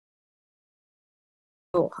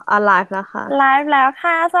ไลฟ์นะคะไลฟ์แล้ว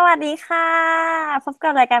ค่ะสวัสดีค่ะพบกั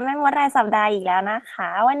บรายการแม่มดรายสัปดาห์อีกแล้วนะคะ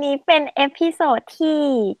วันนี้เป็นเอพิโซดที่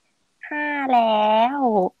5แล้ว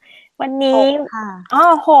วันนี้6ค่ะอ๋อ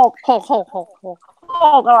หกหกหก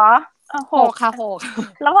เหรอหกหกค่ะหก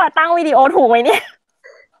แล้วพอตั้งวิดีโอถูกไหมเนี่ย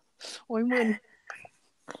โอ้ยมึน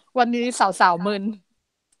วันนี้สาวมึน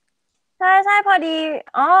ใช่พอดี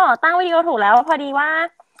อ๋อตั้งวิดีโอถูกแล้วพอดีว่า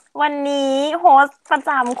วันนี้โฮสต์ประจ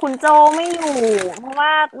ำคุณโจไม่อยู่เพราะว่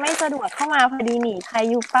าไม่สะดวกเข้ามาพอดีหนีพา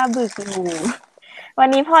ยุป้าบึกอยู่วัน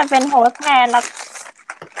นี้พลอยเป็นโฮสต์แทนแล้ว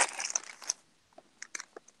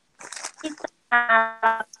ที่จะ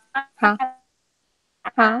ฮะ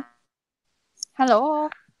ฮะฮัลโหล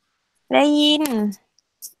ได้ยิน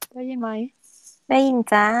ได้ยินไหมได้ยิน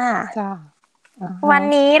จ้าจ้าวัน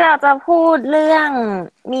นี้เราจะพูดเรื่อง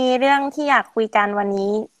มีเรื่องที่อยากคุยกันวัน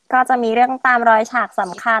นี้ก็จะมีเรื่องตามรอยฉากส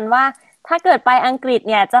ำคัญว่าถ้าเกิดไปอังกฤษ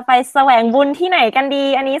เนี่ยจะไปแสวงบุญที่ไหนกันดี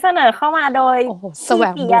อันนี้เสนอเข้ามาโดยโอ้โหแสพี่ว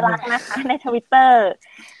งปิยบุญลักษณ์นะคะในทวิตเตอร์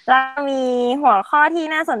แล้วมีหัวข้อที่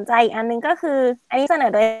น่าสนใจอีกอันนึงก็คืออันนี้เสน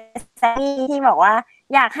อโดยแซมมี่ที่บอกว่า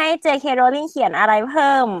อยากให้ J.K. Rowling เขียนอะไรเ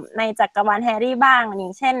พิ่มในจักรวาลแฮร์รี่บ้างอย่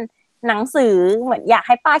างเช่นหนังสือเหมือนอยากใ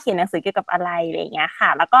ห้ป้าเขียนหนังสือเกี่ยวกับอะไรอะไรอย่างเงี้ยค่ะ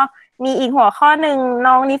แล้วก็ มีอีกหัวข้อหนึ่ง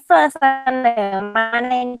น้องนิเฟอร์เสนอมา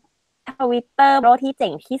ในทวิตเตอร์โลกที่เจ๋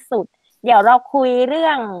งที่สุดเดี๋ยวเราคุยเรื่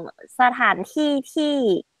องสถานที่ที่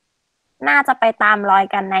น่าจะไปตามรอย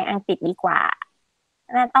กันในอังกฤษดีกว่า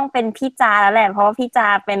น่าต้องเป็นพี่จาแล้วแหละเพราะว่าพี่จา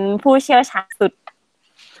เป็นผู้เชี่ยวชาญสุด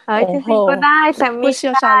จโอ้โหริงๆก็ได้แซมผู้มี่ก็เชี่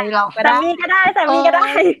ยวชาญได้เลยเหรอแซมเราก็ได้มี่ก็ได้แซมเอมี่ก็ได้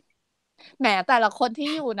อแหมแต่ละคนที่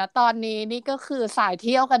อยู่นะตอนนี้นี่ก็คือสายเ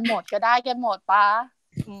ที่ยวกันหมดก็ได้กันหมดปะ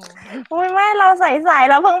อืม อุ้ยไม่เราใส่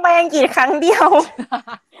เราเพิ่งไปอังกฤษครั้งเดียว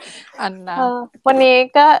อันนะวันนี้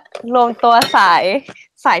ก็รวมตัวสา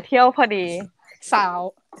ยเที่ยวพอดีสาว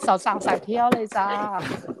สาวสายเที่ยวเลยจ้า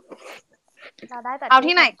เราได้แต่เอาที่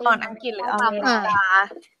ที่ไหนช้อปปิ้งก่อนอังกฤษหรือเอาอเมริกา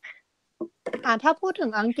ถ้าพูดถึ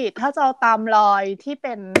งอังกฤษถ้าจะเอาตามรอยที่เ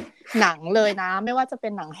ป็นหนังเลยนะไม่ว่าจะเป็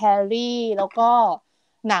นหนังแฮร์รี่แล้วก็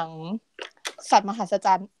หนังสัตว์มหัศจ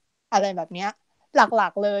รรย์อะไรแบบเนี้ยหลั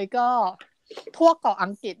กๆเลยก็ทั่วเกาะอั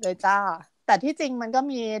งกฤษเลยจ้าแต่ที่จริงมันก็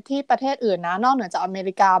มีที่ประเทศอื่นนะนอกเหนือจากอเม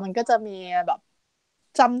ริกามันก็จะมีแบบ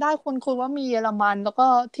จำได้คุณว่ามีเยอรมันแล้วก็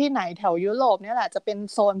ที่ไหนแถวยุโรปเนี่ยแหละจะเป็น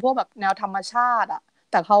โซนพวกแบบแนวธรรมชาติอะ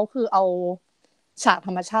แต่เขาคือเอาฉากธ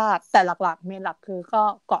รรมชาติแต่หลักๆเมนหลักคือก็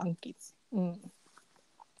เกาะอังกฤษ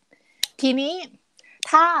ทีนี้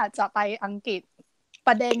ถ้าจะไปอังกฤษป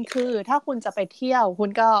ระเด็นคือถ้าคุณจะไปเที่ยวคุณ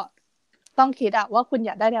ก็ต้องคิดอะว่าคุณอ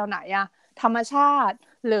ยากได้แนวไหนอะธรรมชาติ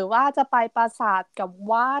หรือว่าจะไปปราสาทกับ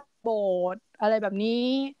วัดโบสถ์อะไรแบบนี้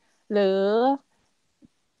หรือ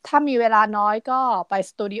ถ้ามีเวลาน้อยก็ไป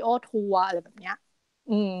สตูดิโอทัวร์อะไรแบบเนี้ย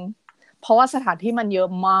อืมเพราะว่าสถานที่มันเยอะ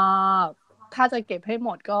มากถ้าจะเก็บให้หม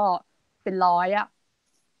ดก็เป็นร้อยอะ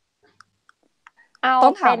เอาต้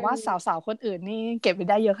องถาเป็น มว่าสาวๆคนอื่นนี่เก็บไป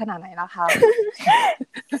ได้เยอะขนาดไหนล่ะคะ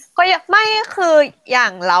ก็ยังไม่คืออย่า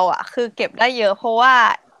งเราอ่ะคือเก็บได้เยอะเพราะว่า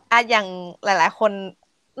อย่างหลายๆคน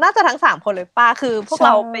น่าจะทั้ง3 คนเลยป้าคือพวกใช่เร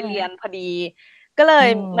าไปเรียนพอดีก็เลย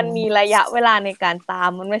อืมันมีมระยะเวลาในการตาม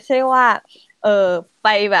มันไม่ใช่ว่าเออไป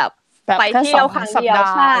แบบแบบแค่ไปเที่ยวครั้ง2-3 สัปเดียว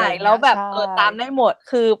ใช่ดาห์อะไรแล้ว เงี้ยแบบใช่ตามได้หมด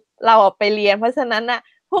คือเราอะไปเรียนเพราะฉะนั้นน่ะ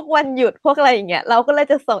พวกวันหยุดพวกอะไรอย่างเงี้ยเราก็เลย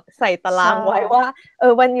จะใส่ตาราใช่งไว้ว่า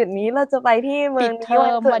วันหยุดนี้เราจะไปที่เมืปิองนี้ดเทอมวั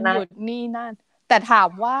นจุดนั้นวันหยุดนี่นั่นแต่ถาม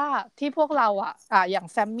ว่าที่พวกเราอย่าง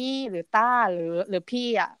แซมมี่หรือต้าหรือพี่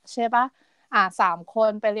ใช่ปะ3 คน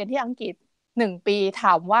ไปเรียนที่อังกฤษ1 ปีถ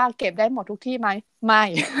ามว่าเก็บได้หมดทุกที่ไหมไม่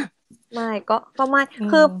ไม่ก็ไม่ อื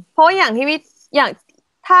คือเพมราะอย่างที่พี่อย่าง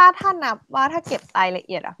ถ้านับว่าถ้าเก็บรายละเ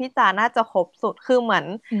อียดอะพี่จาน่าจะครบสุดคือเหมือน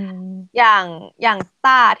อือมย่างอย่าง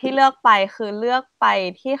ต้าที่เลือกไปคือเลือกไป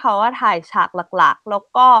ที่เขาว่าถ่ายฉากหลักๆแล้ว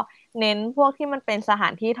ก็เน้นพวกที่มันเป็นสถา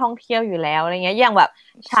นที่ท่องเที่ยวอยู่แล้วอะไรเงี้ยอย่างแบบ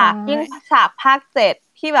ฉาใช่ กยิ่งฉากภาค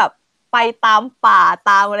 7ที่แบบไปตามป่า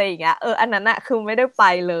ตามอะไรอย่างเงี้ยอันนั้นอะคือไม่ได้ไป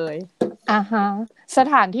เลยฮะส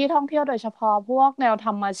ถานที่ท่องเที่ยวโดยเฉพาะพวกแนวธ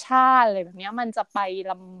รรมชาติอะไรแบบเนี้ยมันจะไป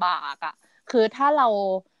ลำบากคือถ้าเรา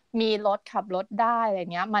มีรถขับรถได้อะไร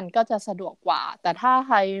เงี้ยมันก็จะสะดวกกว่าแต่ถ้าใ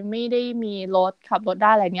ครไม่ได้มีรถขับรถไ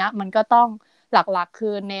ด้อะไรเงี้ยมันก็ต้องหลักๆคื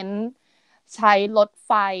อเน้นใช้รถไ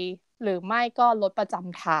ฟหรือไม่ก็รถประจ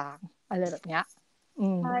ำทางอะไรแบบเนี้ยอื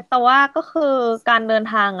มใช่แต่ว่าก็คือการเดิน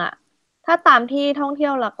ทางอ่ะถ้าตามที่ท่องเที่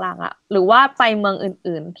ยวหลักๆอ่ะหรือว่าไปเมือง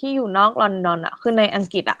อื่นๆที่อยู่นอกลอนดอนอ่ะคือในอัง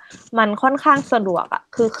กฤษอ่ะมันค่อนข้างสะดวกอ่ะ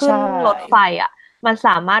คือขึ้ใช่นรถไฟอ่ะมันส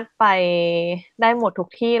ามารถไปได้หมดทุก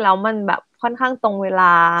ที่แล้วมันแบบค่อนข้างตรงเวล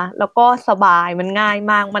าแล้วก็สบายมันง่าย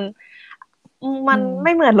มากมัน มันไ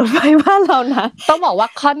ม่เหมือนรถไฟบ้านเรานะ ต้องบอกว่า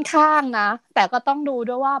ค่อนข้างนะแต่ก็ต้องดู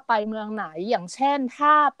ด้วยว่าไปเมืองไหนอย่างเช่นถ้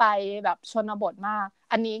าไปแบบชนบทมาก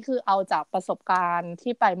อันนี้คือเอาจากประสบการณ์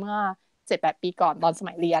ที่ไปเมื่อ 7-8 ปีก่อนตอนส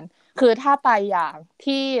มัยเรียนคือถ้าไปอย่าง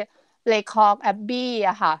ที่เลคอร์กแอบบี้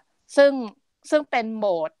อะค่ะซึ่งเป็นโบ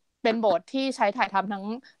สถ์ที่ใช้ถ่ายทำทั้ง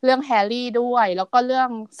เรื่องแฮร์รี่ด้วยแล้วก็เรื่อง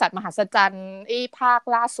สัตว์มหัศจรรย์ภาค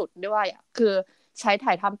ล่าสุดด้วยอะคือใช้ถ่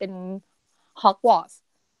ายทำเป็นฮอกวอตส์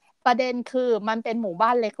ประเด็นคือมันเป็นหมู่บ้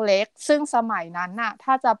านเล็กๆซึ่งสมัยนั้นน่ะ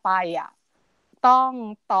ถ้าจะไปอ่ะต้อง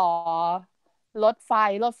ต่อรถไ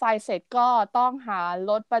ฟเสร็จก็ต้องหา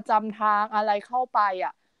รถประจำทางอะไรเข้าไปอ่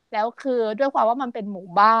ะแล้วคือด้วยความว่ามันเป็นหมู่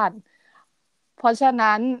บ้านเพราะฉะ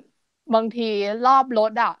นั้นบางทีรอบร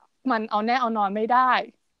ถอ่ะมันเอาแน่เอานอนไม่ได้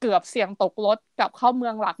เกือบเสี่ยงตกรถกลับเข้าเมื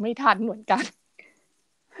องหลักไม่ทันเหมือนกัน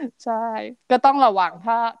ใช่ก็ต้องระวัง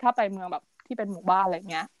ถ้าไปเมืองแบบที่เป็นหมู่บ้านอะไร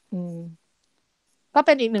เงี้ยก็เ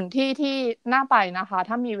ป็นอีกหนึ่งที่ที่น่าไปนะคะ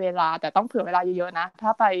ถ้ามีเวลาแต่ต้องเผื่อเวลาเยอะๆนะถ้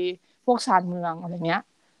าไปพวกชานเมืองอะไรเงี้ย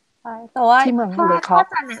ใช่แต่ว่าที่เมืองถ้าเลคอร์ก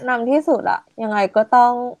จะแนะนำที่สุดอะยังไงก็ต้อ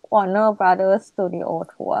ง Warner Brothers Studio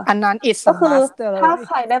Tour อันนั้น it's ก็ a คือ must เล ถ้าย ใ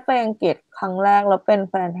ครได้ไปอังกฤษครั้งแรกแล้วเป็น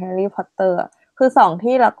แฟนแฮร์รี่พอตเตอร์คือสอง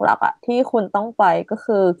ที่หลักๆอะที่คุณต้องไปก็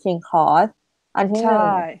คือ King Cross อันที่หนึ่งใ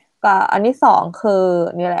ช่ กับอันที่สองคือ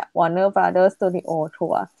นี่แหละ Warner Brothers Studio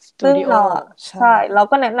Tour ซึ่ง Studio เราใช่ใช่ เรา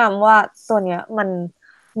ก็แนะนำว่าตัวเนี้ย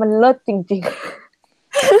มันเลิศจริง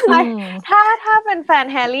ๆ ถ้าเป็นแฟน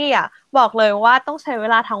แฮร์รี่อ่ะบอกเลยว่าต้องใช้เว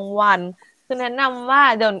ลาทั้งวันคือแนะนำว่า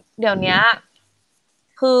เดี๋ยวเนี้ย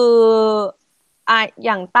คืออ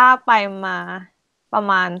ย่างต้าไปมาประ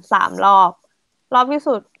มาณ3 รอบที่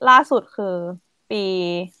สุดล่าสุดคือปี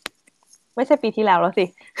ไม่ใช่ปีที่แล้วสิ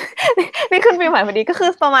นี่ขึ้นปีใหม่พอดีก็คือ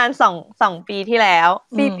ประมาณสองปีที่แล้ว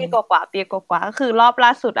ปีกว่าปีกว่าก็คือรอบล่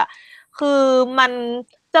าสุดอ่ะคือมัน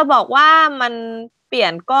จะบอกว่ามันเปลี่ย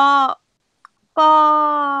นก็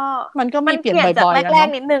มันก็มีเปลี่ยนจากบ่อยๆแรกเน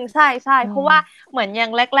าะๆนิดนึงใช่เพราะว่าเหมือนอย่า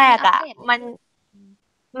งแรกๆอ่ะ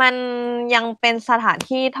มันยังเป็นสถาน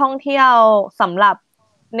ที่ท่องเที่ยวสำหรับ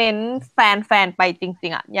เน้นแฟนไปจริ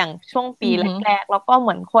งๆอ่ะอย่างช่วงปีแรกๆแล้วก็เห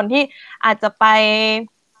มือนคนที่อาจจะไป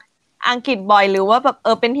อังกฤษบ่อยหรือว่าแบบ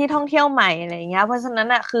เป็นที่ท่องเที่ยวใหม่อะไรเงี้ยเพราะฉะนั้น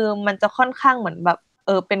อ่ะคือมันจะค่อนข้างเหมือนแบบ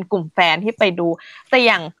เป็นกลุ่มแฟนที่ไปดูแต่อ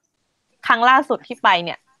ย่างครั้งล่าสุดที่ไปเ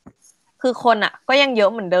นี่ยคือคนอ่ะก็ยังเยอะ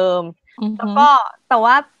เหมือนเดิมแล้วก็แต่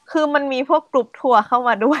ว่าคือมันมีพวกกลุ่มทัวร์เข้าม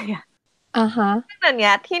าด้วยอ่ะฮะเดี๋ยว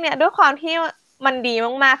นี้ที่เนี้ยด้วยความที่มันดี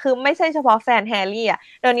มากๆคือไม่ใช่เฉพาะแฟนแฮร์รี่อ่ะ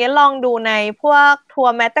เดี๋ยวนี้ลองดูในพวกทัว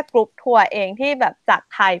ร์แม้แต่กลุ่มทัวร์เองที่แบบจาก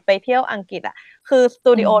ไทยไปเที่ยวอังกฤษอ่ะคือส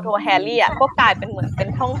ตูดิโอทัวร์แฮร์รี่อ่ะก็กลายเป็นเหมือนเป็น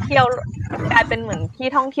ท่องเที่ยวกลายเป็นเหมือนที่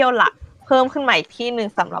ท่องเที่ยวหลักเพิ่มขึ้นมาอีกที่หนึ่ง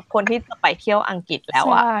สำหรับคนที่จะไปเที่ยวอังกฤษแล้ว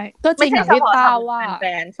อ่ะใช่ก็จริงอย่างที่ต้าว่าแฟ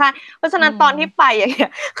นใช่เพราะฉะนั้นตอนที่ไปอย่างเงี้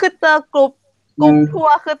ยคือเจอกลุ่มทัว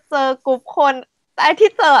ร์คือเจอกลุ่มคนแต่ไอ้ที่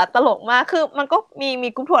เจอตลกมากคือมันก็มี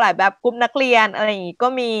กลุ่มทัวร์หลายแบบกลุ่มนักเรียนอะไรอย่างงี้ก็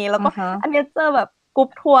มีแล้วก็อันนี้เจอแบบกลุ่ม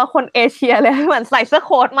ทัวร์คนเอเชียเลยเหมือนใส่เสื้อโ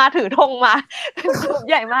ค้ทมาถือธงมาเป็นกลุ่ม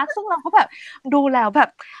ใหญ่มากซึ่งเราก็แบบดูแล้วแบบ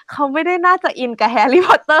เขาไม่ได้น่าจะอินกับแฮร์รี่พ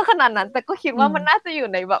อตเตอร์ขนาดนั้นแต่ก็คิดว่ามันน่าจะอยู่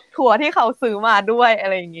ในแบบทัวร์ที่เขาซื้อมาด้วยอะ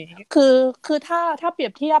ไรอย่างงี้คือถ้าเปรีย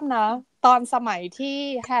บเทียบนะตอนสมัยที่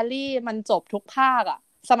แฮร์รี่มันจบทุกภาคอะ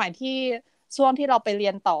สมัยที่ช่วงที่เราไปเรี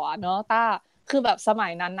ยนต่อเนอะต้าคือแบบสมั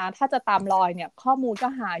ยนั้นนะถ้าจะตามรอยเนี่ยข้อมูลก็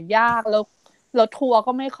หายากแล้วทัวร์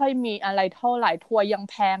ก็ไม่ค่อยมีอะไรเท่าไหร่ทัวร์ยัง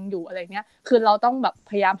แพงอยู่อะไรเงี้ยคือเราต้องแบบ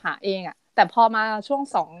พยายามหาเองอะแต่พอมาช่วง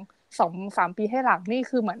2-3 ปีให้หลังนี่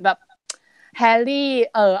คือเหมือนแบบแฮร์รี่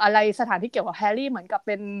อะไรสถานที่เกี่ยวกับแฮร์รี่เหมือนกับเ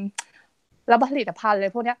ป็นแล้วผลิตภัณฑ์เล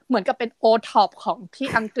ยพวกนี้เหมือนกับเป็นโอท็อปของที่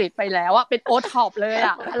อังกฤษไปแล้วอะเป็นโอท็อปเลยอ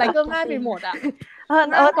ะอะไรก็ง่ายไปหมดอะ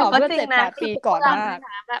แต่ก็เมื่อจริงนะ7-8 ปีก่อนมาก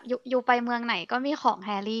แบบอยู่ไปเมืองไหนก็มีของแฮ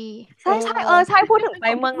ร์รี่ใช่ใช่พูดถึงไป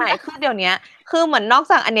เมืองไหนคือเดี๋ยวนี้คือเหมือนนอก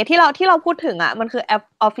จากอันเนี้ยที่เราพูดถึงอ่ะมันคือแอป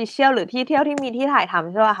official หรือที่เที่ยวที่มีที่ถ่ายท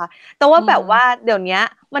ำใช่ป่ะคะแต่ว่าแบบว่าเดี๋ยวนี้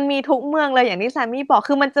มันมีทุกเมืองเลยอย่างที่แซมมี่บอก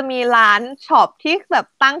คือมันจะมีร้านช็อปที่แบบ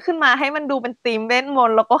ตั้งขึ้นมาให้มันดูเป็นธีมเวทมน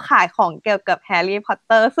ต์แล้วก็ขายของเกี่ยวกับแฮร์รี่พอตเ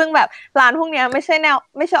ตอร์ซึ่งแบบร้านพวกเนี้ยไม่ใ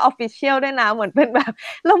ช่official ด้วยนะเหมือนเป็นแบบ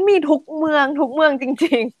แล้วมีทุกเมืองจ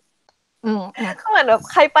ริงๆก็เหมือนแบบ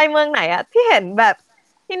ใครไปเมืองไหนอะที่เห็นแบบ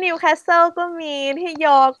ที่นิวคาสเซิลก็มีที่ย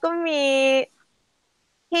อร์กก็มี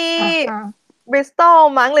ที่บริสตอล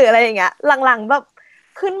มั้งหรืออะไรอย่างเงี้ยหลังๆแบบ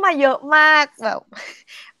ขึ้นมาเยอะมากแบบ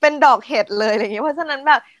เป็นดอกเห็ดเลยอะไรอย่างเงี้ยเพราะฉะนั้น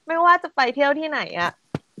แบบไม่ว่าจะไปเที่ยวที่ไหนอะ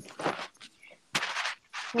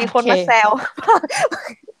มีคนมาแซว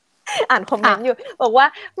อ่านคอมเมนต์อยู่บอกว่า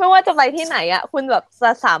ไม่ว่าจะไปที่ไหนอะคุณแบบจ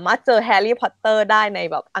ะสามารถเจอแฮร์รี่พอตเตอร์ได้ใน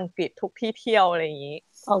แบบอังกฤษทุกที่เที่ยวอะไรอย่างงี้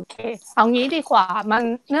โอเคเอางี้ดีกว่ามัน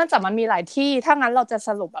เนื่องจากมันมีหลายที่ถ้างั้นเราจะส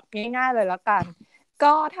รุปแบบง่ายๆเลยแล้วกัน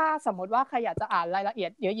ก็ถ้าสมมติว่าใครอยากจะอ่านรายละเอีย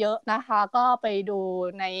ดเยอะๆนะคะก็ไปดู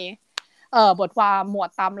ในบทความหมวด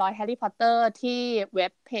ตามรอยแฮร์รี่พอตเตอร์ที่เว็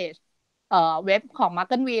บเพจเว็บของมาร์เ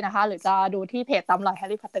กิลวีนะคะหรือจะดูที่เพจตามรอยแฮ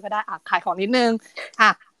ร์รี่พอตเตอร์ก็ได้ขายของนิดนึง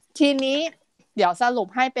ทีนี้เดี๋ยวสรุป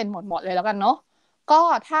ให้เป็นหมวดเลยแล้วกันเนาะก็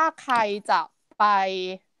ถ้าใครจะไป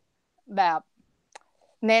แบบ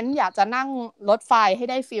เน้นอยากจะนั่งรถไฟให้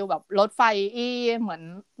ได้ฟีลแบบรถไฟเหมือน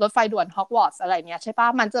รถไฟด่วนฮอกวอตส์อะไรเงี้ยใช่ปะ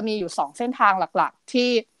มันจะมีอยู่2เส้นทางหลักๆที่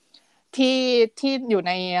อยู่ใ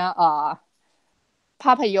นภ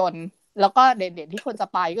าพยนตร์แล้วก็เด่นๆที่ควรจะ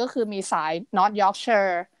ไปก็คือมีสาย North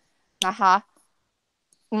Yorkshire นะคะ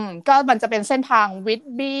ก็มันจะเป็นเส้นทางวิท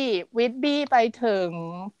บี้ไปถึง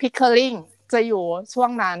พิคเคอร์ลิงจะอยู่ช่ว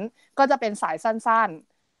งนั้นก็จะเป็นสายสั้น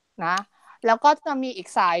ๆนะแล้วก็จะมีอีก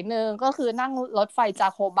สายหนึ่งก็คือนั่งรถไฟจา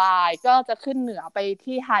โคบายก็จะขึ้นเหนือไป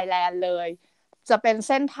ที่ไฮแลนด์เลยจะเป็นเ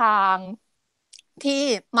ส้นทางที่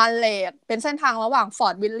มาเลกเป็นเส้นทางระหว่างฟอ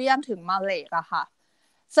ร์ตวิลเลียมถึงมาเลกอะค่ะ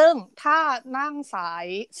ซึ่งถ้านั่งส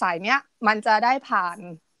ายเนี้ยมันจะได้ผ่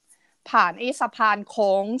านไอ้สะพานโ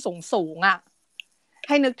ค้งสูงอะใ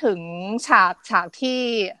ห้นึกถึงฉาก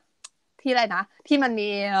ที่อะไรนะที่มันมี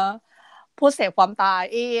ผู้เสพความตาย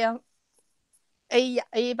ไ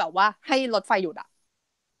อ้แบบว่าให้รถไฟหยุดอะ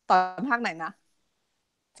ตอนภาคไหนนะ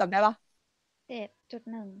จำได้ปะ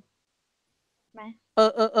7.1ไหม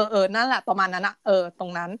นั่นแหละประมาณนั้นอะตร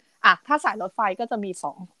งนั้นถ้าสายรถไฟก็จะมี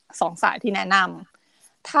สองสายที่แนะน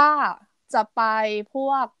ำถ้าจะไปพว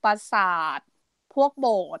กปราสาทพวกโบ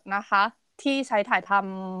สถ์นะคะที่ใช้ถ่ายท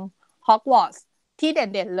ำฮอกวอตส์ที่เ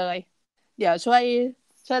ด่นๆเลยเดี๋ยวช่ว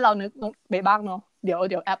ยเรานึกไปบ้างเนาะเดี๋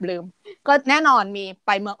ยวแอบลืมก็แน่นอนมีไป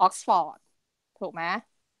เมืองออกซฟอร์ดถูกไหม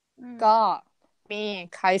ก็มี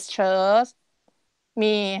ไครสต์เชิร์ช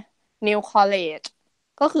มีนิวคอลเลจ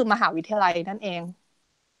ก็คือมหาวิทยาลัยนั่นเอง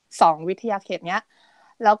2วิทยาเขตเนี้ย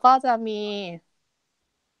แล้วก็จะมี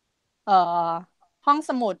ห้อง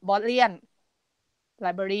สมุดบอดเลียนไล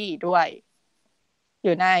บรารีด้วยอ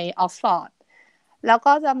ยู่ในออกซฟอร์ดแล้ว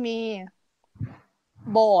ก็จะมี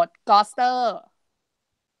โบสถ์กอสเตอร์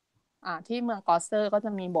ที่เมืองกอสเตอร์ก็จ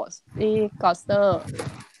ะมีโบสถ์ที่กอสเตอร์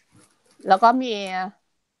แล้วก็มี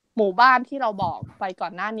หมู่บ้านที่เราบอกไปก่อ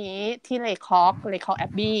นหน้านี้ที่เลคอกแอ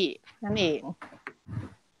บบี้นั่นเอง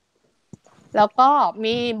แล้วก็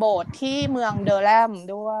มีโบสถ์ที่เมืองเดอร์แรม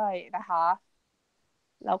ด้วยนะคะ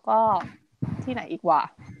แล้วก็ที่ไหนอีกวะ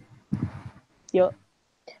เยอะ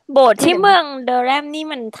โบสถ์ที่เมืองเดอร์แรมนี่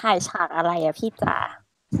มันถ่ายฉากอะไรอะพี่จ๋า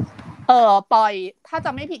ปล่อยถ้าจ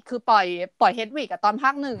ะไม่ผิดคือปล่อยเฮดวิกตอนภา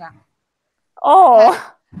ค1อะโอ้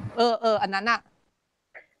อันนั้นอะ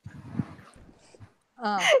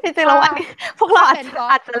จริงๆแล้ววันนี้พวกเรา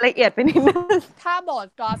อาจจะละเอียดไปนิดนึงถ้าโบส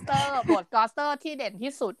ถ์กอสเตอร์ที่เด่น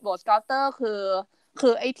ที่สุดโบสถ์กอสเตอร์คื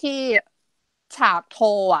อไอ้ที่ฉาก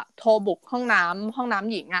โทบุกห้องน้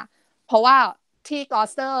ำหญิงอะเพราะว่าที่กอ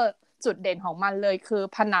สเตอร์จุดเด่นของมันเลยคือ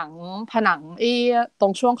ผนังตร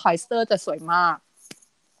งช่วงคอยสเตอร์จะสวยมาก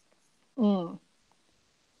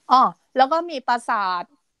แล้วก็มีปราสาท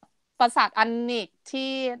อันนิก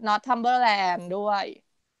ที่นอร์ททัมเบอร์แลนด์ด้วย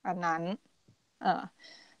อันนั้น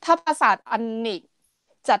ถ้าปราสาทอันนิก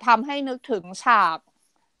จะทำให้นึกถึงฉาก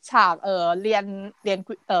เรี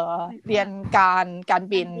ยนการ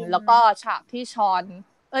บินแล้วก็ฉากที่ชอน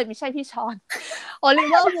ไม่ใช่พี่ชอนโอลิ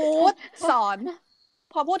เวอร์วูดสอน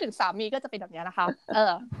พอพูดถึงสามีก็จะเป็นแบบนี้นะคะ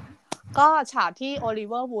ก็ฉากที่โอลิ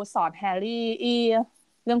เวอร์วูดสอนแฮร์รี่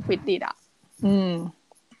เรื่องควิดดิช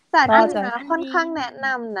แต่ที่นะค่อนข้างแนะน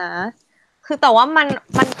ำนะคือแต่ว่า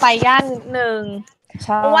มันไปยากนิดนึง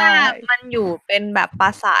เพราะว่ามันอยู่เป็นแบบปร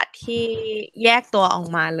าสาทที่แยกตัวออก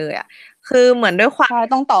มาเลยอ่ะคือเหมือนด้วยความ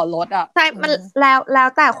ต้องต่อรถอ่ะใช่มันแล้ว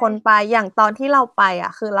แต่คนไปอย่างตอนที่เราไปอ่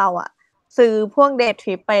ะคือเราอ่ะซื้อพวกเดย์ท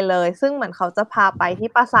ริปไปเลยซึ่งเหมือนเขาจะพาไปที่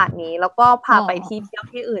ปราสาทนี้แล้วก็พาไปที่เที่ยว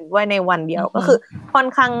ที่อื่นด้วยในวันเดียวก็คือค่อน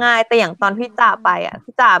ข้างง่ายแต่อย่างตอนพี่จ่าไปอ่ะ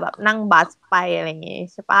พี่จ่าแบบนั่งบัสไปอะไรอย่างงี้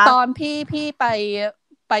ใช่ปะตอนพี่ไ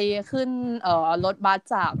ปขึ้นรถบัส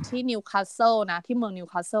จากที่นิวคาสเซิลนะที่เมืองนิว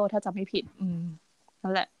คาสเซิลถ้าจำไม่ผิด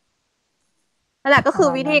นั่นแหละก็คือ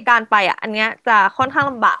วิธีการไปอันเนี้ยจะค่อนข้าง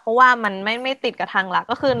ลำบากเพราะว่ามันไม่ติดกับทางหลัก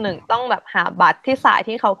ก็คือ1ต้องแบบหาบัสที่สาย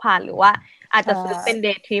ที่เขาผ่านหรือว่าอาจจะซื้อเป็นเด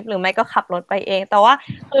ย์ทริปหรือไม่ก็ขับรถไปเองแต่ว่า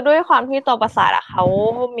คือด้วยความที่ตัวปราสาทเขา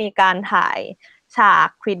มีการถ่ายฉาก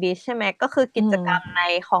ควิดดิชใช่ไหมก็คือกิจกรรมใน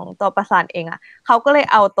ของตัวปราสาทเองเขาก็เลย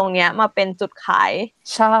เอาตรงเนี้ยมาเป็นจุดขาย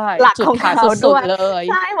หลักของเขาด้วย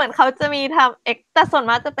ใช่เหมือนเขาจะมีทำแต่ส่วน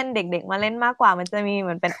มากจะเป็นเด็กๆมาเล่นมากกว่ามันจะมีเห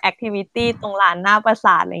มือนเป็นแอคทิวิตี้ตรงลานหน้าปราส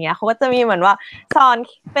าทอะไรเงี้ยเขาก็จะมีเหมือนว่าสอน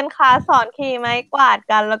เป็นคลาสสอนขี่ไม้กวาด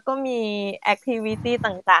กันแล้วก็มีแอคทิวิตี้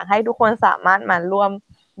ต่างๆให้ทุกคนสามารถมาร่วม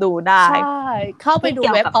ดูได้ใช่เข้าไปดู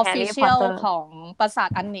เว็บ Official ของปราสาท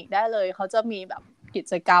อันนิกได้เลยเขาจะมีแบบ กิ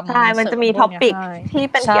จกรรมใช่มันจะมี เสริ ท็อ พว ปิก ให้ ที่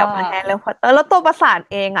เป็น ใช่ เกี่ยวกับแฮร์รี่พอตเตอร์แล้วตัวปราสาท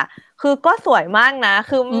เองอ่ะ คือก็สวยมากนะ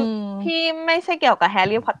คืออ ม ที่ไม่ใช่เกี่ยวกับแฮ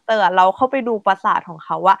ร์รี่พอตเตอร์เราเข้าไปดูปราสาทของเข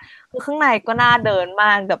าอะคือข้างในก็น่าเดินม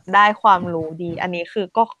ากแบบได้ความรู้ดี อันนี้คือ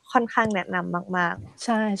ก็ค่อนข้างแนะนำมาก ใ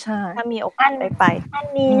ช่ใช่ ๆ ถ้ามีโอกาสได้ไป อัน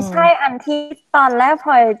นี้ใช่อันที่ตอนแรกพ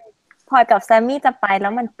ลอยกับแซมมี่จะไปแล้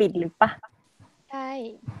วมันปิดหรือปะ ใช่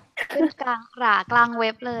ขึ้นกลางเว็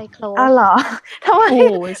บเลยโคล อ้าว ส เหรอทำไม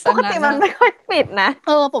โอ้ย ปกติมันไม่ค่อยปิดนะ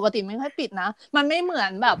ปกติไม่ค่อยปิดนะมันไม่เหมือ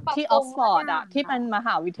นแบบที่ออกฟอร์ดอะที่เป็นมห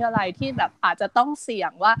าวิทยาลัยที่แบบอาจจะต้องเสี่ย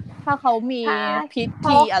งว่าถ้าเขามี ใช่ พิ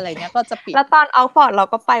ธีอะไรเงี้ยก็จะปิด แล้วตอนออกฟอร์ดเรา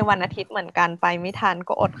ก็ไปวันอาทิตย์เหมือนกันไปไม่ทัน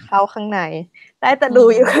ก็อดเข้าข้างในได้แต่ดู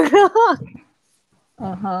อยู่ข้างนอก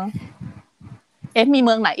ฮะมีเ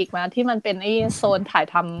มืองไหนอีกไหมที่มันเป็นไอ้โซนถ่าย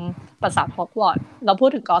ทำปราสาทฮอกวอตส์เราพูด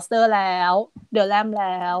ถึงกอสเตอร์แล้วเดอะแลมแ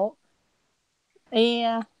ล้ว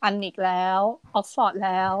อันนิกแล้วออกฟอร์ดแ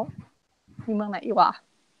ล้วมีเมืองไหนอีกวะ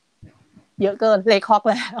เยอะเกินเลคอก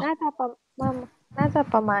แล้ว น่าจะ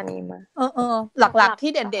ประมาณนี้มั้ง หลักๆ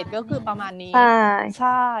ที่เด่นๆก็คือประมาณนี้ ใ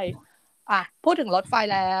ช่พูดถึงรถไฟ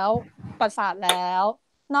แล้วปราสาทแล้ว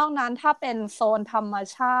นอกนั้นถ้าเป็นโซนธรรม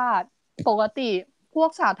ชาติปกติพว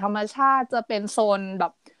กสัตว์ธรรมชาติจะเป็นโซนแบ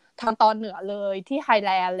บทางตอนเหนือเลยที่ไฮแ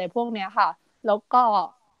ลนด์เลยพวกเนี้ยค่ะแล้วก็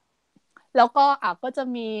ก็จะ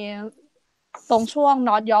มีตรงช่วงน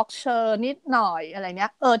อร์ทยอร์กเชร์นิดหน่อยอะไรเนี้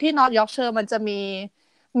ยที่นอร์ทยอร์กเชร์มันจะมี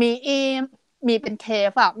เป็นเค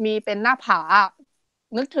ฟมีเป็นหน้าผา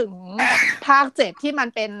นึกถึงภาค 7ที่มัน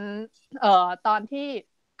เป็นตอนที่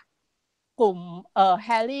กลุ่มแฮ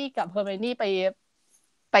ร์รี่กับเฮอร์ไมโอนี่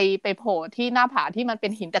ไปโผล่ที่หน้าผาที่มันเป็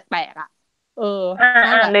นหินแตกๆ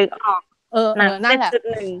นั่นแหละนึกออกนั่นแหละ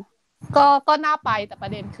 7.1ก็น่าไปแต่ปร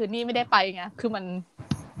ะเด็นคือนี่ไม่ได้ไปไงคือมัน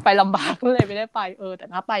ไปลำบากเลยไม่ได้ไปแต่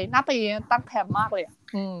น่าไปตั้งแคมป์มากเลย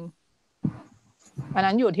อัน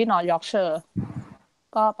นั้นอยู่ที่นอร์ทยอร์กเชร์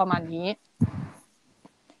ก็ประมาณนี้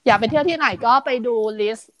อยากไปเที่ยวที่ไหนก็ไปดู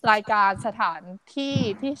ลิสต์รายการสถานที่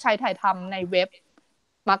ที่ใช้ถ่ายทำในเว็บ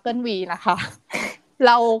Markleนะคะ เ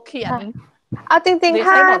ราเขียนเอาจริงๆ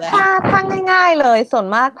ถ้าง่ายๆเลยส่วน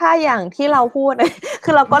มากถ้าอย่างที่เราพูด คื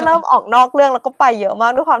อเราก็เริ่มออกนอกเรื่องแล้วก็ไปเยอะมา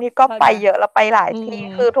กด้วยความที่ก็ไปเยอะแล้วไปหลายที่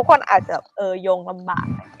คือทุกคนอาจจะโยงลำบาก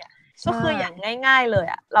อะไรอย่างเงี้ยก็คืออย่างง่ายๆเลย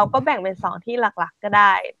เราก็แบ่งเป็น2ที่หลักๆก็ไ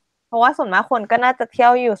ด้เพราะว่าส่วนมากคนก็น่าจะเที่ย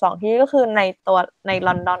วอยู่2ที่ก็คือในล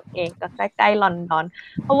อนดอนเองกับใกล้ๆลอนดอน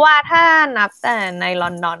เพราะว่าถ้านับแต่ในล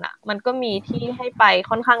อนดอนมันก็มีที่ให้ไป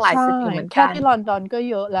ค่อนข้างหลายจุดอยู่เหมือนกันแค่ที่ลอนดอนก็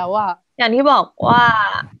เยอะแล้วอย่างที่บอกว่า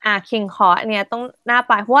คิงคอร์สเนี่ยต้องน่า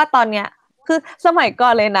ไปเพราะว่าตอนเนี้ยคือสมัยก่อ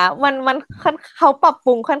นเลยนะมันเขาปรับป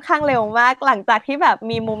รุงค่อนข้างเร็วมากหลังจากที่แบบ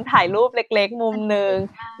มีมุมถ่ายรูปเล็กๆมุมนึง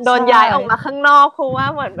โดนย้ายออกมาข้างนอกเพราะว่า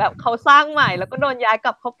เหมือนแบบเขาสร้างใหม่แล้วก็โดนย้ายก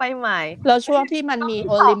ลับเข้าไปใหม่แล้วช่วงที่มันมี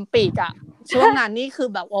โอลิมปิกช่วงนั้นนี่คือ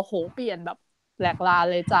แบบโอ้โหเปลี่ยนแบบแหลกลา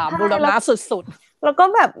เลยจ้าบูรณะสุดๆแล้วก็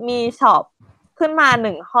แบบมีช็อปขึ้นมา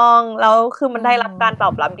1ห้องแล้วคือมันได้รับการตอ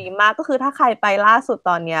บรับดีมากก็คือถ้าใครไปล่าสุด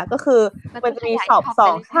ตอนเนี้ยก็คือมันจะมีสอบ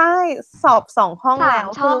2ใช่สอบ2ห้องแล้ว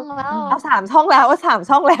คือ3ช่องแล้ว3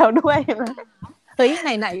ช่องแล้วด้วยเฮ้ยไ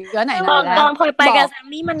หนก็ไหนแล้วตอนเคยไปกับแซม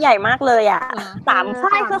มี่มันใหญ่มากเลย3ใ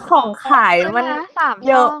ช่คือของขายมัน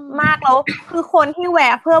เยอะมากแล้วคือคนที่แว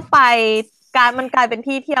ะเพื่อไปมันกลายเป็น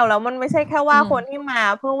ที่เที่ยวแล้วมันไม่ใช่แค่ว่าคนที่มา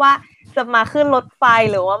เพื่อว่าจะมาขึ้นรถไฟ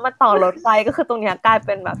หรือว่ามาต่อรถไฟก็คือตรงนี้กลายเ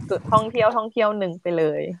ป็นแบบจุดท่องเที่ยวหนึ่งไปเล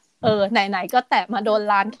ยไหนก็แตะมาโดน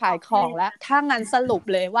ร้านขายของแล้วถ้างั้นสรุป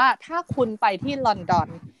เลยว่าถ้าคุณไปที่ลอนดอน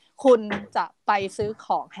คุณจะไปซื้อข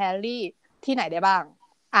องแฮร์รี่ที่ไหนได้บ้าง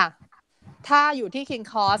ถ้าอยู่ที่ King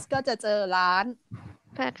Cross ก็จะเจอร้าน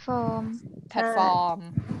แพลตฟอร์ม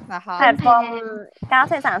นะคะแพลตฟอร์ม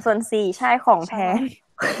9/3/4ใช่ของแพง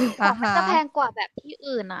มันจะแพงกว่าแบบที่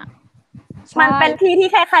อื่นมันเป็นที่ที่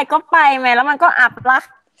ใครๆก็ไปไหมแล้วมันก็อัพรา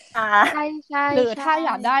คาใช่หรือถ้าอย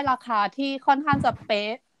ากได้ราคาที่ค่อนข้างจะเป๊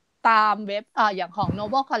ะตามเว็บอย่างของ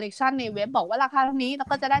Noble Collection ในเว็บบอกว่าราคาเท่านี้แล้ว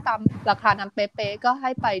ก็จะได้ตามราคานั้นเป๊ะๆก็ให้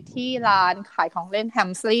ไปที่ร้านขายของเล่นแฮ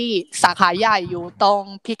มสลีย์สาขาใหญ่อยู่ตรง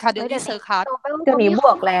Piccadilly Circus เดี๋ยวนี้บ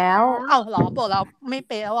วกแล้วเหรอบวกแล้วไม่เ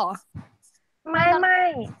ป๊ะแล้วเหรอไม่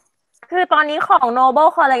คือตอนนี้ของ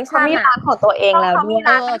Noble Collection มีร้านของตัวเองแล้วด้วย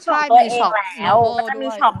ใช่มีช็อปแล้วจะมี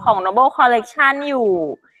ช็อปของ Noble Collection อ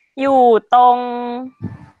ยู่ตรง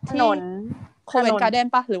ถนนโคเวนการ์เด้น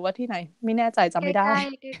ปะหรือว่าที่ไหนไม่แน่ใจจำไม่ได้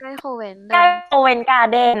ใกล้โคเวนกา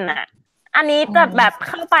ร์เด้นอันนี้จะแบบเ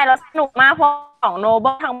ข้าไปแล้วสนุกมากเพราะของ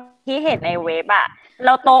Noble ทั้งที่เห็นในเว็บเร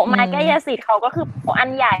าโต๊ะไม้ใกล้สิทธิ์เขาก็คืออัน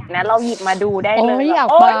ใหญ่นะเราหยิบมาดูได้เลยอยาก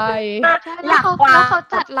ไปแล้วเขา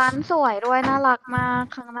จัดร้านสวยด้วยน่ารักมาก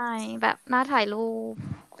ข้างในแบบน่าถ่ายรูป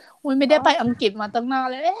ไม่ได้ไปอังกฤษมาตั้งนาน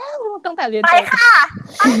แล้วตั้งแต่เรียนไปค่ะ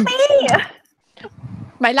อันตี้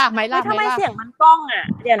ไม่ล่ะทำไมเสียงมัน กล้องอ่ะ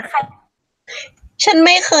เดี๋ยวใครฉันไ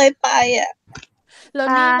ม่เคยไปอ่ะแล้ว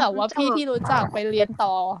นี่แบบว่าพี่ที่รู้จักไปเรียน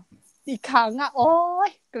ต่ออีกครั้งอ่ะโอ๊ย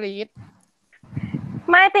กรี๊ด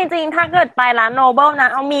ไม่จริงๆถ้าเกิดไปร้านโนเบิลนะ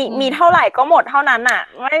เอามีเท่าไหร่ก็หมดเท่านั้นอ่ะ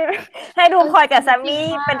ไม่ให้ดูพลอยกับแซมมี่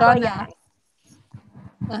เป็นตัวอย่าง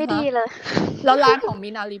ไม่ดีเลยแล้วร้านของมิ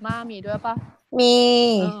นาริมามีด้วยปะมี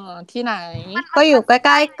ที่ไหนก็อยู่ใก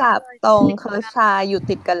ล้ๆกับตรงเคิร์ชชายอยู่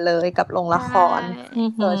ติดกันเลยกับโรงละคร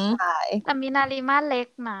เคิร์ชชายแต่มินาริมาเล็ก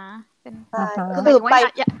นะเป็นคือไป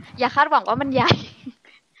อย่าคาดหวังว่ามันใหญ่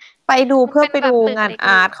ไปดูเพื่อไปดูงานอ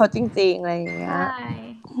าร์ตเขาจริงๆอะไรอย่างเงี้ย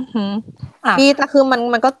นี่แต่คือ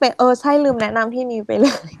มันก็เป็นใช่ลืมแนะนำที่นี่ไปเล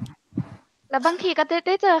ยแล้วบางทีก็ไ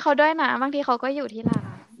ด้เจอเขาด้วยนะบางทีเขาก็อยู่ที่ร้าน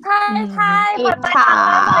ใช่ใช่อิจฉา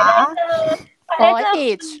ได้เจอ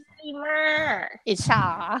ดีมากอิจฉา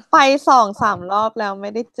ไป2-3 รอบแล้วไม่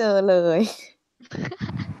ได้เจอเลย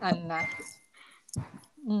อันนะ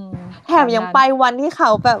แถมยังไปวันที่เขา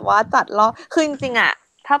แบบว่าจัดรอบคือจริงๆอ่ะ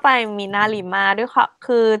ถ้าไปมีนาริมาด้วยค่ะ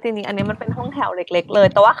คือจริงๆอันนี้มันเป็นห้องแถวเล็กๆเลย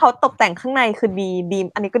แต่ว่าเขาตกแต่งข้างในคือดี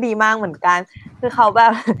อันนี้ก็ดีมากเหมือนกันคือเขาแบ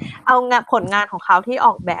บเอาผลงานของเขาที่อ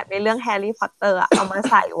อกแบบในเรื่องแฮร์รี่พอตเตอร์เอามา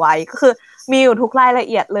ใส่ไว้ก็คือมีอยู่ทุกรายละ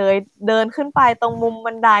เอียดเลยเดินขึ้นไปตรงมุม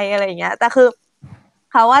บันไดอะไรอย่างเงี้ยแต่คือ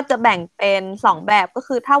เขาว่าจะแบ่งเป็น2แบบก็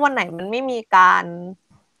คือถ้าวันไหนมันไม่มีการ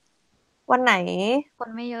วันไหนค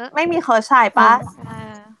นไม่เยอะไม่มีเคิร์ชชายปะ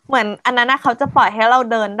เหมือนอันนั้นนะเขาจะปล่อยให้เรา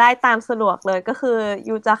เดินได้ตามสะดวกเลยก็คือ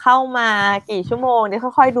ยูจะเข้ามากี่ชั่วโมงเดี๋ยว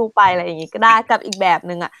ค่อยๆดูไปอะไรอย่างงี้ก็ได้กับอีกแบบ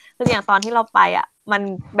นึงอ่ะคืออย่างตอนที่เราไปอ่ะมัน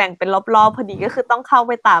แบ่งเป็นรอบๆพอดีก็คือต้องเข้าไ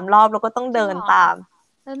ปตามรอบแล้วก็ต้องเดินตาม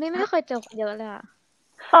แล้วไม่เคยเจอเยอะเลยอ่ะ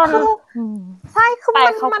ใช่คือ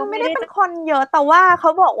มันไม่ได้เป็นคนเยอะแต่ว่าเขา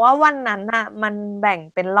บอกว่าวันนั้นน่ะมันแบ่ง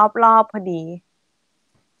เป็นรอบๆพอดี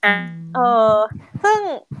ซึ่ง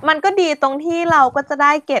มันก็ดีตรงที่เราก็จะไ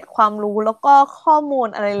ด้เก็บความรู้แล้วก็ข้อมูล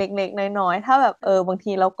อะไรเล็กๆน้อยๆถ้าแบบบาง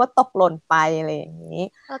ทีเราก็ตกหล่นไปอะไรอย่างนี้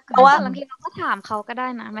เพราะว่าบางทีเราก็ถามเขาก็ได้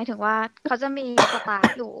นะหมายถึงว่าเขาจะมีสตาฟ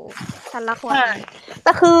อยู่แต่ละคนแ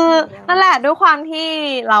ต่คือนั่นแหละด้วยความที่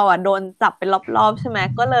เราอ่ะโดนจับเป็นรอบๆใช่ไหม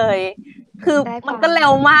ก็เลยคือมันก็เร็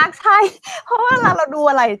วมากใช่เพราะว่าเราดู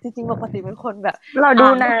อะไรจริงๆปกติเป็นคนแบบเราดู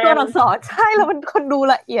นะตัวอักษรใช่เราเป็นคนดู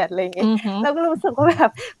ละเอียดอะไรอย่างเงี้ยแล้วก็รู้สึกว่าแบ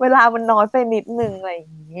บเวลามันน้อยไปนิดนึงอะไรอย่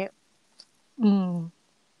างเงี้ย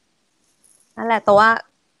นั่นแหละแต่ว่า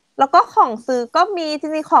แล้วก็ของซื้อก็มีจ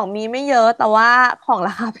ริงๆของมีไม่เยอะแต่ว่าของร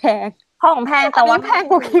าคาแพงแต่ว่าแพง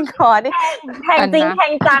กว่าคิงคอร์นี่แพงจริงแพ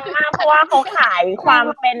งจังมากเพราะว่าเขาขายความ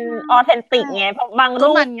เป็นออเทนติกไงเพราะบาง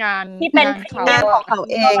รูปที่เป็นงานของเขา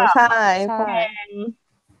เองใช่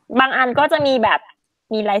บางอันก็จะมีแบบ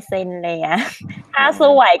มีลายเซ็นอะไรเงี้ยถ้าส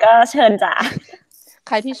วยก็เชิญจ้ะใ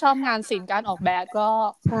ครที่ชอบงานศิลป์การออกแบบก็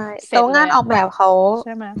ใช่แต่งานออกแบบเขาใ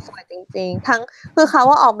ช่ไหมสวยจริงๆทั้งคือเขา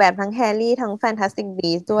ว่าออกแบบทั้งแฮร์รี่ทั้งแฟนตาสติกบี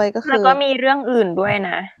สต์ด้วยก็คือแล้วก็มีเรื่องอื่นด้วย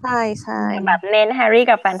นะใช่แบบเน้นแฮร์รี่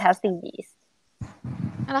กับแฟนตาสติกบีสต์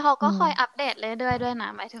แล้วเขาก็คอยอัปเดตเรื่อยๆด้วยนะ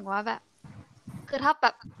หมายถึงว่าแบบคือถ้าแบ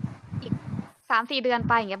บอีก3-4 เดือน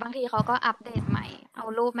ไปอย่างเงี้ยบางทีเขาก็อัปเดตใหม่เอา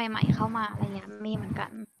รูปใหม่ๆเข้ามาอะไรเงี้ยมีเหมือนกัน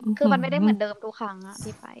คือมันไม่ได้เหมือนเดิมทุกครั้งอะ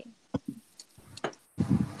ที่ไป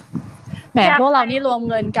แหมพวกเรานี่รวม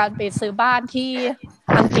เงินการไปซื้อบ้านที่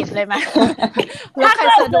อังกฤษเลยไหมถ้าใคร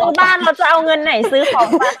ซื้อบ้านเราจะเอาเงินไหนซื้อของ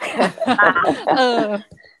บ้าน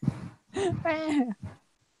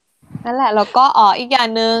นั่นแหละแล้วก็อีกอย่าง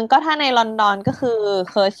นึงก็ถ้าในลอนดอนก็คือ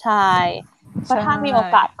เคิร์ชชายก็ถ้ามีโอ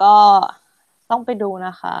กาสก็ต้องไปดูน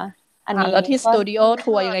ะคะอันนี้แล้วที่สตูดิโอ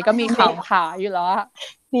ทัวร์ยังไงก็มีข่าวขายอยู่แล้ว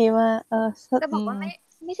ดีมากจะบอกว่า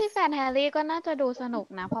ไม่ใช่แฟนแฮร์รี่ก็น่าจะดูสนุก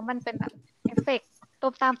นะเพราะมันเป็นแบบเอฟเฟกต์ตู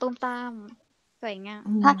มตามสวยงาม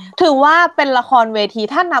ถือว่าเป็นละครเวที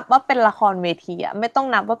ถ้านับว่าเป็นละครเวทีอ่ะไม่ต้อง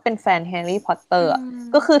นับว่าเป็นแฟนแฮร์รี่พอตเตอร์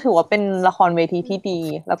ก็คือถือว่าเป็นละครเวทีที่ดี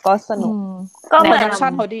แล้วก็สนุกก็โปรดักชั่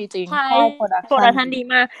นเขาดีจริงใช่โปรดักชั่นดี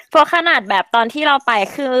มากเพราะขนาดแบบตอนที่เราไป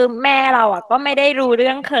คือแม่เราอ่ะก็ไม่ได้รู้เ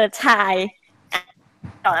รื่องเคิร์ชชาย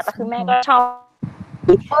แต่คือแม่ก็ชอบ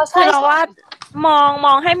คือเราว่าม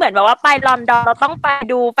องให้เหมือนแบบว่าไปลอนดอนเราต้องไป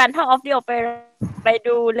ดูแฟนทอมออฟเดียไป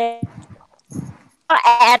ดูเลยก็แ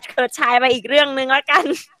อดเคิร์ชชายไปอีกเรื่องนึงแล้วกัน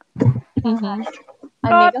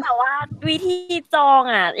ก็แต่ว่าวิธีจอง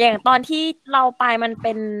อ่ะอย่างตอนที่เราไปมัน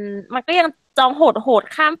ก็ยังจองโหด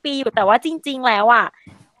ข้ามปีอยู่แต่ว่าจริงๆแล้วอ่ะ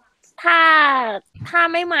ถ้า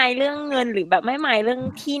ไม่หมายเรื่องเงินหรือแบบไม่หมายเรื่อง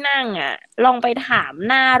ที่นั่งอ่ะลองไปถาม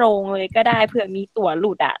หน้าโรงเลยก็ได้เผื่อมีตั๋วห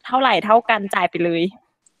ลุดอ่ะเท่าไหร่เท่ากันจ่ายไปเลย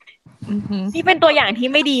นี่เป็นตัวอย่างที่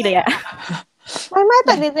ไม่ดีเลยอ่ะไม่แ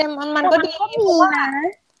ต่จริงๆมันก็ดีนะ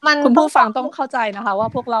คุณผู้ฟังต้องเข้าใจนะคะว่า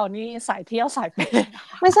พวกเรานี่สายเที่ยวสายเปย์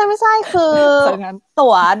ไม่ใช่คือ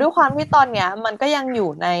ตั๋วด้วยความที่ตอนเนี้ยมันก็ยังอยู่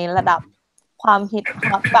ในระดับ ความฮิตฮ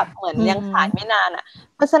อตแบบเหมือนยังขายไม่นานอ่ะ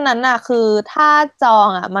เพราะฉะนั้นน่ะคือถ้าจอง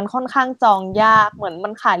อ่ะมันค่อนข้างจองยากเหมือนมั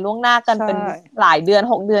นขายล่วงหน้ากันเป็นหลายเดือน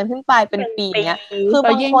6 เดือนขึ้นไปเป็นปีเงี้ยคือบ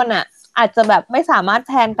างคนอ่ะอาจจะแบบไม่สามารถแ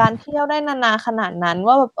พลนการเที่ยวได้นานๆขนาดนั้น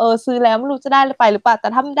ว่าแบบซื้อแล้วไม่รู้จะได้ไปหรือเปล่าแต่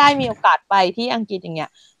ถ้าได้มีโอกาสไปที่อังกฤษอย่างเงี้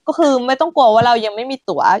ยก็คือไม่ต้องกลัวว่าเรายังไม่มี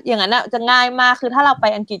ตั๋วอย่างนั้นอ่ะจะง่ายมากคือถ้าเราไป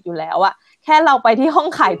อังกฤษอยู่แล้วอ่ะแค่เราไปที่ห้อง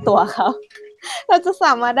ขายตั๋วเขาเราจะส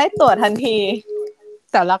ามารถได้ตั๋วทันที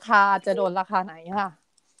แต่ราคาจะโดนราคาไหนล่ะ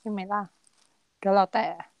ใช่ไหมล่ะก็แล้วแต่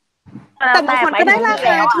บางคนก็ได้ราค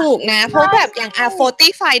าถูกนะเพราะแบบอย่าง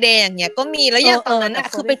40 Friday อย่างเงี้ยก็มีแล้วอย่างตอนนั้นน่ะ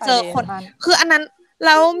คือไปเจอคนคืออันนั้นแ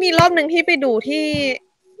ล้วมีรอบนึงที่ไปดูที่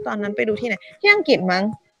ตอนนั้นไปดูที่ไหนที่อังกฤษมั้ง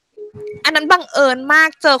อันนั้นบังเอิญมาก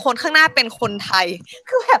เจอคนข้างหน้าเป็นคนไทย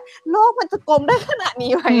คือแบบโลกมันจะกลมได้ขนาด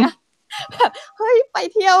นี้ไหมอะแบบเฮ้ยไป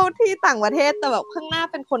เที่ยวที่ต่างประเทศแต่แบบข้างหน้า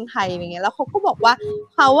เป็นคนไทยอย่างเงี้ยแล้วเขาก็บอกว่า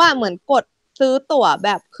เขาอะเหมือนกดซื้อตั๋วแบ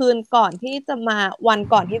บคืนก่อนที่จะมาวัน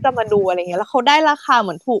ก่อนที่จะมาดูอะไรเงี้ยแล้วเขาได้ราคาเห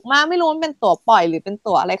มือนถูกมากไม่รู้มันเป็นตั๋วปล่อยหรือเป็น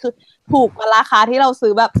ตั๋วอะไรคือถูกกว่าราคาที่เราซื้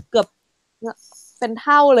อแบบเกือบเป็นเ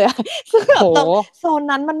ท่าเลยซึ่งแบบตรงโซน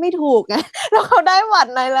นั้นมันไม่ถูกไงแล้วเขาได้บัต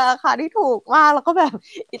รในราคาที่ถูกมากแล้วก็แบบ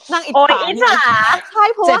นั่งอิจฉาใช่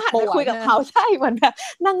เพราะว่าหันไปคุยกับเขาใช่เหมือนแบบ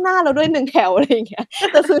นั่งหน้าเราด้วย1 แถวอะไรอย่างเงี้ย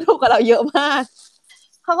แต่ซื้อถูกกว่าเราเยอะมาก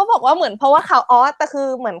เขาก็บอกว่าเหมือนเพราะว่าเขาแต่คือ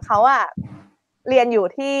เหมือนเขาอะเรียนอยู่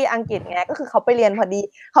ที่อังกฤษไงก็คือเขาไปเรียนพอดี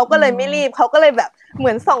เขาก็เลยไม่รีบเขาก็เลยแบบเหมื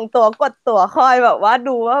อนส่องตัวกดตั๋วคอยแบบว่า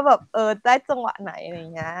ดูว่าแบบได้จังหวะไหนอะไร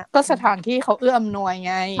เงี้ยก็สถานที่เขาเอื้ออำนวย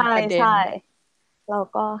ไงประเด็นเรา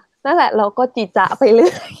ก็นั่นแหละเราก็จีจะไปเ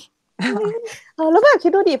รื่อยแล้วแบบคิ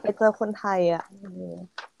ดดูดิไปเจอคนไทยอ่ะ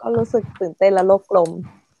ก็รู้สึกตื่นเต้นและโลกกลม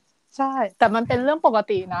ใช่แต่มันเป็นเรื่องปก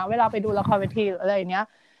ตินะเวลาไปดูละครเวทีหรืออะไรเนี้ย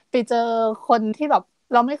ไปเจอคนที่แบบ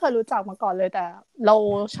เราไม่เคยรู้จักมาก่อนเลยแต่เรา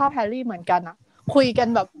ชอบแฮร์รี่เหมือนกันอ่ะคุยกัน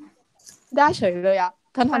แบบได้เฉยเลยอ่ะ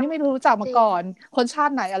ทั้งที่ไม่รู้จักมาก่อนคนชา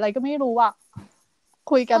ติไหนอะไรก็ไม่รู้อ่ะ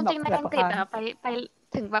คุยกันแบบจริงในอังกฤษอะไป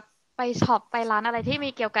ถึงแบบไปช็อปไปร้านอะไรที่มี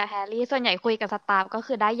เกี่ยวกับแฮร์รี่ส่วนใหญ่คุยกับสตาฟก็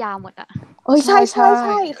คือได้ยาวหมดอะใช่ใช่ใ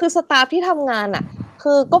ช่คือสตาฟที่ทำงานอ่ะ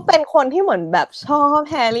คือก็เป็นคนที่เหมือนแบบชอบ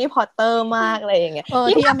แฮร์รี่พอตเตอร์มากอะไรอย่างเงี้ย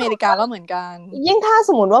ที่อเมริกาก็เหมือนกันยิ่งถ้าส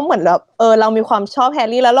มมติว่าเหมือนแบบเรามีความชอบแฮ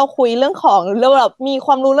ร์รี่แล้วเราคุยเรื่องของแล้วแบบมีค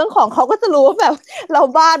วามรู้เรื่องของเขาก็จะรู้ว่าแบบเรา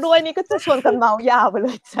บ้าด้วยนี่ก็จะชวนกันเมายาวไปเล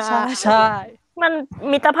ยใช่ใช่ มัน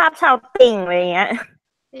มิตรภาพชาวติ่งอะไรเงี้ย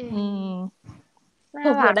เ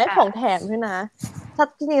ผื่อได้ของแถมด้วยนะถ้า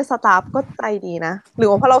ที่นี่สตาฟก็ใจดีนะหรือ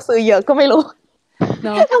ว่าเพราะเราซื้อเยอะก็ไม่รู้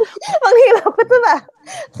บางทีเราก็จะแบบ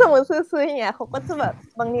สมมติซื้ออย่างเงี้ยเขาก็จะแบบ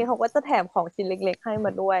บางทีเขาก็จะแถมของชิ้นเล็กๆให้ม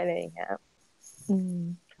าด้วยอะไรอย่างเงี้ย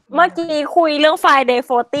เมื่อกี้คุยเรื่อง Friday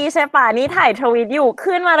 40 ใช่ป่ะนี่ถ่ายทวิตอยู่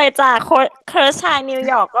ขึ้นมาเลยจ้ะเคิร์ชชายนิว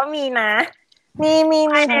ยอร์กก็มีนะมีมี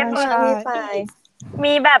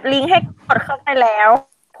แบบลิงก์ให้กดเข้าไปแล้ว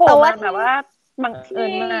โผล่มาแบบว่าบังเอิ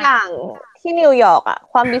ญมากอย่างที่นิวยอร์กอ่ะ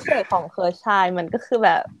ความพิเศษของเคิร์ชชายมันก็คือแ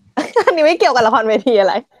บบอันนี้ไม่เกี่ยวกับละครเวทีอะ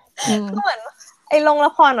ไรก็เหมือนไอ้โรงล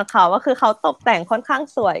ะครของเขาว่าคือเขาตกแต่งค่อนข้าง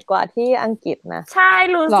สวยกว่าที่อังกฤษนะใช่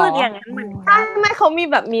รู้สึกอย่างนั้นเหมือนใช่ไม่เขามี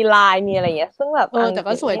แบบมีลายมีอะไรอย่างเงี้ยซึ่งแบบแต่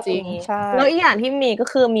ก็สวยจริงใช่แล้วอีกอย่างที่มีก็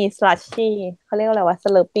คือมีสลัชชี่เขาเรียกว่าอะไรวะส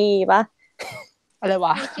เลอร์ปี้ป่ะอะไรว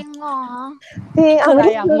ะจริงเหรอจริงอะไร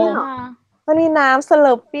อย่างงงมันมีน้ำสเล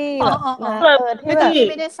อร์ปี้แบบที่แบบ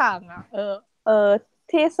ไม่ได้สั่งอ่ะ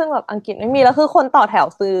ที่ซึ่งแบบอังกฤษไม่มีแล้วคือคนต่อแถว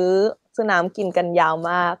ซื้อน้ำกินกันยาว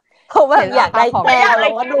มากเพราะว่าอยากได้แก้วแล้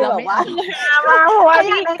วก็ดูแบบว่าเพราะว่า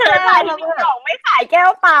ที่เธอถ่ายที่ของไม่ขายแก้ว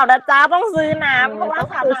เปล่านะจ๊ะต้องซื้อน้ำเพราะว่า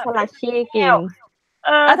คือสลัชชี่กิน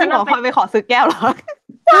จริงเหรอคอยไปขอซื้อแก้วหรอ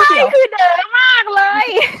ใช่คือเด้อมากเลย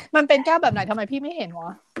มันเป็นแก้วแบบไหนทำไมพี่ไม่เห็นว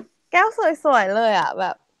ะแก้วสวยๆเลยอ่ะแบ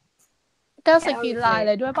บแก้วสกินลายอะ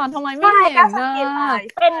ไรด้วยป่ะทำไมไม่เห็นนะ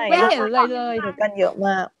ไม่เห็นเลยกันเยอะม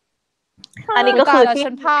ากอันนี้ก็คือที่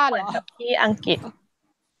ฉันพลาดเหรอที่อังกฤษ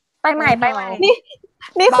ไปใหม่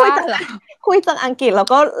นี่คุยจากอังกฤษแล้ว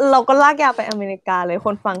ก็เราก็ลากยาวไปอเมริกาเลยค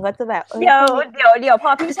นฟังก็จะแบบเดี๋ยวพอ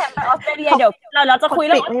พี่แชมป์ไปออสเตรเลียเดี๋ยวเราจะคุยเ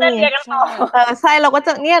รื่องออสเตรเลียกันต่อใช่เราก็จ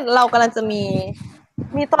ะเนี่ยเรากำลังจะ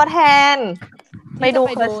มีตัวแทนไปดู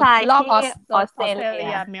เคิร์ชชายที่ออสเตรเลี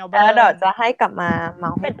ยแล้วเดี๋ยวจะให้กลับมาเม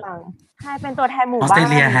าให้ฟังใช่เป็นตัวแทนหมู่บ้านออสเตร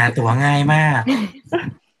เลียหาตั๋วง่ายมาก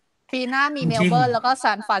ปีหน้ามีเมลเบิร์นแล้วก็ซ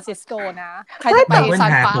านฟรานซิสโกนะใครจะไปซา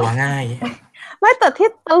นฟรานตั๋วง่ายไม่แต่ที่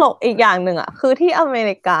ตลกอีกอย่างหนึ่งอ่ะคือที่อเม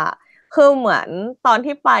ริกาคือเหมือนตอน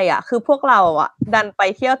ที่ไปอ่ะคือพวกเราอ่ะดันไป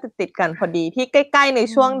เที่ยวติดกันพอดีที่ใกล้ๆใน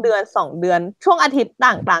ช่วงเดือน2 เดือนช่วงอาทิตย์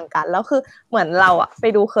ต่างๆกันแล้วคือเหมือนเราอ่ะไป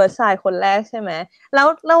ดูเคิร์ชชายคนแรกใช่ไหมแ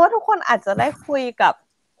ล้วว่าทุกคนอาจจะได้คุยกับ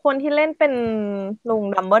คนที่เล่นเป็นลุง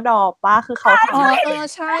ดัมเบิลดอร์ป้าคือเขา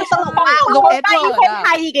ใช่ตลกมากลุงเอ็ดเวิร์ดคนไท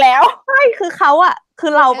ยอีกแล้วใช่คือเขาอ่ะ คื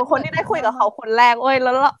อเราเป็นคนที่ได้คุยกับเขาคนแรกเว้ยแ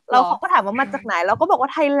ล้วเขาก็ถามว่ามาจากไหนเราก็บอกว่า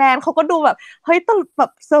ไทยแลนด์เขาก็ดูแบบเฮ้ยแบ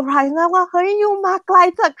บเซอร์ไพรส์มากว่าเฮ้ยยูมาไกล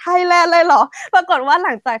จากไทยแลนด์เลยเหรอปรากฏว่าห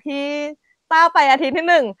ลังจากที่ต้าไปอาทิตย์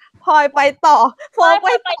ที่1พลอยไปต่อโฟก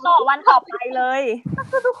ไปต่อวันต่อไปเลย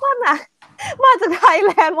คือทุกคนอะมาจากไทยแ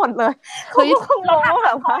ลนด์หมดเลยเขาก็คงงงว่าแ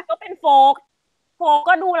บบว่าก็เป็นโฟก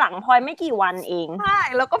ก็ดูหลังพลอยไม่กี่วันเองใช่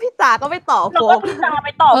แล้วก็พี่จ๋าก็ไปต่อโฟกพี่จ๋าไป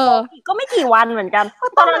ต่อโฟกอีกก็ไม่กี่วันเหมือนกัน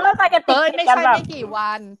ตอนนั้นเราไปกันติดไม่ กัน ใช่ แบบไม่กี่วั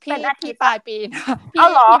นพี่ปลายปีนะพี่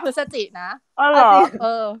พฤศจินะเหรอ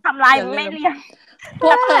ทำลายไม่เรียนพ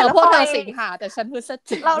วกเธอสิงหาแต่ฉันพฤศ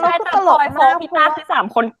จิเราตลกมากพี่ต้าคือ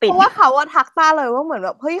3คนติดเพราะว่าเขาทักต้าเลยว่าเหมือนแบ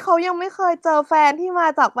บเฮ้ยเขายังไม่เคยเจอแฟนที่มา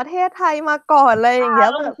จากประเทศไทยมาก่อนเลยอย่างเงี้ย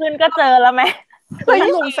ลุงขึ้นก็เจอแล้วไหม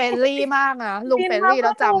ลุงเฟรนลี่มากนะลุงเฟรนลี่แ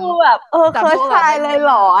ล้วจำแบบเคยชายเลย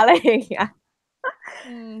หรออะไรอย่างเงี้ย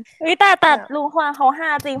แต่ลุงคนเขาฮา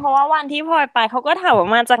จริงเพราะว่าวันที่พลอยไปเขาก็ถามว่า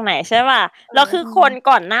มาจากไหนใช่ป่ะแล้วคือคน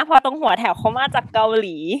ก่อนหน้าพลอยตรงหัวแถวเขามาจากเกาห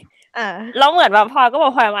ลีแล้วเหมือนแบบพลอยก็บอ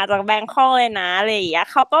กพลอยมาจากแบงคอกเลยนะอะไรอย่างเงี้ย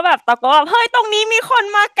เขาก็แบบตะโกนแบบเฮ้ยตรงนี้มีคน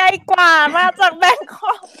มาไกลกว่ามาจากแบงค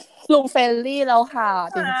อกลุงเฟรนลี่แล้วค่ะ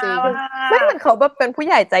จริงๆไม่เหมือนเขาแบบเป็นผู้ใ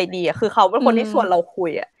หญ่ใจดีอ่ะคือเขาเป็นคนที่ชวนเราคุ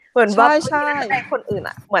ยอ่ะเหมือนแบบใช่คนอื่น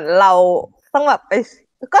อ่ะเหมือนเราต้องแบบไป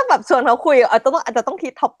ก็แบบชวนเขาคุยอาจจะต้องคิ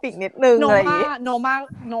ดท็อปปิกนิดนึงอะไรอย่างงี้โน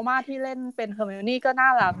มาที่เล่นเป็นเฮอร์ไมโอนี่ก็น่า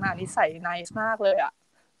รักนะนิสัยไนซ์มากเลยอ่ะ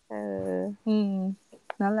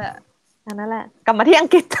นั่นแหละกลับมาที่อัง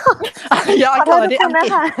กฤษต่อขอโทษทุกคนนะ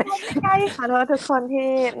คะใช่ขอโทษทุกคนที่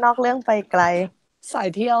นอกเรื่องไปไกลสาย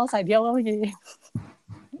เที่ยวก็เมื่อกี้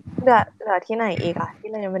เหลือที่ไหนอีกอะที่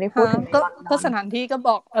เรายังไม่ได้พูดถึงก็สถานที่ก็บ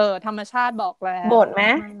อกธรรมชาติบอกแล้วโบสถ์ไหม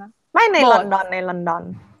ไม่ในลอนดอน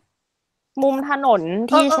มุมถนน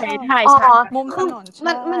ที่ใช้ถ่ายฉากมุมถนน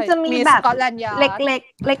มันจะมีแบบเ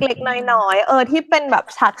ล็กน้อยๆที่เป็นแบบ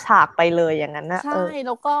ฉากไปเลยอย่างนั้นนะใช่แ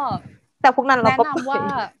ล้วก็แต่พวกนั้นเราก็แนะนำว่า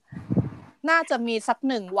น่าจะมีสัก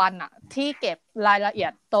1 วันอะที่เก็บรายละเอีย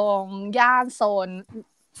ดตรงย่านโซน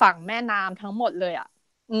ฝั่งแม่น้ำทั้งหมดเลยอะ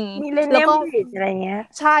มีเล่นเล่มบิดอะไรเงี้ย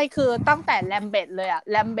ใช่คือตั้งแต่แลมเบตเลยอะ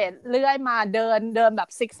แลมเบตเลื่อยมาเดินแบบ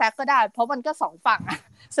ซิกแซกก็ได้เพราะมันก็2ฝั่งอะ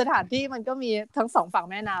สถานที่มันก็มีทั้ง2ฝั่ง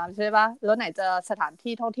แม่น้ำใช่ปะแล้วไหนจะสถาน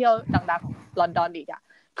ที่ท่องเที่ยวดังๆของลอนดอนอีกอะ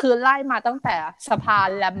คือไล่มาตั้งแต่สะพาน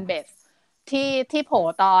แลมเบตที่โผล่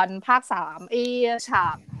ตอนภาค3ฉา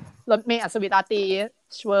กรถเมล์อัศวินราตรี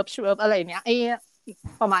ชเวิร์บอะไรเนี้ย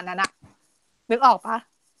ประมาณนั้นอะนึกออกปะ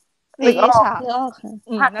นึกออก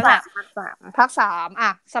ภาค 3อ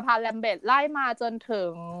ะสะพานแลมเบตไล่มาจนถึ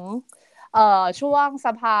งช่วงส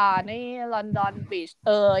ะพานนี่ลอนดอนบีช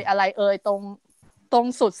อะไรตรง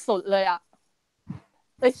สุดเลยอะ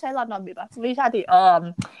ใช่ลอนดอนบีชป่ะไม่ใช่ดิ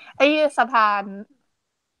สะพาน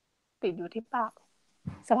ติดอยู่ที่ปาก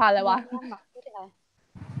สะพานอะไรวะ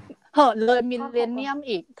เลยมิลเลนเนียม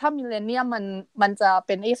อีกถ้ามิลเลนเนียมมันจะเ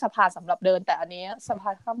ป็นสะพานสำหรับเดินแต่อันนี้สะพา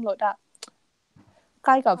นข้ามรถอะใก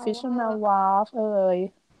ล้กับ Fisherman Wharf อะ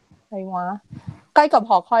ไรวะใกล้กับ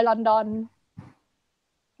หอคอยลอนดอน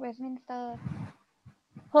เวสต์มินสเตอร์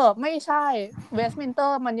ไม่ใช่เวสต์มินสเตอ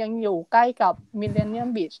ร์มันยังอยู่ใกล้กับมิลเลนเนียม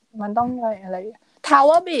บีชมันต้องอะไรทาวเว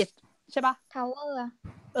อร์บีชใช่ปะทาวเวอร์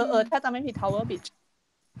ถ้าจะไม่ผิดทาวเวอร์บีช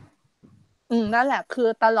นั่นแหละคือ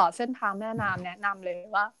ตลอดเส้นทางแม่น้ำแนะนำเลย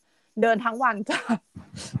ว่าเดินทั้งวันจ้ะ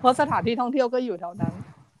เพราะสถานที่ท่องเที่ยวก็อยู่แถวนั้น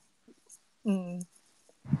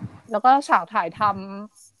แล้วก็ฉากถ่ายท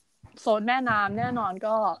ำโซนแม่น้ำแน่นอน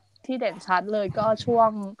ก็ที่เด่นชัดเลยก็ช่ว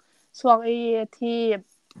งที่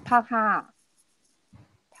ภาค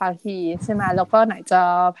5ภาคีใช่ไหมแล้วก็ไหนจะ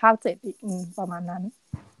ภาค7อีกประมาณนั้น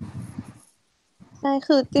ใช่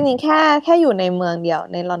คือจริงๆแค่อยู่ในเมืองเดียว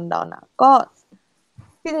ในลอนดอนอ่ะก็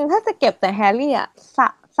จริงๆถ้าจะเก็บแต่แฮร์รี่อ่ะ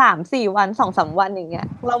3-4 วัน 2-3 วันอย่างเงี้ย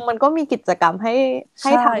มันก็มีกิจกรรมให้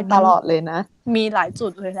ทำตลอดเลยนะมีหลายจุ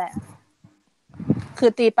ดเลยแหละคื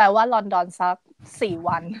อตีไปว่าลอนดอนสัก4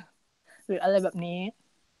 วันหรืออะไรแบบนี้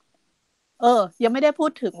ยังไม่ได้พู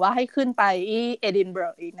ดถึงว่าให้ขึ้นไปเอดินบะร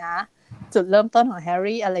ะอีกนะจุดเริ่มต้นของแฮร์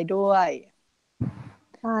รี่อะไรด้วย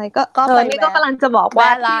ใช่ก็นี่ก็กำลังจะบอกว่า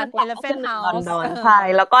ร้าน Elephant House ใช่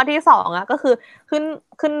แล้วก็ที่2อ่ะก็คือ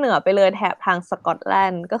ขึ้นเหนือไปเลยแถบทางสกอตแล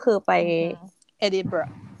นด์ก็คือไปเอดินบะระ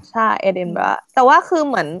ใช่เอดินบะระแต่ว่าคือ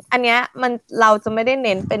เหมือนอันเนี้ยเราจะไม่ได้เ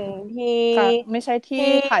น้นเป็นที่ไม่ใช่ที่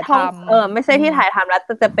ถ่ายทำไม่ใช่ที่ถ่ายทำแล้ว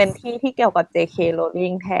จะเป็นที่เกี่ยวกับ J.K.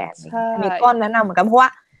 Rowling แทนมีก้อนแนะนำเหมือนกันเพราะว่า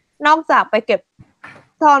นอกจากไปเก็บ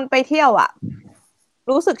ตอนไปเที่ยวอ่ะ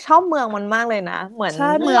รู้สึกชอบเมืองมันมากเลยนะเหมือน ใ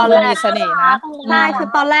ช่เมือง ตอน มัน แร มี ก เสน่ห์นะ ใช่คือ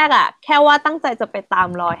ตอนแรกอะแค่ว่าตั้งใจจะไปตาม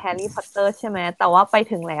รอยแฮร์รี่พอตเตอร์ใช่ไหมแต่ว่าไป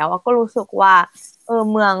ถึงแล้วก็รู้สึกว่า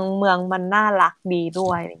เมืองมันน่ารักดีด้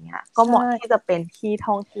วยอะไรเงี้ยก็เหมาะที่จะเป็นที่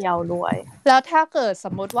ท่องเที่ยวด้วยแล้วถ้าเกิดส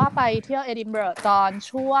มมุติว่าไปเที่ยวเอดินบะระตอน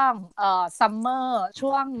ช่วงซัมเมอร์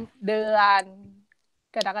ช่วงเดือน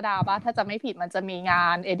กรกฎาคมป่ะถ้าจะไม่ผิดมันจะมีงา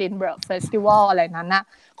นเอดินบะระเฟสติวัลอะไรนั้นนะ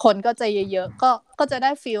คนก็จะเยอะๆก็จะไ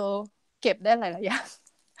ด้ฟีลเก็บได้หลายๆอย่าง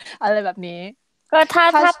อะไรแบบนี้ก็ถ้า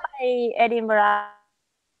ไปเอดินบะระ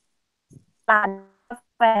ร้านกา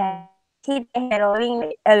แฟที่เฮโรลิง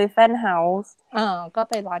เอลิเฟนต์เฮาส์ก็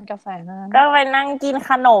ไปร้านกาแฟนั่นก็ไปนั่งกิน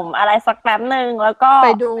ขนมอะไรสักแป๊บนึงแล้วก็ไป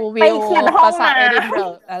ดูวิว เขียนห้ ป อง ราสาท น้ำ เอดินบะร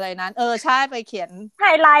ะอะไรนั้นใช่ไปเขียนไฮ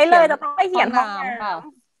ไลท์เลยจะต้องไปเขียนห้องน้ำ ค่ะ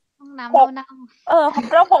ห้องน้ำ พก เน่า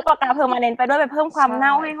แล้วพกปากกาเพอร์มาเนนต์ไปด้วยไปเพิ่มความ ใช่ เน่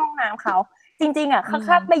าให้ห้องน้ำเขาจริงๆอ่ะ อืม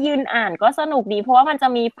ค่าไปยืนอ่านก็สนุกดีเพราะว่ามันจะ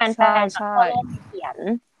มีแฟน ใช่ ๆจากทั่วโลกเขี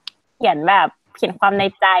ยนแบบเขียนความใน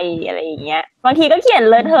ใจอะไรอย่างเงี้ยบางทีก็เขียน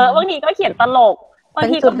เลอะเทอะบางทีก็เขียนตลกบาง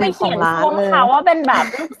ทีก็ไปเขียนช่วงเขาว่าเป็นแบบ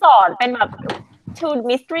ลูกศรเป็นแบบ to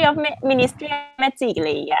mystery of ministry of magic อะไร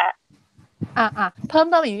อย่างเงี้ยเพิ่ม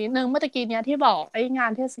เติมอีกนิดนึงเมื่อกี้เนี้ยที่บอกไอ้งา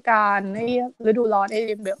นเทศกาลไอ้ฤดูร้อนไอ้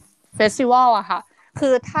เฟสติวัลอะค่ะคื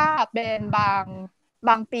อถ้าเป็น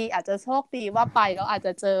บางปีอาจจะโชคดีว่าไปแล้วอาจจ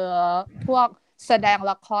ะเจอพวกแสดง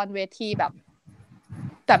ละครเวทีแบบ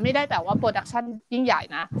แต่ไม่ได้แบบว่าโปรดักชันยิ่งใหญ่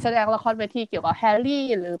นะแสดงละครเวทีเกี่ยวกับแฮร์รี่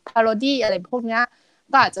หรือพาโรดี้อะไรพวกเนี้ย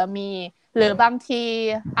ก็อาจจะมีหรือบางที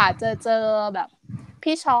อาจจะเจอแบบ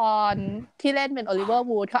พี่ชอนที่เล่นเป็นโอลิเวอร์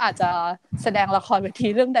วูดเขาอาจจะแสดงละครเวที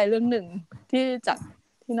เรื่องใดเรื่องหนึ่งที่จัด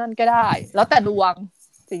ที่นั่นก็ได้แล้วแต่ดวง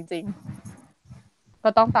จริงๆก็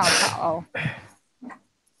ต้องตามข่าว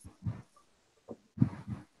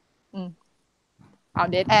เอา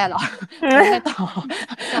เดทแอร์เหรอไม่ต่อ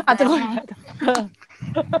อาจจะ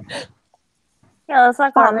ส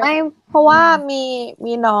ก่อนไม่เพราะว่า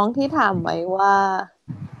มีน้องที่ถามไว้ว่า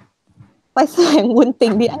ไปแสดงบุญติ่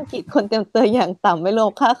งที่อังกฤษคนเต็มตัวอย่างต่ำไม่รว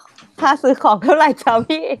มค่าซื้อของเท่าไหร่จ้า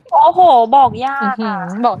พี่ โอ้โหบอกยากอ่ะ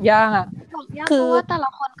บอกยากอ่ะ บอกยากเพราะว่าแต่ละ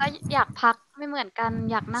คนก็อยากพักไม่เหมือนกัน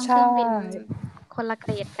อยากนั่งเครื่องบินคนละเก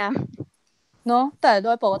รดกันเนาะแต่โด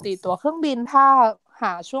ยปกติตั๋วเครื่องบินถ้าห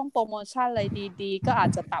าช่วงโปรโมชั่นอะไรดีๆก็อาจ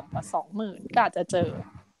จะต่ำกว่า 20,000 ก็อาจจะเจอ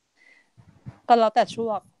ก็แล้วแต่ช่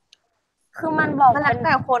วงคือมันบอกมันแล้วแ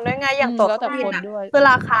ต่คนด้วยไงอย่างตั๋วเครื่องบินคือ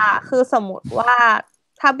ราคาคือสมมติว่า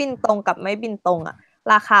ถ้าบินตรงกับไม่บินตรงอะ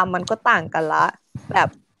ราคามันก็ต่างกันละแบบ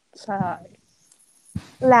ใช่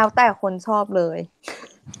แล้วแต่คนชอบเลย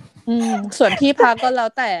ส่วนที่พักก็แล้ว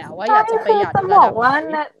แต่ว่าอยากจะประหยัดจะบอกว่า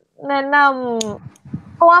แนะน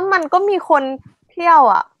ำเพราะว่ามันก็มีคนเที่ยว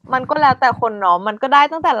อ่ะมันก็แล้วแต่คนเนาะมันก็ได้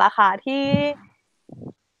ตั้งแต่ราคาที่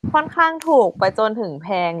ค่อนข้างถูกไปจนถึงแพ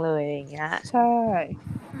งเลยอย่างเงี้ยใช่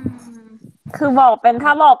คือบอกเป็นถ้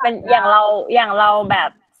าบอกเป็นอย่างเราแบบ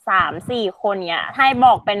3-4 คนเนี้ยให้บ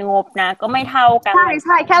อกเป็นงบนะก็ไม่เท่ากันใ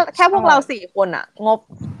ช่แค่พวกเรา4 คนอ่ะงบ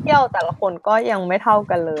เที่ยวแต่ละคนก็ยังไม่เท่า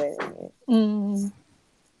กันเลย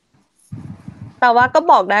แต่ว่าก็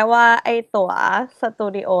บอกได้ว่าไอ้ตั๋วสตู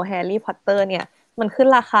ดิโอแฮร์รี่พอตเตอร์เนี่ยมันขึ้น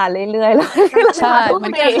ราคาเรื่อยๆเลยใช่มั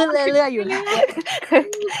นก็ขึ้นเรื่อยๆอยู่แล้ว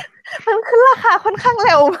มันขึ้นราคาค่อนข้างเ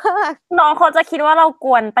ร็วมากน้องเขาจะคิดว่าเราก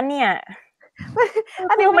วนปะเนี่ย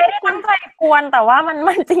อันนี้ไม่ได้ตั้งใจกวนแต่ว่ามัน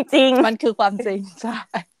จริงๆมันคือความจริงใช่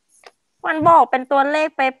มันบอกเป็นตัวเลข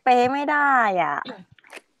เป๊ะๆไม่ได้อ่ะ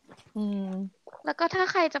แล้วก็ถ้า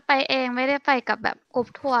ใครจะไปเองไม่ได้ไปกับแบบกรุ๊ป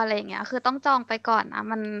ทัวร์อะไรอย่างเงี้ยคือต้องจองไปก่อนนะ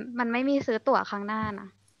มันไม่มีซื้อตั๋วครั้งหน้านะ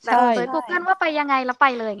แบบเซิร์ช Google ว่าไปยังไงแล้วไป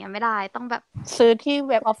เลยอย่างเงี้ยไม่ได้ต้องแบบซื้อที่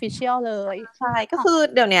เว็บ Official เลยใช่ก็คือ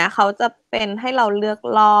เดี๋ยวนี้เขาจะเป็นให้เราเลือก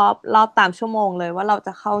รอบตามชั่วโมงเลยว่าเราจ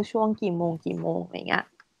ะเข้าช่วงกี่โมงอะไรเงี้ย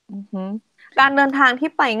การเดินทางที่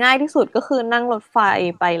ไปง่ายที่สุดก็คือนั่งรถไฟ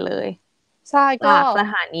ไปเลยใช่ก็จากส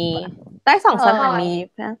ถานีได้2 สถานี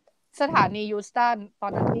นะสถานียูสตันตอ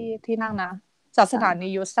นนั้นที่นั่งนะจากสถานี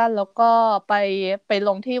ยูสตันแล้วก็ไปล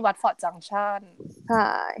งที่วัดฟอร์ดจังชันใช่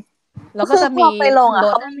แล้วก็จะมีไปลงอ่ะ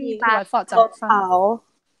เขามีวัดฟอร์ดจังชัน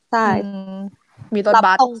ใช่มีรถ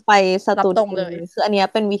บัสตรงไปสตูดิโอเลยคืออันนี้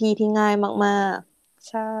เป็นวิธีที่ง่ายมากๆ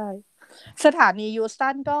ใช่สถานียูสตั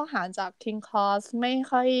นก็ห่างจากคิงคอสไม่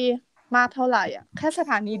ค่อยมากเท่าไหร่อ่ะแค่ส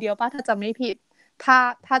ถานีเดียวป่ะถ้าจะไม่ผิด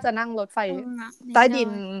ถ้าจะนั่งรถไฟใต้ดิน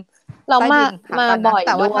เรามาบ่อยแ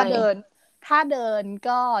ต่ว่าถ้าเดิน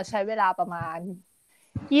ก็ใช้เวลาประมาณ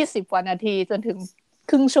20 กว่านาทีจนถึง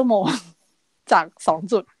ครึ่งชั่วโมงจาก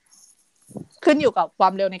2 จุดขึ้นอยู่กับควา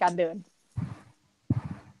มเร็วในการเดิน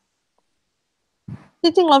จ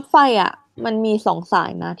ริงๆรถไฟอ่ะมันมี2 สา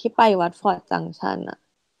ยนะที่ไปวัดฟอร์ดจังชันอ่ะ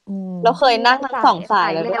เราเคยนั่งทั้งสองสาย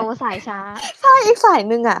แล้วด้ เร็ ว วย สายช้า ใช่อีกสาย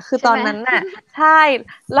หนึ่งอ่ะ คือ ใช่ ตอน ไหม นั้นน่ะ ใช่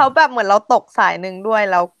แล้วแบบเหมือนเราตกสายหนึ่งด้วย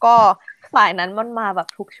แล้วก็สายนั้นมันมาแบบ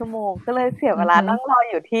ทุกชั่วโมง ก็เลยเสียเวลานั่งรอ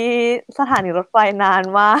อยู่ที่สถานีรถไฟนาน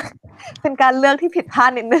มาก เป็นการเลือกที่ผิดพลา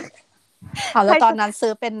ดนิดนึง แล้วตอนนั้นซื้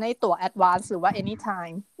อเป็นในตั๋ว advance หรือว่า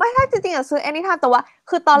anytime ไม่ใช่จริงๆอะซื้อ anytime แต่ว่า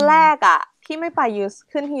คือตอนแรกอะที่ไม่ไป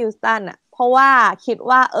ขึ้นฮิวสตันอะเพราะว่าคิด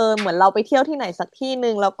ว่าเหมือนเราไปเที่ยวที่ไหนสักที่นึ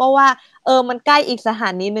งแล้วก็ว่ามันใกล้อีกสถา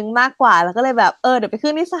นีนึงมากกว่าแล้วก็เลยแบบเดี๋ยวไป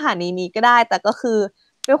ขึ้นที่สถานีนี้ก็ได้แต่ก็คือ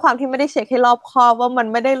ด้วยความที่ไม่ได้เช็คให้รอบคอบว่ามัน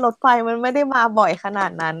ไม่ได้รถไฟมันไม่ได้มาบ่อยขนา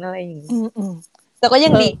ดนั้นอะไรอย่างงี้แต่ก็ยั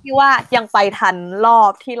งดีที่ว่ายังไปทันรอ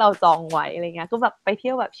บที่เราจองไว้อะไรเงี้ยก็แบบไปเที่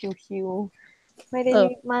ยวแบบชิลๆไม่ได้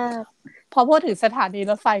รีบมากพอพูดถึงสถานี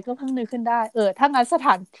รถไฟก็เพิ่งนึกขึ้นได้ถ้างั้นสถ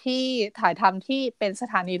านที่ถ่ายทำที่เป็นส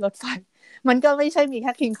ถานีรถไฟมันก็ไม่ใช่มีแ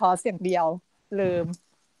ค่ King Cross อย่างเดียวลืม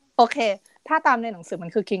โอเคถ้าตามในหนังสือมั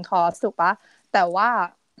นคือ King Cross ถูกปะแต่ว่า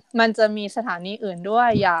มันจะมีสถานีอื่นด้วย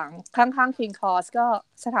อย่างข้างๆ King Cross ก็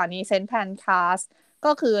สถานีเซนต์แพนคาส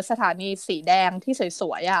ก็คือสถานีสีแดงที่ส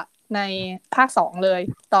วยๆอ่ะในภาค2เลย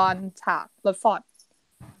ตอนฉากรถฟอร์ด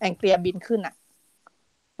แองเกลียบินขึ้นอ่ะ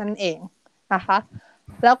นั่นเองนะคะ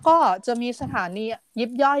แล้วก็จะมีสถานียิ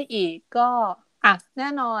บย่อยอีกก็แน่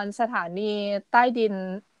นอนสถานีใต้ดิน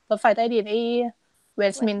รถไฟใต้ดินเว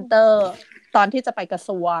สต์มินสเตอร์ตอนที่จะไปกระท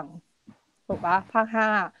รวงถูกปะภาค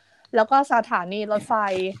5แล้วก็สถานีรถไฟ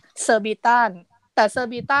เซอร์บิตันแต่เซอร์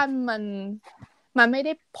บิตันมันไม่ไ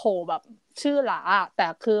ด้โผล่แบบชื่อหลาแต่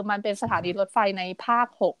คือมันเป็นสถานีรถไฟในภาค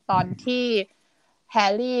6ตอนที่แฮ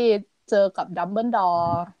ร์รี่เจอกับดัมเบิลดอ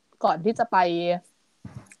ร์ก่อนที่จะไป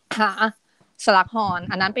หาสลักฮอร์น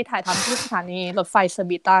อันนั้นไปถ่ายทำที่สถานีรถไฟเซอร์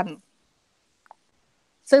บิตัน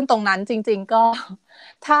ซึ่งตรงนั้นจริงๆก็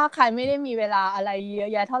ถ้าใครไม่ได้มีเวลาอะไรเยอะ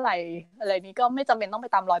แยะเท่าไหร่อะไรนี้ก็ไม่จำเป็นต้องไป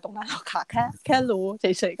ตามรอยตรงนั้นหรอกค่ะแค่รู้เฉ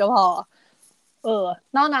ยๆก็พอ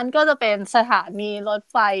นอกนั้นก็จะเป็นสถานีรถ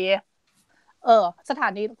ไฟสถา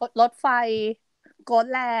นีรถไฟโกล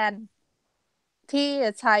แลนด์ที่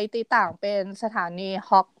ใช้ตีต่างเป็นสถานีฮ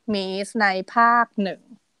อกมีสในภาค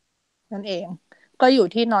1นั่นเองก็อยู่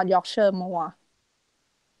ที่นอร์ทยอร์กเชร์มัวร์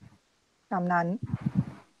ตามนั้น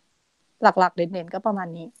หลักๆเด่นๆก็ประมาณ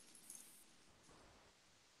นี้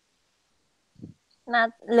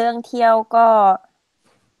เรื่องเที่ยวก็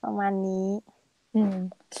ประมาณนี้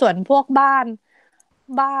ส่วนพวกบ้า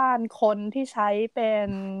นคนที่ใช้เป็น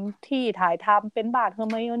ที่ถ่ายทำเป็นบ้านเฮอ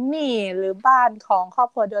ร์ไมโอนี่หรือบ้านของครอบ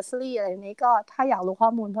ครัวเดอร์สลีย์อะไรนี้ก็ถ้าอยากรู้ข้อ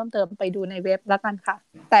มูลเพิ่มเติมไปดูในเว็บแล้วกันค่ะ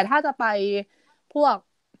แต่ถ้าจะไปพวก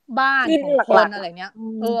บ้านของคนอะไรเนี้ย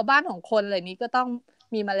บ้านของคนอะไรนี้ก็ต้อง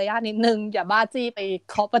มีมารยาทนิดนึงอย่าบ้าจี้ไป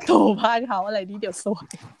เคาะประตูบ้านเขาอะไรนี้เดี๋ยวซวย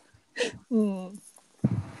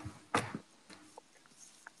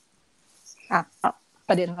ป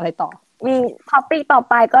ระเด็นอะไรต่อมีท็อปิกต่อ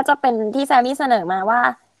ไปก็จะเป็นที่แซมมี่เสนอมาว่า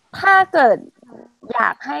ถ้าเกิดอยา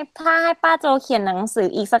กให้ป้าโจเขียนหนังสือ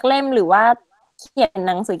อีกสักเล่มหรือว่าเขียน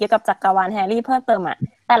หนังสือเกี่ยวกับจักรวาลแฮร์รี่เพิ่มเติม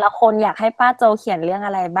แต่ละคนอยากให้ป้าโจเขียนเรื่องอ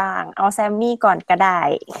ะไรบ้างเอาแซมมี่ก่อนก็ได้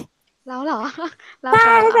แล้วเหรอใ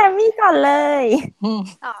ช่แซมมี่ก่อนเลย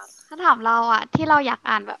ถ้าถามเราที่เราอยาก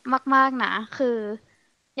อ่านแบบมากๆนะคือ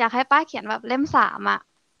อยากให้ป้าเขียนแบบเล่ม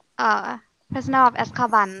3 Prisoner of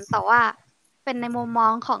Azkaban แต่ว่าเป็นในมุมมอ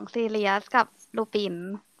งของซีเรียสกับลูปิน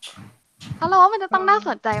เพราะเราว่ามันจะต้องน่าส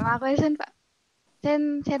นใจมากเลยเช่นแบบเช่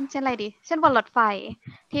นอะไรดีเช่นบนรถไฟ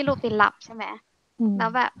ที่ลูปินหลับใช่ไหมแล้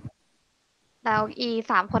วแบบแล้ว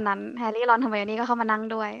3 คนนั้นแฮร์รี่รอนเฮอร์ไมโอนี่ก็เข้ามานั่ง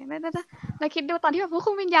ด้วยแล้วคิดดูตอนที่แบบผู้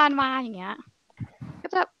คุมวิญญาณมาอย่างเงี้ยก็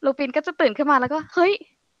จะลูปินก็จะตื่นขึ้นมาแล้วก็เฮ้ย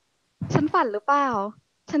ฉันฝันหรือเปล่า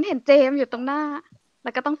ฉันเห็นเจมอยู่ตรงหน้าแล้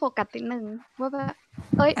วก็ต้องโฟกัสนิดนึงว่าแบบ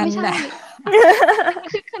ไม่ใช่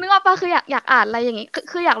คือนึกว่าป้าคืออยากอ่านอะไรอย่างงี้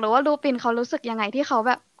คืออยากรู้ว่าลูปินเขารู้สึกยังไงที่เขา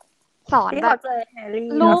แบบสอนแบบ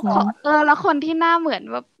ลูกแล้วคนที่หน้าเหมือน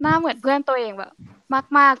แบบหน้าเหมือนเพื่อนตัวเองแบบ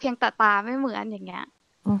มากๆเพียงแต่ตาไม่เหมือนอย่างเงี้ย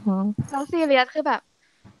แล้วซีเรียสคือแบบ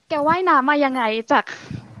แกว่ายน้ำมายังไงจาก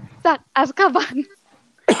อัซคาบัน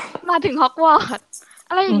มาถึงฮอกวอตส์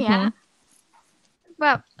อะไรอย่างเงี้ยแบ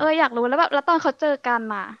บอยากรู้แล้วแบบแล้วตอนเขาเจอกัน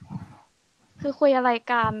คือคุยอะไร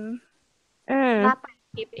กันหน้าตา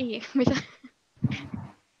คลิปอีกไม่ใช่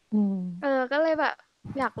ก็เลยแบบ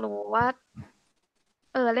อยากรู้ว่า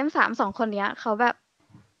เล่ม3 2 คนเนี้ยเขาแบบ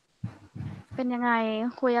เป็นยังไง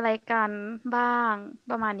คุยอะไรกันบ้าง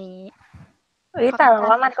ประมาณนี้แต่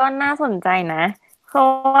ว่ามันก็น่าสนใจนะเพราะ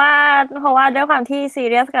ว่าด้วยความที่ซี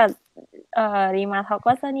เรียสกับรีมาเขา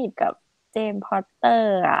ก็สนิทกับเจมส์พอตเตอ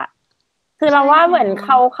ร์คือเราว่าเหมือนเ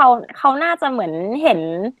ขาน่าจะเหมือนเห็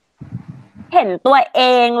นตัวเอ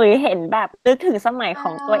งหรือเห็นแบบนึกถึงสมัยข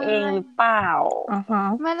องตัวเองหรือเปล่า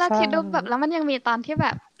ไม่ละคิดดูแบบแล้วมันยังมีตอนที่แบ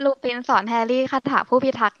บลูปินสอนแฮร์รี่คาถาผู้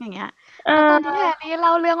พิทักษ์อย่างเงี้ย แล้วตอนที่แฮร์รี่เล่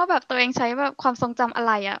าเรื่องว่าแบบตัวเองใช้แบบความทรงจำอะไ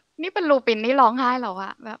รอ่ะ นี่เป็นลูปินนี่ร้องไห้เหรอว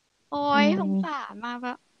ะแบบ โอ๊ยสงสารมากแบ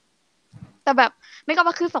บ แต่แบบไม่ก็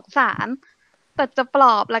ว่าคือสงสาร แต่จะปล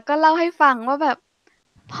อบแล้วก็เล่าให้ฟังว่าแบบ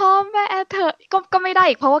พ่อแม่เธอก็ไม่ได้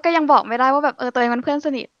อีกเพราะว่าก็ยังบอกไม่ได้ว่าแบบตัวเองมันเพื่อนส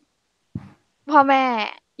นิทพ่อแม่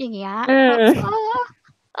อย่างเงี้ยแบบ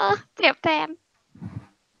เจ็บแทน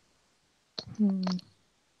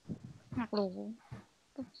อยากรู้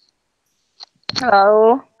แล้ว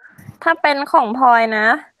ถ้าเป็นของพลอยนะ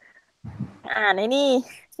ในนี่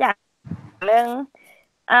อยากเรื่อง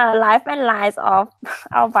Life and Lives of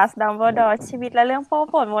Albus Dumbledore ชีวิตและเรื่องโป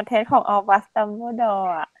รดโมเทสของ Albus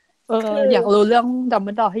Dumbledore อ่ะอยากรู้เรื่องดัมเ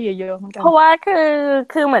บิลดอร์ให้เยอะๆเหมือนกันเพราะว่า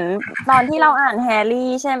คือเหมือนตอนที่เราอ่านแฮร์รี่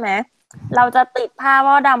ใช่ไหมเราจะติดภาพ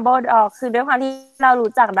ว่าดัมเบิลดอร์คือด้วยความที่เรา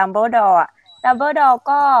รู้จักดัมเบิลดอร์ดัมเบิลดอร์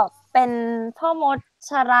ก็เป็นพ่อมด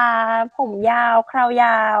ชราผมยาวคราวย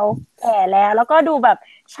าวแก่แล้วก็ดูแบบ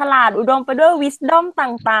ฉลาดอุดมไปด้วยวิสดอม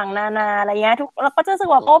ต่างๆนานาอะไรเงี้ยเราก็จะรู้สึก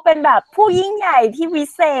ว่าโอ้เป็นแบบผู้ยิ่งใหญ่ที่วิ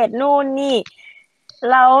เศษนู่นนี่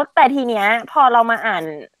แล้วแต่ทีเนี้ยพอเรามาอ่าน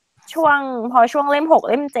พอช่วงเล่ม6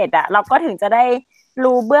เล่ม7อะเราก็ถึงจะได้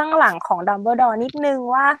รู้เบื้องหลังของดัมเบิลดอร์นิดนึง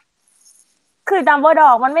ว่าคือดัมเบิลดอ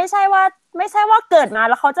ร์มันไม่ใช่ว่าเกิดมา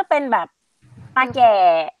แล้วเขาจะเป็นแบบตาแก่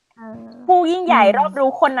ผู้ยิ่งใหญ่รอบรู้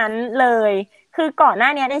คนนั้นเลยคือก่อนหน้า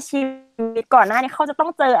นี้ในชีวิตก่อนหน้านี้เขาจะต้อ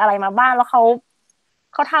งเจออะไรมาบ้างแล้วเข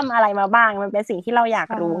าทำอะไรมาบ้างมันเป็นสิ่งที่เราอยาก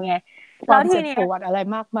รู้ไงแล้วทีนี้ปวดอะไร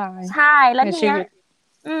มากมายใช่แล้วทีนี้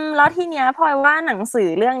แล้วทีเนี้ยพลอยว่าหนังสือ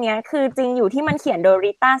เรื่องเนี้ยคือจริงอยู่ที่มันเขียนโดย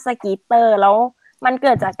ริต้าสกีเตอร์แล้วมันเ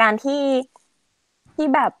กิดจากการที่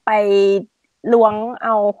แบบไปล้วงเอ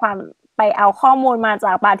าไปเอาข้อมูลมาจ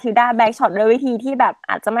ากบาทิลดาแบ็กช็อตด้วยวิธีที่แบบ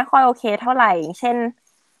อาจจะไม่ค่อยโอเคเท่าไหร่เช่น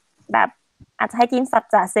แบบอาจจะให้กินสัจ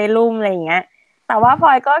จะเซรุ่มอะไรอย่างเงี้ยแต่ว่าพล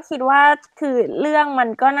อยก็คิดว่าคือเรื่องมัน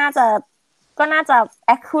ก็น่าจะ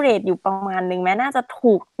accurate อยู่ประมาณนึงไหมน่าจะ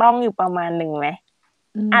ถูกต้องอยู่ประมาณนึงไหม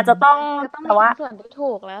อาจจะต้องแต่ว่าส่วนที่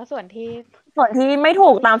ถูกแล้วส่วนที่ไม่ถู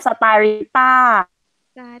กตามสไตล์ริต้า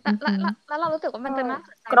ใช่แต่แล้วเรารู้สึกว่ามันจะน่าส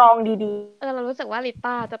นใจกรองดีๆเรารู้สึกว่าริ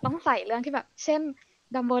ต้าจะต้องใส่เรื่องที่แบบเช่น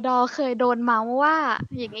ดัมเบิลดอร์เคยโดนเมาส์ว่า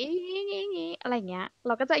อย่างนี้อะไรเงี้ยเ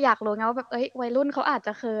ราก็จะอยากรู้ไงว่าแบบวัยรุ่นเขาอาจจ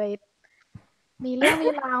ะเคยมีเรื่องมี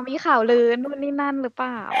ราวมีข่าวลือนู่นนี่นั่นหรือเป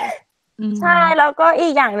ล่าใช่แล้วก็อี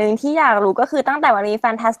กอย่างหนึ่งที่อยากรู้ก็คือตั้งแต่วันนี้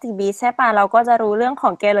Fantastic Beasts ใช่ป่ะเราก็จะรู้เรื่องขอ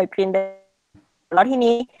งเกลเลอร์กรินเดลแล้วที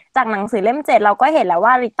นี้จากหนังสือเล่ม7เราก็เห็นแล้ว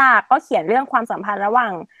ว่าริต้าก็เขียนเรื่องความสัมพันธ์ระหว่า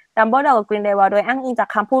งดัมเบิลดอร์กับกรินเดลโดยอ้างอิงจาก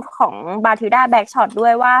คำพูดของบาทิลดาแบ็กช็อตด้ว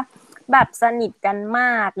ยว่าแบบสนิทกันม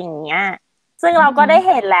ากอย่างเงี้ยซึ่งเราก็ได้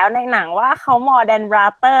เห็นแล้วในหนังว่าเขา more than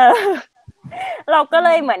brother เราก็เล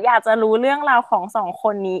ยเหมือนอยากจะรู้เรื่องราวของ2ค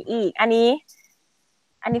นนี้อีกอันนี้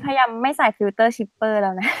พยายามไม่ใส่ฟิลเตอร์ชิปเปอร์แ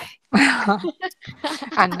ล้วนะ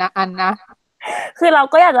อันนะคือเรา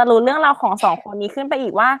ก็อยากจะรู้เรื่องราวของ2คนนี้ขึ้นไปอี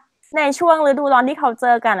กว่าในช่วงฤดูร้อนที่เขาเจ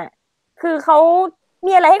อกันคือเขา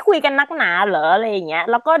มีอะไรให้คุยกันนักหนาเหรออะไรอย่างเงี้ย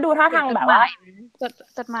แล้วก็ดูท่าทางแบบว่า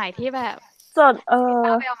จดหมายที่แบบ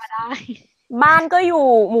ไปเอามาได้บ้านก็อยู่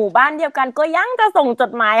หมู่บ้านเดียวกันก็ยังจะส่งจ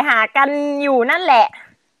ดหมายหากันอยู่นั่นแหละ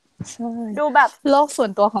ใช่ดูแบบโลกส่ว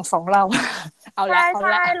นตัวของ2เราเอาละใ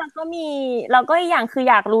ช่แล้วก็อีกอย่างคือ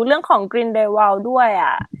อยากรู้เรื่องของกรินเดลวาลด้วย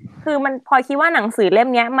คือมันพลอยคิดว่าหนังสือเล่ม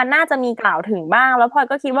นี้มันน่าจะมีกล่าวถึงบ้างแล้วพลอย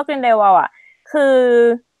ก็คิดว่ากรินเดลวาลคือ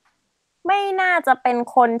ไม่น่าจะเป็น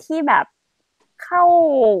คนที่แบบเข้า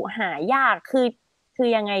หายากคือ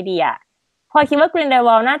ยังไงดีพลอยคิดว่ากรินเดลว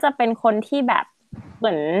าลน่าจะเป็นคนที่แบบเห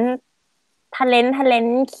มือนทะเลน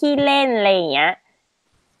ขี้เล่นอะไรอย่างเงี้ย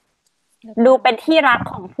ดูเป็นที่รัก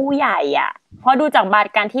ของผู้ใหญ่เพราะดูจาก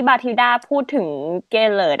การที่บาทิลดาพูดถึงเกล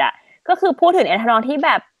เลอร์ดก็คือพูดถึงในทางที่แ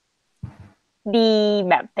บบดี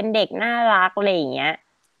แบบเป็นเด็กน่ารักอะไรอย่างเงี้ย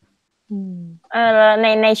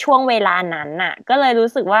ในช่วงเวลานั้นก็เลยรู้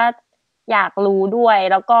สึกว่าอยากรู้ด้วย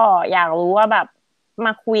แล้วก็อยากรู้ว่าแบบม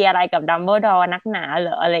าคุยอะไรกับดัมเบิลดอร์นักหนาเหร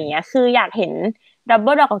ออะไรเงี้ยคืออยากเห็นดัมเบิ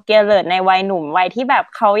ลดอร์กับเกลเลอร์ดในวัยหนุ่มวัยที่แบบ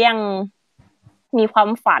เขายังมีความ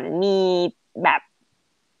ฝันมีแบบ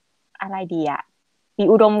อะไรดีมี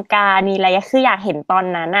อุดมการณ์มีอะไรคืออยากเห็นตอน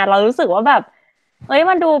นั้นเรารู้สึกว่าแบบ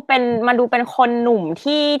มันดูเป็นคนหนุ่ม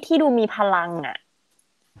ที่ดูมีพลัง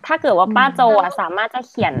ถ้าเกิดว่าป้าโจสามารถจะ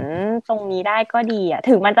เขียนตรงนี้ได้ก็ดี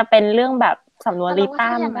ถึงมันจะเป็นเรื่องแบบสำนวนริต้า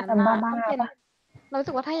มันก็จะบ้าเรารู้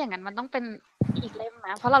สึกว่าถ้าอย่างนั้นมันต้องเป็นอีกเล่มน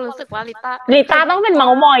ะเพราะเรารู้สึกว่าริต้าต้องเป็นเมา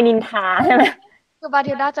ส์มอยนินทาใช่ไหมคือบา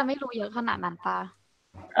ทิลดาจะไม่รู้เยอะขนาดนั้นป่ะ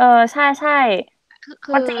ใช่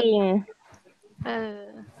ก็จริง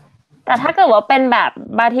แต่ถ้าเกิดว่าเป็นแบบ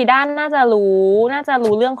บาทิลดาน่าจะรู้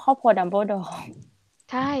เรื่องครอบครัวดัมเบิลดอร์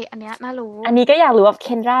ใช่อันเนี้ยน่ารู้ อันนี้ก็อยากรู้ว่าเค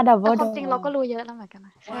นราดับเบิ แต่ ล ค ด วาม อ จริงเราก็รู้เยอะแล้วเหมือนกันน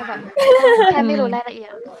ะแค่แบบ แค่ไม่รู้รายละเอีย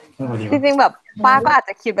ด จริงๆแบบป้าก็อาจจ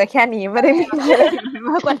ะคิดไปแค่นี้ไม่ได้มีอะไร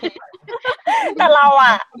มากกว่านี้ แต่เรา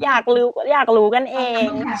อ่ะอยากรู้กันเอง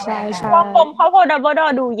ใช่ใช่ เพราะผมครอบครัวดับเบิลดอ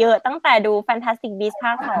ดูเยอะตั้งแต่ดู Fantastic Beasts ภ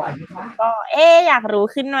าค 2ก็อยากรู้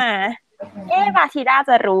ขึ้นมาบาธิดา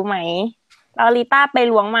จะรู้ไหมแล้วลิต้าไป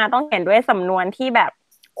ล้วงมาต้องเขียนด้วยสำนวนที่แบบ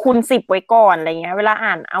คูณ10ไว้ก่อนอะไรเงี้ยเวลา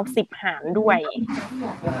อ่านเอา10หารด้วย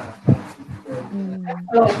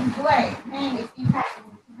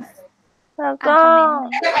แล้วก็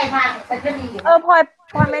พล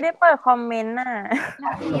อยไม่ได้เปิดคอมเมนต์น่ะ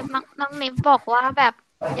น้องนิฟบอกว่าแบบ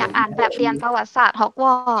อยากอ่านแบบเรียนประวัติศาสตร์ฮอกว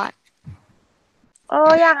อตส์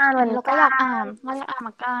อยากอ่านเหมือน เรา กั ก็ น อยากอ่านเห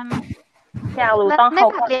มือนกัน อยากรู้ แล้ว ต้อง ใน เขา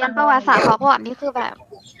แบบเรียนประวัติศาสตร์ฮอกวอตส์นี่คือแบบ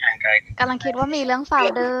กำลังคิดว่ามีเรื่องโฟล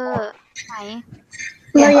เดอร์ไหม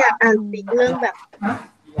เราอยากอ่านซีเรื่องแบบ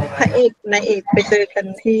พระเอกนายเอกไปเจอกัน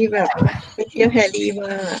ที่แบบไปเที่ยวแฮร์รี่ม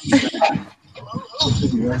า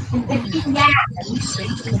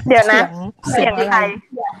เดี๋ยวนะ เสียง ใคร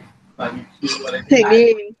เพลงนี้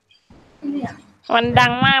มันดั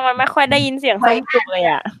งมากมันไม่ค่อยได้ยินเสียงส้มจุกเลย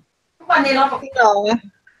อ่ะ จริงเหรอ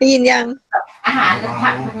ได้ยินยัง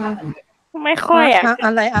ไม่ค่อยอ่ะ อ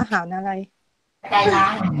ะไรอาหารอะไร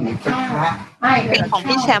เป็นของ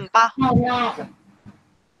พี่แชมป์ป่ะ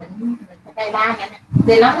เ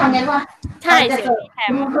ดี๋ยวเราทำงั้นว่า ใช่เสียงพี่แช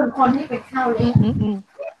มป์ คนที่ไปเข้าเลย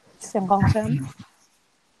เสียงของฉัน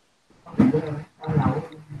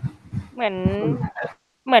เห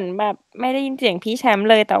มือนแบบไม่ได้ยินเสียงพี่แชมป์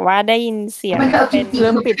เลยแต่ว่าได้ยินเสียงเป็น เ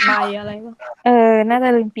ริ่มปิดไมค์อะไรวะ น่าจะ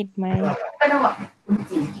ลืมปิดไหมค์ ไม่ต้องบอก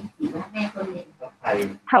จริงแม่คนเรียน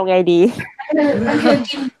ทำไงดี มันคือ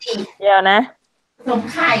กิมจิ เดี๋ยวนะ สม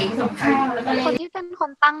ไข่สมข้าวแล้วก็ ค เล่ น น ที่เป็นค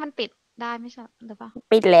นตั้งมันปิดได้ไม่ใช่หรือเปล่า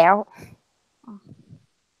ปิดแล้ว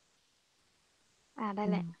ได้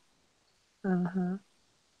แหละ อ่าฮะ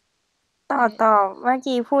ต่อเมื่อ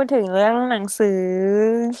กี้พูดถึงเรื่องหนังสือ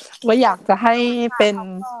ว่าอยากจะให้เป็น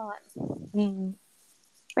อืม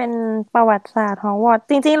เป็นประวัติศาสตร์ฮอกวอตส์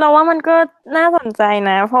จริงๆเราว่ามันก็น่าสนใจ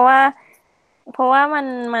นะ เพราะว่า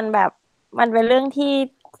มันแบบมันเป็นเรื่องที่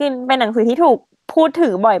ขึ้นเป็นหนังสือที่ถูกพูดถึ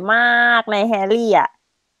งบ่อยมากในแฮร์รี่อ่ะ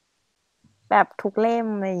แบบทุกเล่ม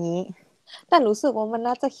อะไรอย่างนี้ แต่รู้สึกว่ามัน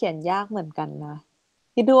น่าจะเขียนยากเหมือนกันนะ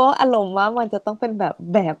คิดดูว่าอารมณ์ว่ามันจะต้องเป็นแบ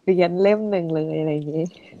บเรียนเล่มหนึ่งเลยอะไรอย่างนี้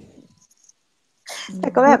แต่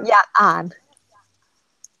ก็แบบอยากอ่าน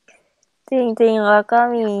จริงๆแล้วก็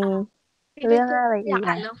มีเรื่องอะไร อ อี ยาก ก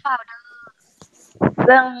อ่าน อะ เรื่องโฟลเดอร์ เ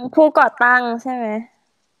รื่องผู้ก่อตั้งใช่ไหม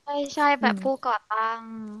ใช่แบบผู้ก่อตั้ง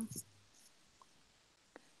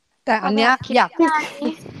แต่อันเนี้ย คิด อยาก ไง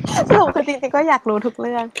สรุปคือจริงๆก็อยากรู้ทุกเ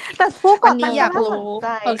รื่อง แต่ผู้ก่ อั อน ตั้ นี้ ง อยาก น่ส รู้ นใจ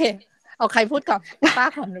โอเค เอาใครพูดก่อน ป้า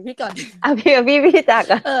ก่อนหรือพี่ก่อน พี่จัก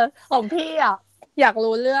อะ ของพี่อ่ะอยาก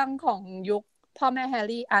รู้เรื่องของยุคพ่อแม่แฮร์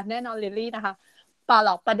รี่แน่นอนลิลลี่นะคะเปล่าหร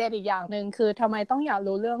อกประเด็นอีกอย่างหนึ่งคือทำไมต้องอยาก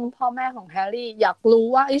รู้เรื่องพ่อแม่ของแฮร์รี่อยากรู้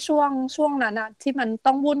ว่าไอ้ช่วงนั้นอะที่มัน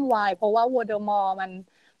ต้องวุ่นวายเพราะว่าวอลเดอมอร์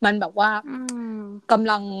มันแบบว่า ก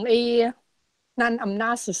ำลังนั่นอำน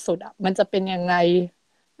าจสุดๆอ่ะมันจะเป็นยังไง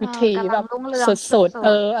วิธีแบบ กำลังรุ่งเรือง สุด ๆ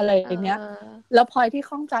ๆอะไรอย่างเงี้ย แล้วพลอยที่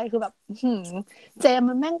ข้องใจคือแบบเจม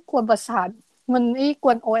มันแม่งกวนประสาทมันก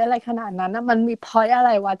วนโอยอะไรขนาดนั้นนะมันมีพอยอะไร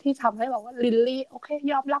วะที่ทำให้แบบว่าลิลลี่โอเค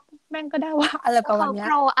ยอมรับแม่งก็ได้ว่าอะไรประมาณเนี้ย เ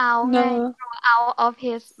ขา grow out ไง เนอะ grow out of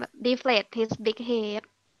his deflate his big head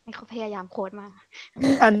นี่เขาพยายามโค้ดมา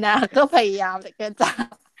อันน่ะก็พยายามแต่ก็จะ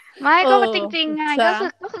ไม่ก็มันจริงๆไง ใช่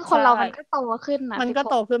ก็คือคนเรา ใช่ มันก็โตขึ้นนะ มันก็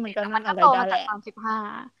โตขึ้นเหมือนกัน แต่ มั มัน น อะ ก็ ไร โต ได้ มา แห จาก ละ ตอน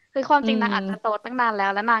15คือความจริงนางอาจจะโตตั้งนานแล้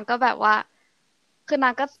วนางก็แบบว่า คือนา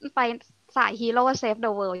งก็ไปสายฮีโร่เซฟเด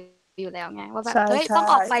อะเวิลด์อยู่แล้วไงว่าแบบ ใช่ เฮ้ย ใช่ ต้อง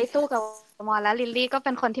ออกไปสู้กับโวลเดอมอร์แล้วลิลลี่ก็เ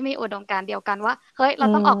ป็นคนที่มีอุดมการณ์เดียวกันว่าเฮ้ยเรา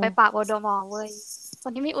ต้องออกไปปราบโวลเดอมอร์เว้ยค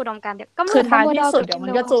นที่มีอุดมการณ์เดียวก็เหมื คือ อน ท้าย ดัมเบิล ที่ ดอร์ สุด กับ เดี๋ยว กิ มั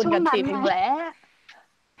น นเด ก็ ล จูน ช่ว กั ง น นั้ ที น นึง ไง แหละ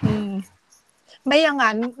ไม่อย่าง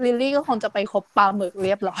นั้นลิลลี่ก็คงจะไปคบปลาหมึกเ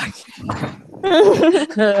รียบร้อย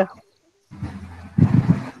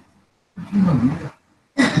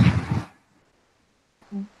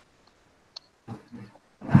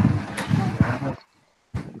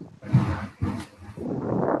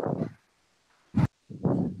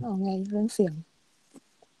เอาไงเรื่องเสียง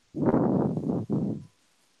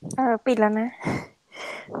ปิดแล้วนะ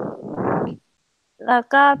แล้ว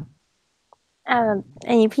ก็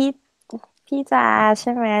อันนี้พี่จาใ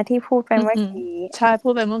ช่ไหมที่พูดไปเมื่อกี้ ใช่พู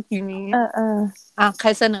ดไปเมื่อกี้นี้ใคร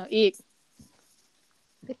เสนออีก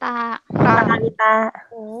พี่ตา ลิตา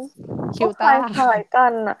คิว ก็ ต้า คล้ายๆกั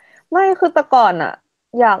นอะไม่คือแต่ก่อนอะ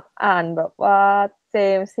อยากอ่านแบบว่าเจ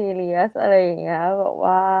มส์ซีเรียสอะไรอย่างเงี้ยแบบ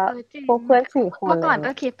ว่า จริง พวกเพื่อน4 คน เมื่อก่อน อะไร ก็ เ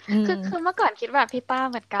งี้ย คิดคือเมื่อก่อนคิดแบบพี่ต้า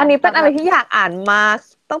เหมือนกัน อันนี้เป็น แต่ อะไร แบบ ที่อยากอ่านมา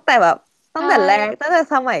ตั้งแต่แบบ ตั้งแต่แรกตั้งแต่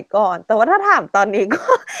สมัยก่อน แต่ว่าถ้าถามตอนนี้ก็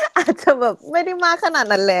อาจจะแบบไม่ได้มากขนาด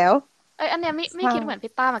นั้นแล้ว อันเนี้ยไม่คิดเหมือน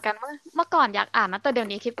พี่ต้าเหมือนกันเมื่อก่อนอยากอ่านนะแต่เดี๋ยว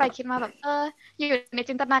นี้คิดไปคิดมาแบบอยู่ใน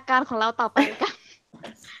จินตนาการของเราต่อไปกัน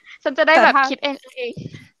ฉันจะได้แบบคิดเอง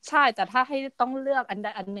ใช่แต่ถ้าให้ต้องเลือกอันใด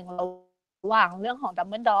อันหนึ่งระหว่างเรื่องของดัม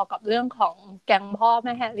เบิลดอร์กับเรื่องของแก๊งพ่อแ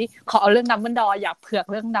ม่แฮร์รี่ขอเอาเรื่องดัมเบิลดอร์อยากเผือก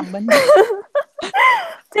เรื่องดัมเบิลดอร์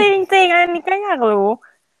จริงๆอันนี้ก็อยากรู้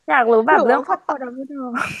แบบเรื่องพ่อดัมเบิลดอ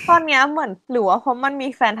ร์ ตอนเนี้ยเหมือนหรือว่าเพราะมันมี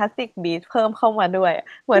แฟนตาสติกบีสเพิ่มเข้ามาด้วย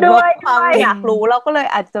เหมือน ด้วย ความอยากรู้เราก็เลย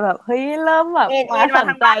อาจจะแบบเฮ้ยเริ่มแบบมาสน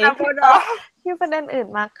ใจที่ประเด็นอื่น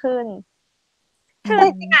มากขึ้นแต่จ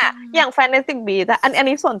ริงๆอะอย่างแฟนตาสติกบีสอะอัน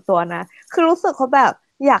นี้ส่วนตัวนะคือรู้สึกเขาแบบ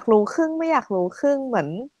อยากรู้ครึ่งไม่อยากรู้ครึ่งเหมือน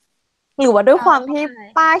หรือว่าด้วยความที่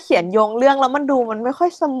ป้าเขียนโยงเรื่องแล้วมันดูมันไม่ค่อย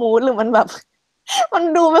สมูทหรือมันแบบ มัน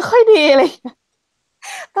ดูไม่ค่อยดีเลย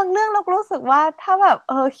บางเรื่องเราก็รู้สึกว่าถ้าแบบ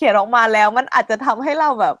เขียนออกมาแล้วมันอาจจะทำให้เรา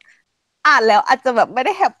แบบอ่านแล้วอาจจะแบบไม่ไ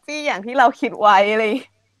ด้แฮปปี้อย่างที่เราคิดไว้อะไร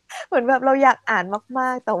เหมือนแบบเราอยากอ่านมา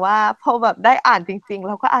กๆแต่ว่าพอแบบได้อ่านจริงๆเ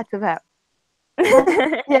ราก็อาจจะแบบ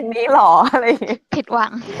อย่างนี้หรออะไรอย่างเงี้ย ผิดหวั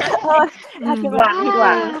ง อาจจะ หวังผิดห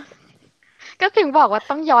วัง ก็ถึงบอกว่า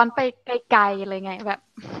ต้องย้อนไปไกลๆเลยไงแ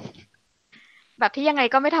บบที่ยังไง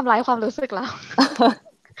ก็ไม่ทำร้ายความรู้สึกเรา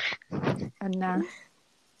อันนะ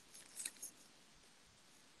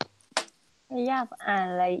อยากอ่าน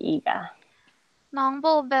อะไรอีกอ่ะ น้อง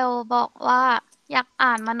บูเบลบอกว่าอยาก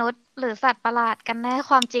อ่านมนุษย์หรือสัตว์ประหลาดกันแน่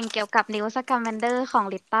ความจริงเกี่ยวกับนิวสกาแมนเดอร์ของ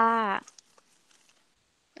ลิต้า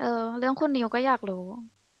เรื่องคุณนิวก็อยากรู้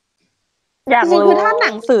อยาก จริงๆ รู้ คือถ้าห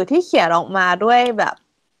นังสือที่เขียนออกมาด้วยแบบ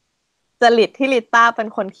จริตที่ลิต้าเป็น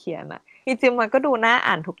คนเขียนอะจริงๆมันก็ดูน่า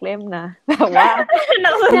อ่านทุกเล่มนะแบบว่า ห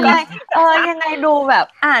นังสือ ยังไงยังไงดูแบบ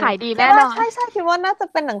อ่าน ขายดีแน่นอน ใช่คิดว่าน่าจะ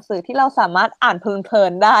เป็นหนังสือที่เราสามารถอ่านเพลิ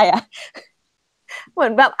นๆได้อะ เหมือ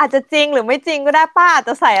นแบบอาจจะจริงหรือไม่จริงก็ได้ป้าอาจ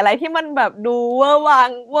จะใส่อะไรที่มันแบบดูเวอร์วัง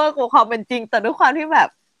เวอร์กว่าความเป็นจริง แต่ด้วยความที่แบบ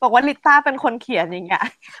บอกว่าลิต้าเป็นคนเขียนอย่างเงี้ย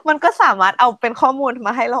มันก็สามารถเอาเป็นข้อมูลม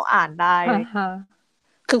าให้เราอ่านได้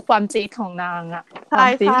คือความจี๊ดของนางอะค ใช่ วา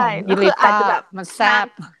มจี๊ดของ ก็ ยิ คื ลิ ออาจ ต้า จะแบบ มันแซ่บ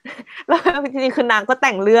แล้วจริงๆคือนางก็แ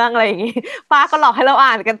ต่งเรื่องอะไรอย่างงี้ป้าก็หลอกให้เรา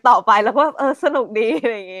อ่านกันต่อไปแล้วก็สนุกดีอะ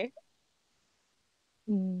ไรอย่างงี้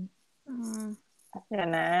อืม เดี๋ยว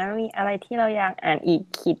นะมีอะไรที่เราอยากอ่านอีก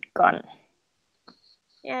คิดก่อน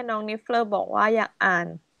เนี่ยน้องนิฟเลอร์บอกว่าอยากอ่าน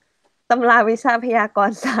ตำราวิชาพยาก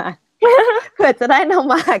รณ์ศาสตร์ เผื่อจะได้น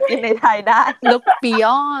ำมาหากินในไทยได้ Look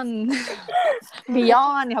beyond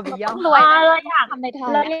beyond ค่ะ beyond รวย เราอยาก ทำในไทย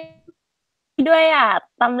แล้วด้วยอ่ะ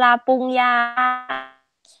ตำราปรุงยา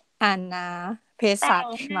อ่านนะเภสัช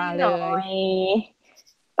มาเล หน่ ย อย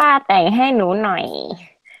ป้าแต่งให้หนูหน่อย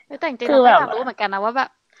แต่จริงๆ คือ เราก็ แบบ อยากรู้เหมือนกันนะว่าแบบ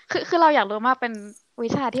คือเราอยากรู้มากเป็นวิ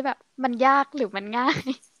ชาที่แบบมันยากหรือมันง่าย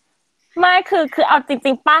ไม่คือเอาจ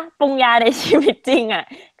ริงๆป้าปรุงยาในชีวิตจริงอ่ะ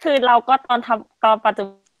คือเราก็ตอนปัจจุ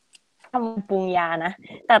บันทำปรุงยานะ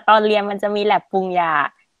แต่ตอนเรียนมันจะมีแลบปรุงยา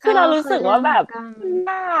คือเรารู้สึกว่าแบบ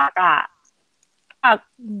ยากอ่ะ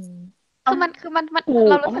คือมัน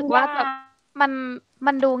เรารู้สึกว่าแบบ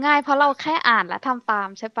มันดูง่ายเพราะเราแค่อ่านและทำตาม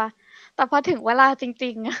ใช่ปะแต่พอถึงเวลาจ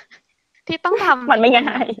ริงๆอะที่ต้องทำ มันไม่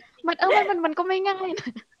ง่าย มันก็ไม่ง่ายน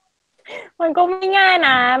ะ มันก็ไม่ง่ายน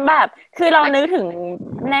ะแบบ คือเรานึกถึง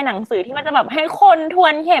ในหนังสือที่มันจะแบบให้คนทว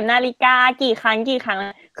นเข็มนาฬิกากี่ครั้ง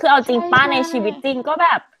คือเอาจริงป้าในชีวิตจริงก็แบ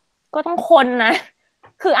บก็ต้องคนนะ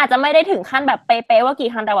คืออาจจะไม่ได้ถึงขั้นแบบเป๊ะๆว่ากี่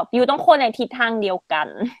ครั้งแต่แบบยูต้องคนในทิศทางเดียวกัน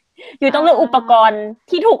ยูต้องเลือกอุปกรณ์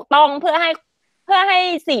ที่ถูกต้องเพื่อให้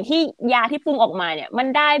สิ่งที่ยาที่ปรุงออกมาเนี่ย มัน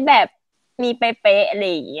ได้แบบมีเป๊ะๆอะไร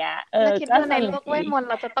อย่างเงี้ยแล้วคิด ก็ ว่าในโลกเวทมนต์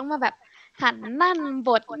เราจะต้องมาแบบหันนั่นบ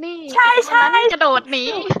ทนี่ ใช่ นั้นกระโดดหนี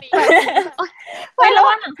แบบโอ๊ย ไม่แล้ว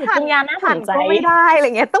ว่าหนังสือปรุงยาน่าสนใจ ก็ไม่ได้อะไร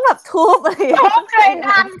เงี้ยต้องแบบทุบอะไรเงี้ย ทุบเลย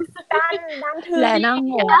ดันถือ และนั่ง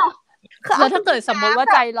งงแล้วถ้าเกิดสมมติว่า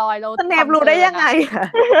ใจลอยเรา สเนปรู้ได้ยังไงอะ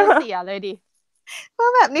เสียเลยดิ ว่า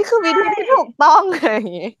แบบนี้คือวิธีที่ถูกต้องเลย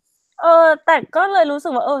แต่ก็เลยรู้สึ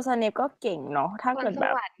กว่าสเนปก็เก่งเนาะถ้าเกิดแบ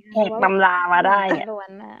บแหกตำรามาได้เนี่ย ล้ว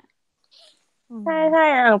นน่ะ ใช่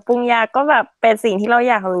ปรุงยาก็แบบเป็นสิ่งที่เรา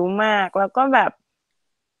อยากรู้มากแล้วก็แบบ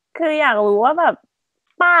คืออยากรู้ว่าแบบ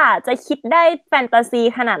ป้าจะคิดได้แฟนตาซี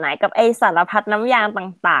ขนาดไหนกับไอสารพัดน้ำยาง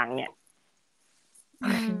ต่างๆ เนี่ย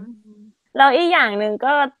แล้วอีกอย่างหนึ่ง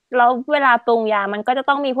ก็แล้วเวลาปรุงยามันก็จะ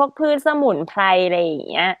ต้องมีพวกพืชสมุนไพรอะไรอย่าง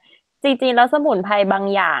เงี้ยจริงๆแล้วสมุนไพรบาง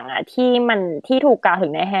อย่างอ่ะที่ถูกกล่าวถึ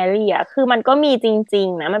งในแฮร์รี่อ่ะคือมันก็มีจริง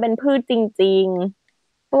ๆนะมันเป็นพืชจริง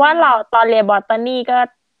ๆเพราะว่าเราตอนเรียนบอทานีก็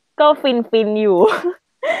ฟินอยู่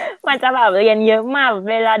มันจะแบบเรียนเยอะมาก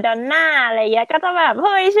เวลาดอนน่าอะไรเงี้ยก็จะแบบเ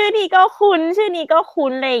ฮ้ยชื่อนี้ก็คุ้น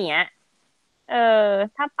อะไรอย่างเงี้ย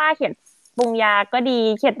ถ้าป้าเขียนปรุงยาก็ดี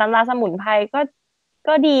เขียนตำราสมุนไพรก็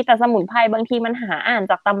ก็ดีแต่สมุนไพรบางทีมันหาอ่าน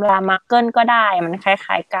จากตำรามาร์เกิลก็ได้มันค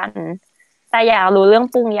ล้ายๆกันแต่อยากรู้เรื่อง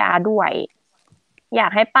ปรุงยาด้วยอยา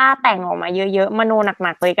กให้ป้าแต่งออกมาเยอะๆมโนห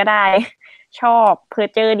นักๆเลยก็ได้ชอบเพอ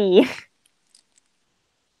เจอดี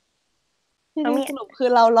ที่สรุปคือ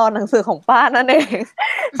เรารอหนังสือของป้านั่นเอง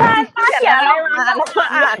ใช่ป้าเขียนอะไรมาแล้วก็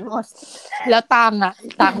อ่านหมดแล้วตั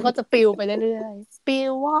งก็จะปลิวไปเรื่อยๆปลิ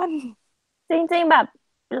วว่อนจริงๆแบบ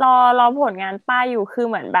รอผลงานป้าอยู่คือ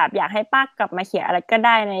เหมือนแบบอยากให้ป้ากลับมาเขียนอะไรก็ไ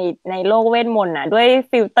ด้ในโลกเวทมนต์น่ะด้วย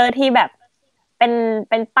ฟิลเตอร์ที่แบบเ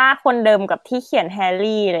ป็นป้าคนเดิมกับที่เขียนแฮร์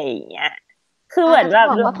รี่อะไรอย่างเงี้ยคือเหมือนแบบ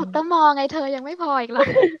บอกว่าพอตเตอร์มองไงเธอยังไม่พออีกหรอ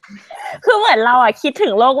คือเหมือนเราอ่ะคิดถึ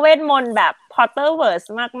งโลกเวทมนต์แบบพอตเตอร์เวิร์ส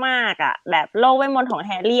มากๆอ่ะแบบโลกเวทมนต์ของแ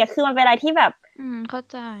ฮร์รี่คือมันเป็นอะไรที่แบบเข้า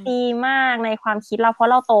ใจดีมากในความคิดเราเพราะ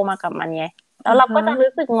เราโตมากับมันไงแล้วเราก็จะ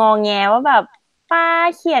รู้สึกงอแงว่าแบบป้า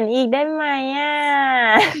เขียนอีกได้ไหมอ่ะ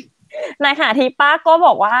ในขณะที่ป้าก็บ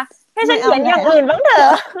อกว่าให้ฉันเขียนอย่างอื่นบ้างเถอ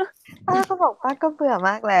ะป้าก็บอกป้าก็เบื่อม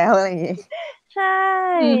ากแล้วอะไรอย่างงี้ใช่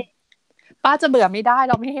ป้าจะเบื่อไม่ได้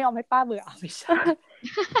เราไม่ให้ป้าเบื่อไม่ใช่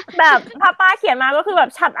แบบถ้าป้าเขียนมาก็คือแบบ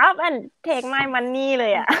shut up and take my money เล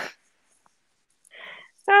ยอ่ะ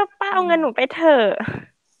ก็ป้าเอาเงินหนูไปเถอะ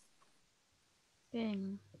เก่ง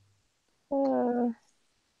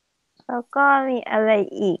แล้วก็มีอะไร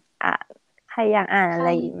อีกอ่ะใครอยากอ่านอะไร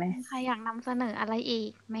อีกไหมใครอยากนำเสนออะไรอีก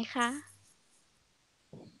ไหมคะ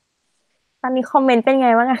ตอนนี้คอมเมนต์เป็นไง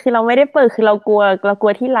บ้างอะคือเราไม่ได้เปิดคือเรากลั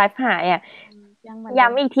วที่ไลฟ์หายอ่ะย้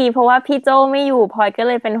ำอีกทีเพราะว่าพี่โจไม่อยู่พลอยก็เ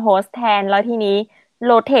ลยเป็นโฮสต์แทนแล้วทีนี้โ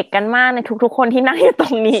รเทคกันมากในทุกๆคนที่นั่งอยู่ตร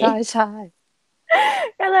งนี้ใช่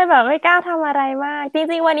ก็เลยแบบไม่กล้าทำอะไรมากจ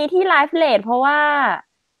ริงๆวันนี้ที่ไลฟ์เลทเพราะว่า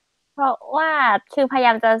คือพยาย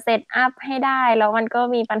ามจะเซตอัพให้ได้แล้วมันก็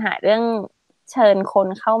มีปัญหาเรื่องเชิญคน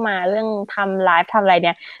เข้ามาเรื่องทำไลฟ์ทำอะไรเ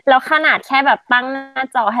นี่ยแล้วขนาดแค่แบบตั้งหน้า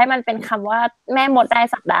จอให้มันเป็นคำว่าแม่มดได้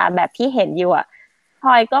สัปดาห์แบบที่เห็นอยู่อ่ะพล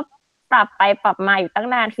อยก็ปรับไปปรับมาอยู่ตั้ง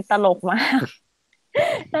นานคือตลกมาก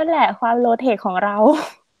นั่นแหละความโรเทคของเรา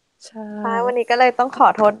ใช่วันนี้ก็เลยต้องขอ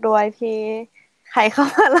โทษด้วยที่ใครเข้า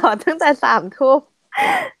มารอตั้งแต่3 ทุ่ม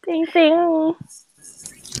จริงๆ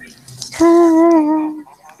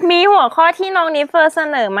มีหัวข้อที่น้องนิเฟอร์เส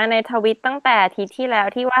นอมาในทวิตตั้งแต่อาทิตย์ที่แล้ว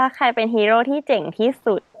ที่ว่าใครเป็นฮีโร่ที่เจ๋งที่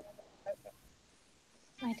สุด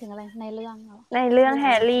หมายถึงอะไรในเรื่องเหรอในเรื่องแฮ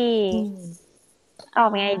ร์รี่ออ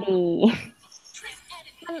กไงดี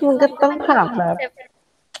มันก็ต้องถามแบบ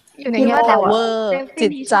ในแง่ power จิ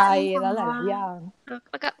ตใจแล้วหลายๆอย่าง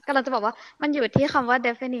ก็กำลังจะบอกว่ามันอยู่ที่คำว่า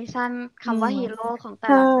definition คำว่าฮีโร่ของแต่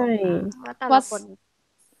ละคนว่าแต่ละคน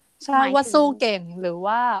ใช่ว่าสู้เก่งหรือ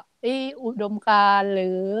ว่าอุดมการณ์ห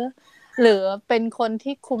รือเป็นคน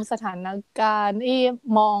ที่คุมสถานการณ์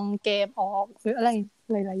มองเกมออกหรืออะไร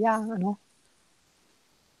หลายๆอย่างเนาะ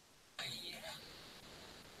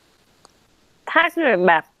ถ้าเกิด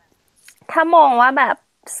แบบถ้ามองว่าแบบ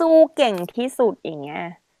สู้เก่งที่สุดอย่างเงี้ย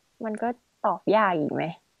มันก็ตอบยากอีกไหม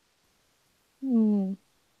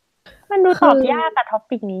มันดูตอบยากกับท็อ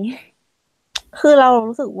ปิกนี้คือเรา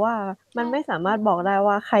รู้สึกว่ามันไม่สามารถบอกได้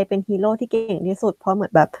ว่าใครเป็นฮีโร่ที่เก่งที่สุดเพราะเหมือ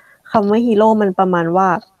นแบบคำว่าฮีโร่มันประมาณว่า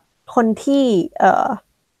คนที่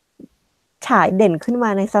ฉายเด่นขึ้นมา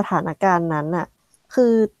ในสถานการณ์นั้นน่ะคื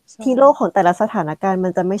อฮีโร่ของแต่ละสถานการณ์มั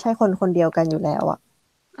นจะไม่ใช่คนคนเดียวกันอยู่แล้วอ่ะ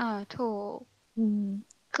ถูก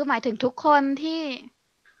คือหมายถึงทุกคนที่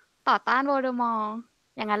ต่อต้านโวลเดอมอร์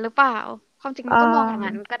อย่างนั้นหรือเปล่าความจริงมันก็มองอย่าง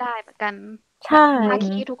นั้นก็ได้เหมือนกันใช่ภา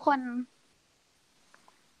คีทุกคน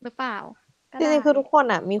หรือเปล่าจริงๆคือทุกคน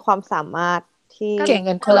อ่ะมีความสามารถที่เก่ง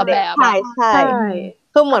กันคนละแบบใช่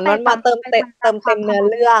คือเหมือนมันมาเติมเต็มเนื้อ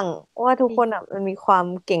เรื่องว่าทุกคนอ่ะมันมีความ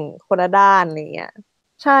เก่งคนละด้านอะไรเงี้ย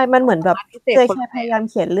ใช่มันเหมือนแบบเจคพยายาม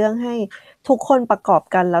เขียนเรื่องให้ทุกคนประกอบ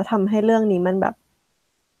กันแล้วทำให้เรื่องนี้มันแบบ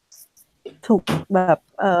ถูกแบบ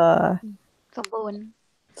สมบูรณ์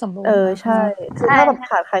ใช่คือถ้าแบบ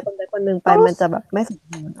ขาดใครคนใดคนหนึ่งไปมันจะแบบไม่สม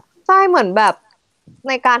บูรณ์ใช่เหมือนแบบใ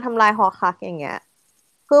นการทำลายฮอร์ครักซ์อย่างเงี้ย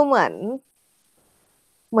คือเหมือ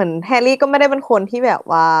นแฮร์รี่ก็ไม่ได้เป็นคนที่แบบ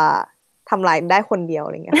ว่าทำลายได้คนเดียวอ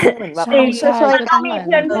ะไรเงี้ยเหมือนแบบช่วยก็มีเ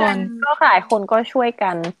พื่อนก็หลายคนก็ช่วย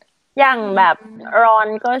กันอย่างแบบรอน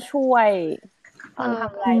ก็ช่วยตอ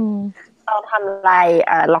นทำลาย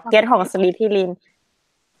ล็อกเก็ตของสลิธีริน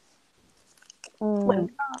เห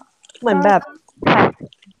มือนแบบ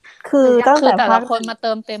คือตั้งแต่แต่ละคนมาเ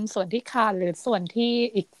ติมเต็มส่วนที่ขาดหรือส่วนที่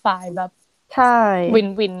อีกฝ่ายแบบใช่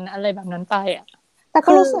วินอะไรแบบนั้นไปอ่ะแต่ก็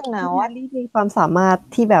รู้สึกนะว่าแฮร์รี่มีความสามารถ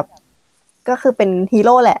ที่แบบก็คือเป็นฮีโ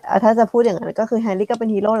ร่แหละถ้าจะพูดอย่างนั้นก็คือแฮร์รี่ก็เป็น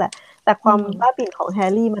ฮีโร่แหละแต่ความบ้าบิ่นของแฮ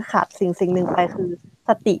ร์รี่มันขาดสิ่งหนึ่งไปคือส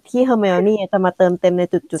ติที่เฮอร์ไมโอนี่จะมาเติมเต็มใน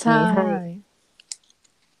จุดนี้ให้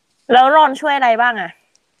แล้วรอนช่วยอะไรบ้างอะ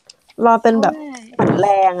รอนเป็นแบบเหมือนแร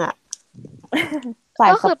งอะ สา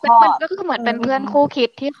ย ก็ ซั คือ พพ เป็น อ มัน ร์ต ก็คือเหมือนเป็นเพื่อนคู่คิด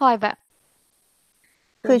ที่คอยแบบ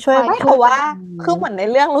คือช่วย ไม่ ช่ แต่ วย ว่าคือเหมือนใน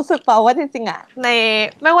เรื่องรู้สึกเปล่าว่าจริงๆอะใน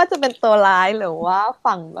ไม่ว่าจะเป็นตัวร้ายหรือว่า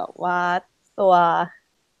ฝั่งแบบว่าตั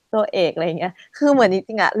วเอกอะไรอย่างเงี้ย คือเหมือนจ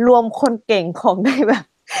ริงๆอะรวมคนเก่งของในแบบ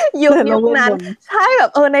ยุค ในโล ยุ ก ค เวท นั้ ม น นต์ ใช่แบบ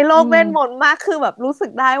ในโลก อืม เวทมนต์มากคือแบบรู้สึ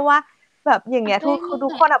กได้ว่า แบบอย่างเงี้ย ได้ ทุ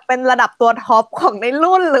กคนอะเป็นระดับตัวท็อปของใน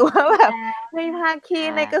รุ่น หรือว่าแบบ ในภาคี ใ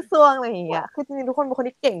ช่ ในกระทรวงอะไรอย่างเงี้ย คือจริงๆทุกคนเป็นคน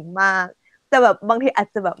ที่เก่งมาก แต่แบบบางทีอาจ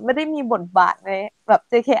จะแบบไม่ได้มีบทบาทในแบบ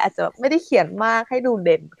JK อาจจะแบบไม่ได้เขียนมากให้ดูเ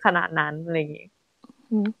ด่นขนาดนั้นอะไรอย่างงี้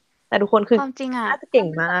อืม แต่ทุกคนคือ ความจริงอะ น่าจะเก่ง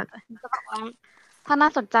มาก จะบอกว่า ถ้าน่า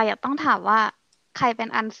สนใจอะต้องถามว่าใครเป็น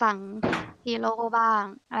อันซังฮีโร่บ้าง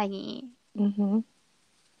อะไรอย่างงี้ อือหือ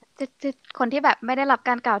คนที่แบบไม่ได้รับ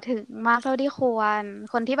การกล่าวถึงมากเท่าที่ควร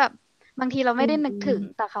คนที่แบบบางทีเราไม่ได้นึกถึง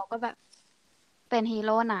แต่เขาก็แบบเป็นฮีโ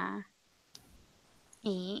ร่นะอ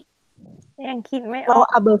ย่างงี้ ยังคิดไม่อ แล้ อ ว ก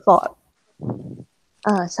Aberforth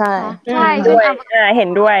ใช่ นะ อื ใช่ ม ซึ่ ด้ ง วย เห็น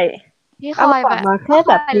ด้วย ที่คอยแบ Aberforth บ มาแค่ ก็ค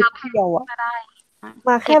แบ อบ ย นิ รั ด บแฮ เดียวอะ ก็ได้ ม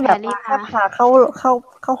าแค่ เก็บ แบบ Harry มาแค่ มา พาเ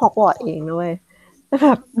ข้า Hogwarts เองนะเว้ย แต่แบ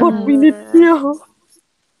บ เอบ ทมีนิด อ เดียว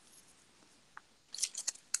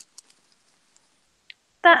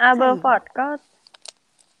แต่ ใช่ Aberforth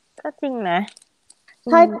ก็จริงนะ อื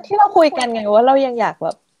ใช่ ม ที่เราคุยกันไงว่าเรายังอยากแบ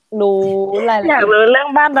บรู้ราย อ ละ ยาก เอียด รู้เรื่อง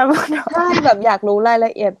บ้าน Dumbledore ใช่ แบบอยากรู้รายล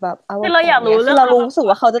ะเอียดแบบ คือเราอยาก Aberforth รู้ เนี่ย เรื่ คือ อง เรารู้สึก Aberforth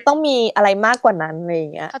ว่าเขาจะต้องมีอะไรมากกว่านั้น อะไรอย่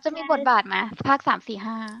างเงี้ย เขาจะมีบทบาทไหมภาค 3, 4,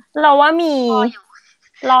 5 เราว่ามี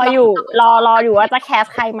รออยู่ รออยู่ว่าจะแคส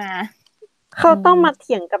ใครมา เขา อืม ต้องมาเ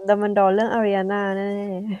ถียงกับ Dumbledore เรื่อง Ariana แน่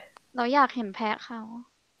เราอยากเห็นแพะเขา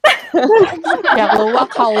อยากรู้ว่า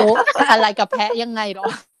เขาอะไรกับแพะยังไงเหรอ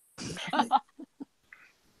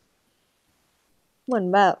เหมือน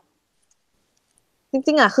แบบ จ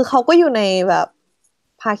ริง ๆอะคือเขาก็อยู่ในแบบ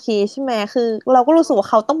ภาคีใช่ไหม คือเราก็รู้สึกว่า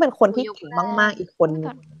เขาต้องเป็นคนที่เก่งมาก ๆ อีกคนหนึ่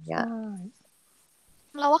งอย่างเงี้ย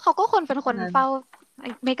เราว่าเขาก็คนเป็นคนเฝ้า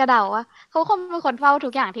ไม่กระเดาว่าเขาคงเป็นคนเฝ้าทุ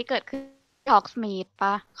กอย่างที่เกิดขึ้นฮอกสมีดป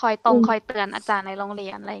ะคอยคอยเตือนอาจารย์ในโรงเรี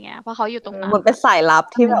ยนอะไรเงี้ยเพราะเขาอยู่ตรงนั้ เหมือน นเป็นสายลับ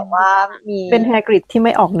ที่แบบว่ามี ๆ เป็น Hagrid ที่ไ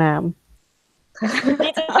ม่ออกนาม จ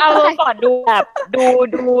ริงๆ Aberforth ดูแบบ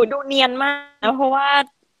ดูเนียนมากนะเพราะว่า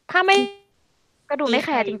ถ้าไม่ ก็ดูไม่แค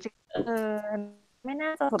ร์จริง ไม่น่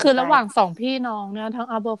าจะสนใจ คือระหว่างสองพี่น้องเนี่ยทั้ง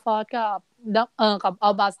Aberforth กับ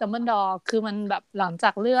Albus Dumbledore คือมันแบบหลังจา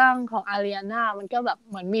กเรื่องของ Ariana มันก็แบบ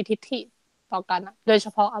เหมือนมีทิฐิต่อกันอะโดยเฉ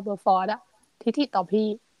พาะ Aberforth อะทิฐิต่อพี่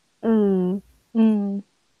อืม อืม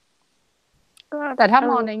แต่ถ้า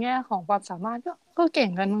มองในแง่ของความสามารถก็เก่ง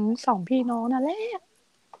กันทั้งสองพี่น้องนั่นแหละ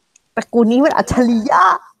ตระกูลนี้มันอัจฉริยะ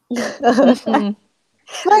อืม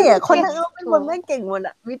ไม่อะคนทั้งโลกเป็นคนไม่เก่งหมดอ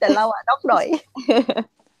ะมีแต่เราอะนอกหน่อย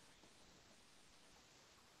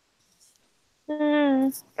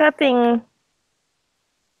ก็จริง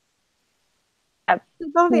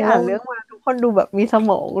ต้องที่อ่านเรื่องมาทุกคนดูแบบมีส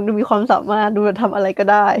มองดูมีความสามารถดูแบบทำอะไรก็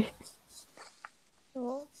ได้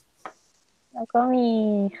แล้วก็มี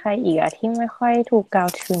ใครอีกอะที่ไม่ค่อยถูกกล่าว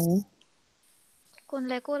ถึง ๆคุณ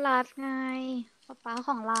เลกูลัสไงป๊าข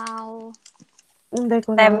องเรา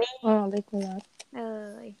แต่มี Legolas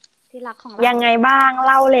ที่รักของเรา ยังไงบ้างเ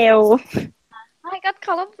ล่าเร็ว ไม่ก็เข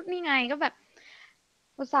าก็นี่ไงก็แบบ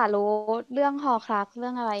อุตส่าห์รู้เรื่องฮอคลักเรื่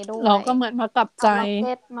องอะไรด้วย เราก็เหมือนมากลับใจ เอาล็อกเ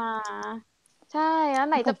ก็ตมา ใช่แล้ว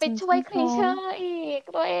ไหนจะไปช่วยครีเชอร์อีก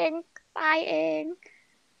ตัวเองตายเอง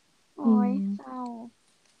โอ้ยเศร้า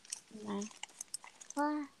นะว่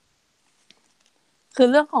า คือ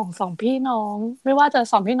เรื่องของสองพี่น้อง ไม่ว่าจะ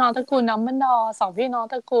สองพี่น้องตระกูลDumbledoreสองพี่น้อง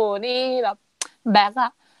ตระกูลนี่แบบแบ็คอ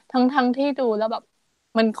ะทั้งที่ดูแล้วแบบ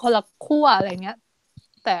มันคนละขั้วอะไรเงี้ย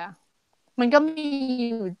แต่มันก็มี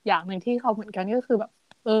อยู่อย่างหนึ่งที่เขาเหมือนกันก็คือแบบ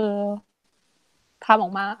ทำออ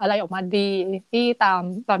กมาอะไรออกมาดีที่ตา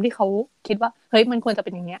มที่เขาคิดว่าเฮ้ยมันควรจะเ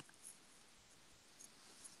ป็นอย่างเงี้ย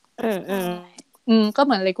ก็เห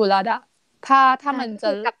มือนเลกูลัสอะถ้ามันจะ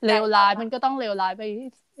เลวร้ายมันก็ต้องเลวร้ายไ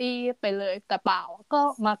ปเลย แต่เปล่าก็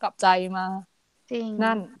มากลับใจมา จริง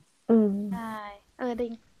นั่น ใช่ดิ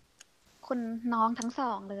งคุณน้องทั้งส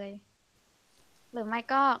องเลย หรือไม่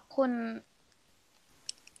ก็คุณ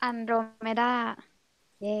อันโดรเมดา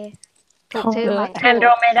เย่ถูกชื่อไหม แอนโดร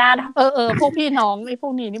เมดา พวกพี่น้องไอ้พว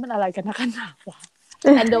กนี้นี่มันอะไรกันนะขนาดวะ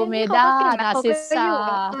แอนโดเมดา นาซิสซา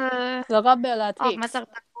แล้วก็เบลลา อ ทิ อก ก มาจาก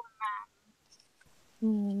ตระกูลมา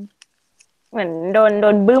เหมือนโด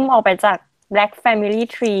นบึ้มออกไปจาก Black Family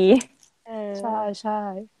Tree ใช่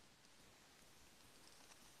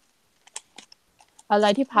อะไร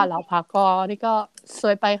ที่ผ่านเหล่าผากอนี่ก็ส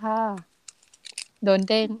วยไปค่ะ โดน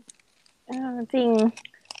เด้ง จริง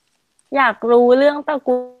อยากรู้เรื่องตระ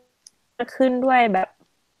กูลขึ้นด้วยแบบ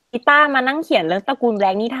กีต้ามานั่งเขียนเรื่องตระกูลแบล็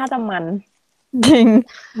กนี่ถ้าจะมัน จริง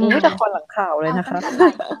มีแต่คนหลังข่าวเลยนะคะ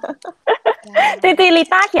จริงๆลิ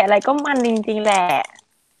ต้าเขียนอะไรก็มันจริงๆแหละ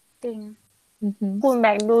จริง คุณแบ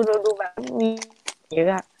งค์ดูแบบมีเยอะ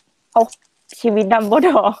อะเขาชีวิตดัมเบิลด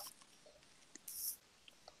อร์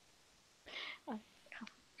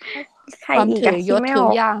ใคร ความ อีก ถื อะ อย คิด ศ ไม่ ถื อ อ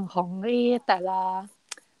อก อย่างของแต่ละ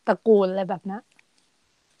ตระกูลอะไรแบบนั้น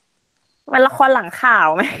มันละครหลังข่าว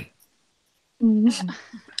ไหม อืม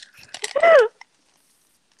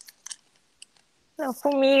เดี๋ยวพ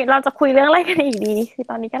รุ่งนี้เราจะคุยเรื่องอะไรกันอีกดี คือ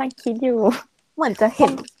ตอนนี้กำลังคิดอยู่ เหมือนจะเห็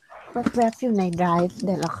นแวบๆอยู่ใน Drive เ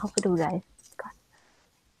ดี๋ยวเราเข้าไปดู Drive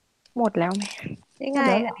หมดแล้วไหม นี่ไง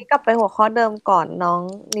อันนี้กลับไปหัวข้อเดิมก่อนน้อง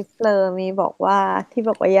นิฟเลอร์มีบอกว่าที่บ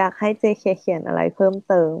อกว่าอยากให้ JK เขียนอะไรเพิ่ม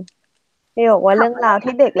เติมมีบอกว่าเรื่องราว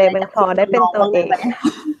ที่เด็กเลเวนคลอว์ได้เป็นตัวเอก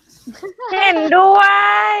เห็นด้ว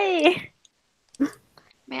ย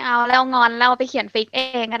ไม่เอาแล้วงอนเราไปเขียนฟิกเอ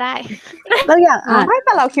งก็ได้ เราอยากอ่าน ไม่แ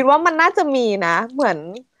ต่เราคิดว่ามันน่าจะมีนะ เหมือน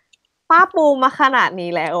ป้าปูมาขนาดนี้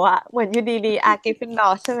แล้วอะเหมือนอยู่ดีๆอาร์กิฟฟินดอ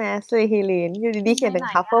ร์ใช่ไหมสลีฮีลินอยู่ดีๆเขียนถึง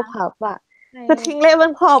คัฟเฟิลพับอะคือทิ้งเลเว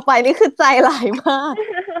นคลอว์ไปนี่คือใจร้ายมาก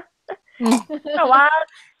แต่ว่า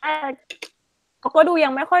เขาก็ดูยั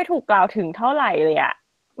งไม่ค่อยถูกกล่าวถึงเท่าไหร่เลยอะ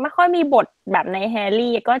ไม่ค่อยมีบทแบบในแฮร์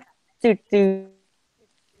รี่ก็จืด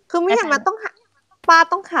คือไม่เห็นมันต้องหาป้า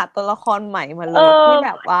ต้องหาตัวละครใหม่มาเล เอย อ ที่แ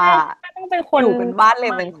บบว่า ป้าต้องเป็นคน อยู่เป็นบ้านเล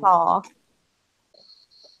เวนคลอว์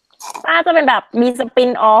ป้าจะเป็นแบบมีสปิ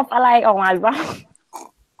นออฟอะไรออกมาหรือเปล่า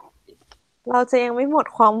เราจะยังไม่หมด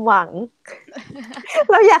ความหวัง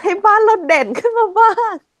เราอยากให้บ้านเราเด่นขึ้นมาบ้า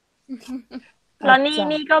ง แล้ว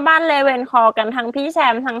นี่ก็บ้านเลเวนคอร์กันทั้งพี่แซ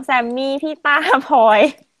มทั้งแซมมี่พี่ต้าพลอย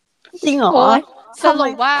จริงเหรอ โอ้ยสรุ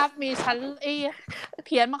ปว่ามีฉันเ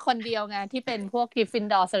พี้ยนมาคนเดียวไงที่เป็นพวกกริฟฟิน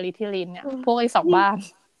ดอร์สลิธีรินเนี่ยพวกไอ้สองบ้าน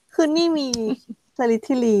คือนี่มีสลิ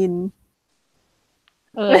ธีริน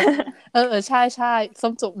เออใช่ใช่ส้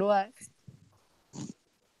มจุกด้วย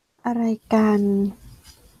อะไรกัน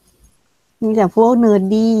มีแต่พวกเนิร์ด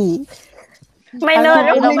ดี้ ไม่เนิร์ด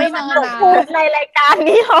เราไม่ ไม่ เนิร์ดนะ พูดในรายการ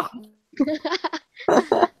นี้หรอก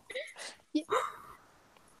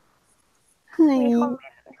เฮ้ย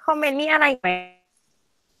มีคอมเมนต์นี่อะไรไหม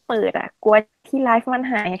เปิดอ่ะกลัวที่ไลฟ์มัน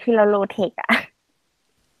หายคือเราโลเทคอ่ะ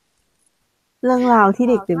เรื่องราวที่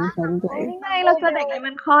เด็กเต็มชั้นเลย นี่ไงเราเจอเด็กเลเว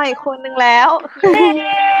นคลอว์อีกคนนึงแล้ว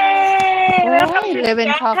เลเวน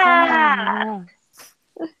คอร์เข้ามา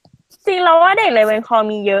จริงเราว่าเด็กเลเวนคอร์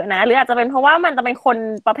มีเยอะนะหรืออาจจะเป็นเพราะว่ามันจะเป็นคน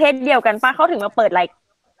ประเภทเดียวกันป้าเขาถึงมาเปิดไลฟ์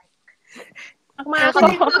มาก คน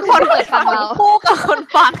คนเปิดฟังเราคู่กับคน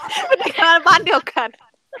ฟังเป็นบ้านเดียวกัน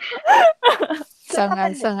สังงา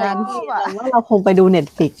น แต่ว่าเราคงไปดู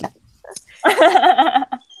Netflix อะ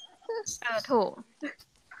ถูก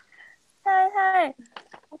ใช่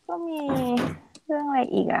แล้วก็มีเรื่องอะไร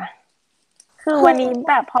อีกอ่ะคือวันนี้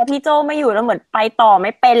แบบพอพี่โจไม่อยู่แล้วเหมือนไปต่อไ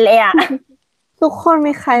ม่เป็นเลยอ่ะ ทุกคน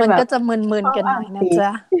มีใคร มัน แบบ ก็จะมึนๆกันหน่อยนะจ๊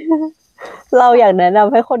ะ เราอยากแนะน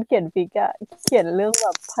ำให้คนเขียนฟิกอะเขียนเรื่องแบ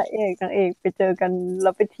บพระเอกนางเอกไปเจอกันแล้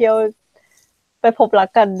วไปเที่ยวไปพบรัก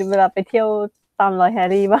กันเวลาไปเที่ยวตามรอยแฮ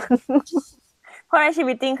ร์รี่บ้าง เพราะในชี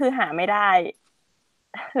วิตจริงคือหาไม่ได้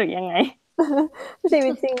หรือยังไง ชีวิ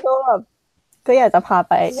ตจริงก็แบบก็อยากจะพา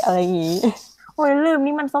ไปอะไรอย่างนี้ โอ้ยลืม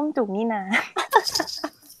นี่มันส้มจุกนี่นะ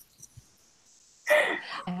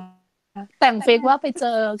แต่งฟิกว่าไปเจ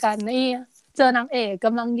อกันเจอนางเอกก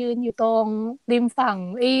ำลังยืนอยู่ตรงริมฝั่ง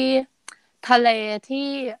ทะเลที่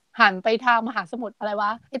หันไปทางมหาสมุทรอะไรว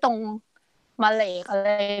ะตรงมาเลกอะไร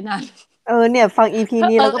นั่น เนี่ยฟัง EP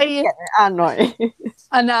นี้แล้วก็ไปเขียนให้อ่านหน่อย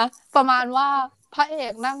อันนะประมาณว่าพระเอ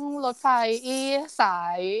กนั่งรถไฟสา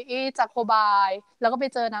ยจากโคบายแล้วก็ไป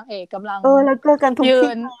เจอนางเอกกำลัง แล้วเจอกันทุก ยื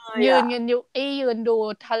ที่ น เลย ยื อะ นยืนดู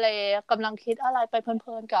ทะเลกำลังคิดอะไรไปเพ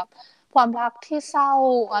ลินๆกับความรักที่เศร้า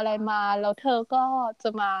อะไรมาแล้วเธอก็จะ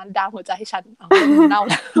มาดามหัวใจให้ฉันเอาเน่า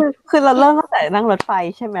แล้ว คือเราเริ่มตั้งแต่นั่งรถไฟ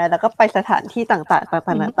ใช่ไหมแล้วก็ไปสถานที่ต่างๆแ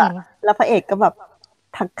ล้วพระเอกก็แบบ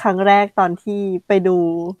ครั้งแรกตอนที่ไปดู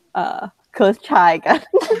เคิร์สชายกัน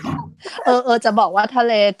จะบอกว่าทะเ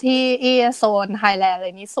ลที่โซนไฮแลนด์อะไร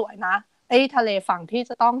นี้สวยนะทะเลฝั่งที่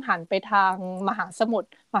จะต้องหันไปทางมหาสมุทร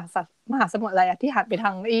อะไรอะที่หันไปท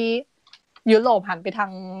างยุโรปหันไปทา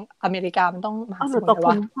งอเมริกามันต้องมหาสมุทรอะไร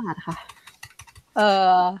วะ ศาสตร์ค่ะ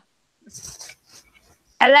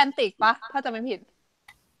แอตแลนติกปะถ้าจะไม่ผิด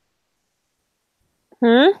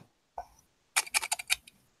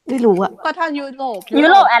ไม่รู้อะ ก็ถ้ายุโรป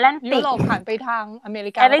แอตแลนติก ยุโรปหันไปทางอเม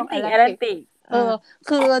ริกา แอตแล ต้ น อง ติก แอ แอ ต ต แล แล น น ติก ติก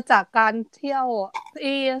คือจากการเที่ยว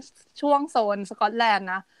ช่วงโซนสกอตแลนด์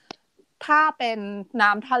นะถ้าเป็นน้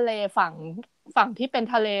ำทะเลฝั่งที่เป็น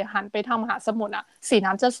ทะเลหันไปทางมหาสมุทรอะสี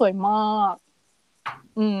น้ำจะสวยมาก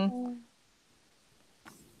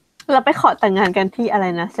เราไปขอแต่งงานกันที่อะไร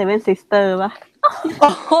นะ Seven Sister ป่ะ โอ้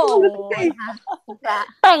โห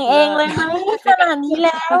แต่งเองเลยไหมขนาดนี้แ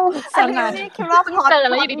ล้ว อันนี้นี่คิดว่าพล็อต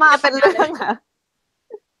มาเป็นเรื่องอะ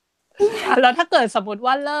แล้วถ้าเกิดสมมติ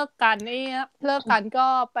ว่าเลิกกันนี่เลิกกันก็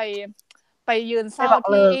ไปยืนเศร้า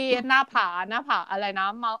ที่หน้าผาอะไรนะ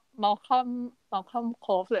มอลคอมโค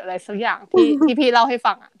ฟหรืออะไรสักอย่างที่พี่เล่าให้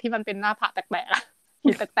ฟังอ่ะที่มันเป็นหน้าผาแปลกๆอะ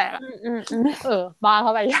หินแตกๆอะบ้าเข้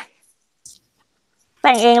าไปใหญ่ แ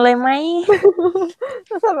ต่งเองเลยไหม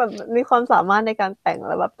ถ้าแบบมีความสามารถในการแต่งแ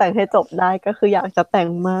ล้วแบบแต่งให้จบได้ก็คืออยากจะแต่ง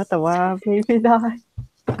มากแต่ว่าไม่ได้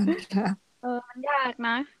มันยากน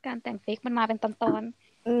ะ การแต่งฟิกมันมาเป็นตอน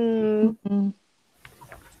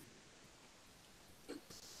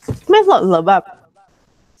ไม่สนเหรอแบบ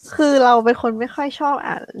คือเราเป็นคนไม่ค่อยชอบ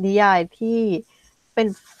อ่านนิยายที่เป็น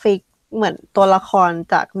ฟิกเหมือนตัวละคร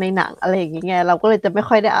จากในหนังอะไรอย่างเงี้ยเราก็เลยจะไม่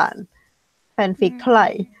ค่อยได้อ่านแฟนฟิกเท่าไหร่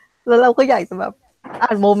แล้วเราก็อยากจะแบบอ่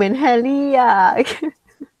านโมเมนต์แฮร์รี่อ่ะ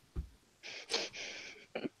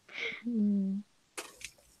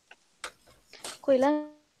ๆคุยเรื่อง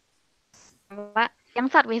ว่าเลี้ยง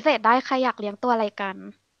สัตว์วิเศษได้ใครอยากเลี้ยงตัวอะไรกัน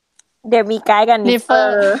เดี๋ยวมีไกด์กันนิเฟอ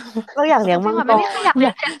ร์ เราอยากเลี้ยงมังก ไม่ ร มีใครอยากเลี้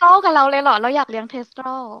ยงเทสโตกับเราเลยเหรอ เราอยากเลี้ยงเทสโต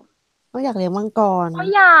เราอยากเลี้ยงมังกร ก็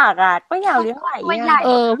อยากอ่ะก็อยากเลี้ยงหลายอย่า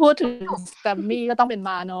ง พูดถึงแซมมี่ก็ต้องเป็น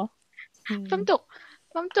ม้าเนาะ ต้มจุ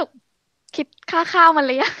กคิดค่าข้าวมันเ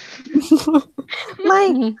ลยอะ ไม่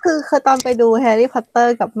คือตอนไปดูแฮร์รี่พอตเตอ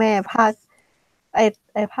ร์กับแม่ภาคไ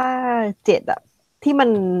อภาค7อะที่มัน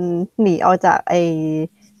หนีออกจากไอ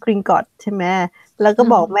กริงกอตใช่ไหมแล้วก็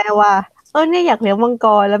บอกแม่ว่าเนี่ยอยากเลี้ยงมังก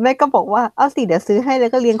รแล้วแม่ก็บอกว่าเอาสิเดี๋ยวซื้อให้แล้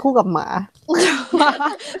วก็เลี้ยงคู่กับหมา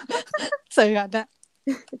เสือนะ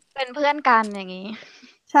เป็นเพื่อนกันอย่างนี้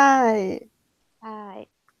ใช่ ใช่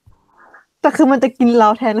แต่คือมันจะกินเรา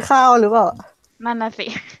แทนข้าวหรือเปล่า นั่นน่ะสิ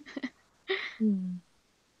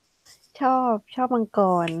ชอบมังก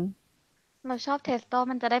ร เราชอบเทสโต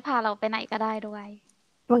มันจะได้พาเราไปไหนก็ได้ด้วย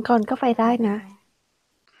มังกรก็ไปได้นะ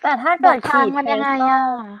แต่ถ้า บ เกิ อ ด กทาง ขี่ มัน เท ยัง ส ไง โต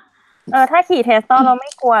อ่ะ ถ้าขี่เทสโตเราไม่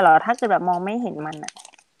กลัวเหรอถ้าเกิดแบบมองไม่เห็นมันอ่ะ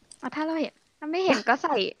ถ้าเราเห็นถ้าไม่เห็นก็ใ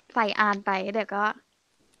ส่อานไปเดี๋ยวก็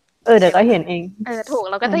เดี๋ยวก็เห็นเอง ถูก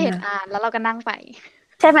เราก็จะเห็นอานแล้วเราก็นั่งไป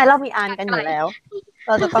ใช่ไหมเรามีอ่านกันอยู่แล้ว เ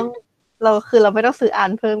ราจะต้องเราไม่ต้องซื้ออ่า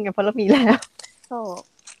นเพิ่มไงเพราะเรามีแล้ว ถูก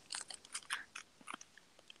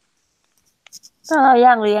แต่เราอย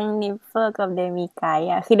ากเลี้ยงนิเฟอร์กับเดมิไกด์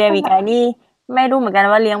อ่ะคือเดมิไกด์นี่ไม่รู้เหมือนกัน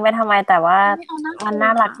ว่าเลี้ยงไปทำไมแต่ว่ามันน่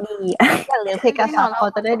ารักดีอะ อยากเลี้ยงเพกาซัสเขา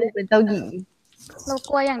จะได้ดูเป็นเจ้าหญิง เรา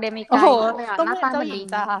กลัวอย่างเดมิไก โอ้โห ด์เลยอ่ะ ต้อง หน้า เป็น ตา เจ้า มัน หญิ ดี ง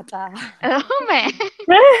จ้า แหม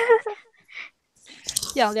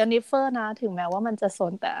อย่างเรียนนิเฟอร์นะถึงแม้ว่ามันจะส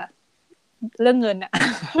นแต่เรื่องเงินอะ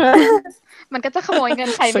มันก็จะขโมยเงิน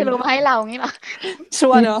ใครไม่รู้มาให้เรางี้หรอ ชั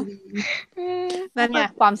วร์เนอะนั่นไง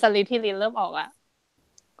ความสลิดที่ลินเริ่มออกอะ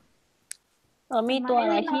มีตัวอะ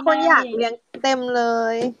ไรที่ คนอยากเลี้ยงเต็มเล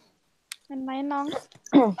ย เป็นไหมน้อง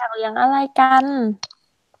อยากเลี้ยงอะไรกัน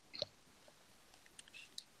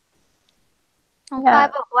น้องปาย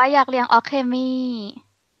บอกว่าอยากเลี้ยงออเคมี่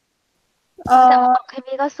แต่ออเค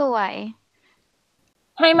มี่ก็สวย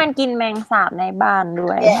ให้มันกินแมงสาบในบ้านด้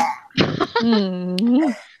วย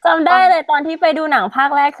จำได้เลยตอนที่ไปดูหนังภาค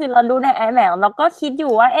แรกคือเราดูใน IMAX เราก็คิดอ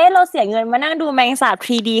ยู่ว่าเราเสียเงินมานั่งดูแมงสาบ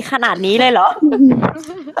 3D ขนาดนี้เลยเหรอ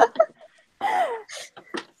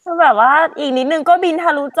แบบว่าอีกนิดนึงก็บินท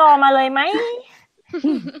ะลุจอมาเลยไหม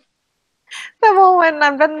แต่โมเมนต์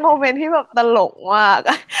นั้นเป็นโมเมนต์ที่แบบตลกมาก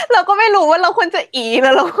เราก็ไม่รู้ว่าเราควรจะแ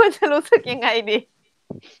ล้วเราควรจะรู้สึกยังไงดี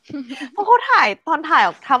เพราะเขาตอนถ่ายอ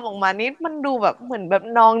อกทำออกมานี่มันดูแบบเหมือนแบบ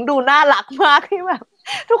น้องดูน่ารักมากที่แบบ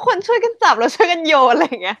ทุกคนช่วยกันจับแล้วช่วยกันโยนอะไร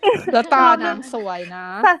อย่างเงี้ย แล้วตานางสวยนะ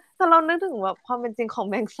แต่เรานึกถึงแบบความเป็นจริงของ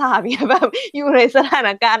แมงสาบเนี่ยแบบอยู่ในสถาน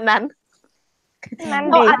การณ์นั้น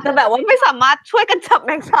เราอาจจะแบบว่าไม่สามารถช่วยกันจับแม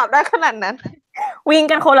งสาบได้ขนาดนั้น วิ่ง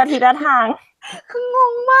กันคนละทิศละทาง คือง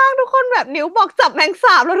งมากทุกคนแบบนิ้วบอกจับแมงส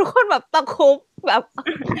าบแล้วทุกคนแบบตะคุบแบบ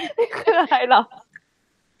นี่คืออะไรหรอ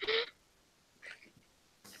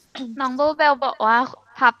น้องบูเบลบอกว่า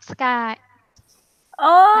พับสกาย โ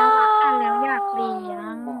อ้ น่ารักแล้วอยากเลี้ย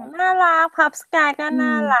ง น่ารักพับสกายก็น่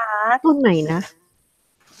ารัก ต้นไหนนะ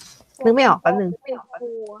นึกไม่ออกแป๊บนึง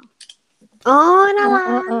น่ารั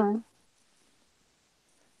ก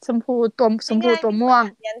ชมพูตัวม่วง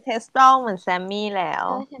เรียนเทสตรองเหมือนแซมมี่แล้ว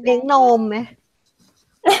เลี้ยงนมไหม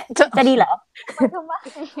จะดีเหรอ ทำไม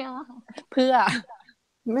อ่ะ เพื่อ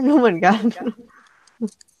ไม่รู้เหมือนกัน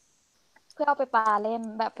เพื่อเอาไปปาเล่น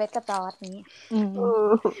แบบเฟสกระจอดนี้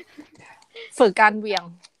ฝึกการเหวี่ยง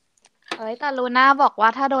แต่ลูน่าบอกว่า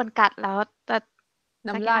ถ้าโดนกัดแล้วจะ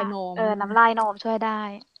น้ำลายนม น้ำลายนมช่วยได้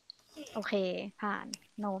โอเค ผ่าน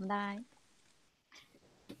นมได้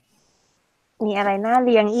มีอะไรน่าเ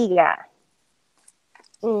ลี้ยงอีกอ่ะ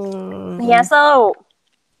อืม เนียโซ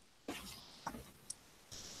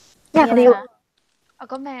อยากรีว เอา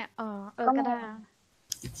ก็แม่ก็ได้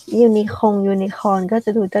ยูนิคอร์นก็จะ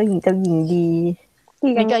ดูเจ้าหญิงดี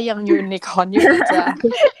นี่ก็ยังยูนิคอร์นอยู่นะจ๊ะ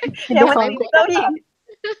ยังเป็นเจ้าหญิง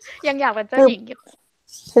ยังอยากเป็นเจ้าหญิงอยู่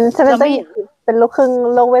ฉันเป็นเจ้าหญิงเป็นลูกครึ่ง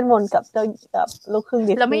โลกเวทมนต์กับลูกครึ่ง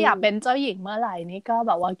ดิสนีย์ แล้วไม่อยากเป็นเจ้าหญิงเมื่อไหร่นี่ก็แ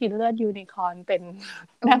บบว่ากินเลือดยูนิคอร์นเป็น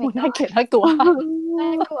น่าเกลียดน่ากลัว น่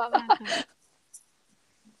ากลัวมากค่ะ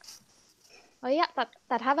เฮ้ยแ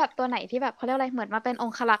ต่ถ้าแบบตัวไหนที่แบบเขาเรียกอะไรเหมือนมาเป็นอ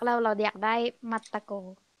งครักษ์เราอยากได้มัตตโก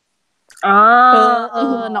อ๋อ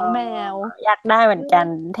น้องแมว อยากได้เหมือนกัน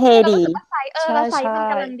เท่ดี แล้วไซส์แล้วไซส์มัน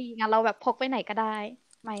กำลังดีไงเราแบบพกไปไหนก็ได้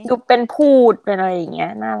ไหม ดูเป็นพูดเป็นอะไรอย่างเงี้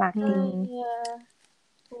ยน่ารักดี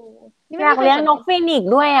อยากเลี้ยงนกฟีนิก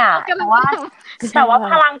ซ์ด้วยอ่ะแต่ว่า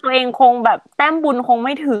พลังตัวเองคงแบบแต้มบุญคงไ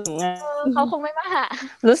ม่ถึงอ่ะ เขาคงไม่มาหา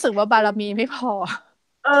รู้สึกว่าบารมีไม่พอ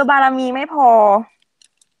บารมีไม่พอ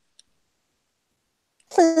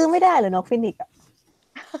ซื้อไม่ได้เหรอนกฟินิกซ์อ่ะ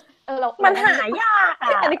มันหายากอ่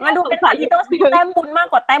ะมันดูเป็นสัตว์ที่ต้องแต้มบุญมาก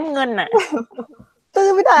กว่าแต้มเงินอ่ะ ซื้อ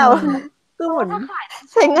ไม่ได้คือเหมือน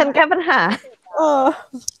ใช้เงินแก้ปัญหา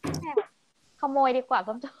ขโมยดีกว่า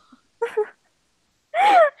ส้มจ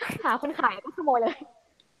หาคนขายก็ขโมยเลย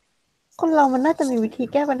คนเรามันน่าจะมีวิธี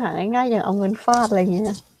แก้ปัญหาง่ายๆอย่างเอาเงินฟาดอะไรอย่างเงี้ย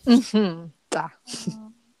จ้ะ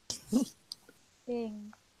จริง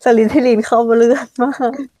สลินทิลินเข้ามาเลือดมา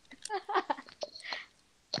ก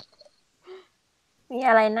มี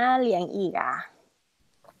อะไรน่าเลี้ยงอีกอ่ะ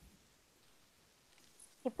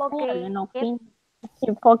ฮิปโป ไม่ ก อยาก รี เลี้ยงนก ฟ ปิ้งฮิ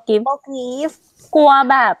ปโปกิฟก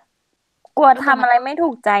ลัวทำอะไรไม่ถู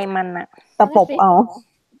กใจมันอ่ะ ตะปบเอา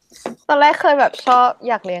ตอนแรกเคยแบบชอบ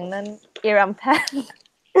อยากเลี้ยงนั่นอีรัมแพน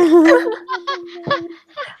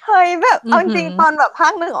เฮ้ยแบบเอาจริงตอนแบบภา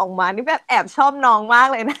คหนึ่งออกมานี่แบบแอบชอบน้องมาก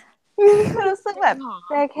เลยนะ รู้สึกแบบ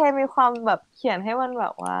JK มีความแบบเขียนให้มันแบ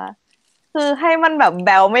บว่า คือให้มันแบบแบ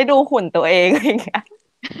ลไม่ดูหุ่นตัวเองอะไรอย่างเงี้ย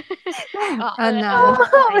อันนั้น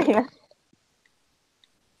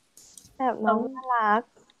แบบน้องน่ารัก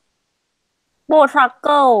โบทรัคเ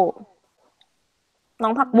กิลน้อ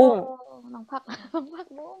งผักบุ้ง น้องผัก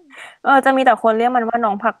บุ้ง จะมีแต่คนเรียกมันว่าน้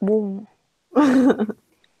องผักบุ้ง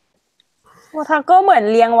โบทรัคเกิลเหมือน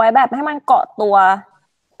เลี้ยงไว้แบบให้มันเกาะตัว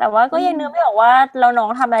แต่ว่าก็ยังนึกไม่ออกว่าเราน้อง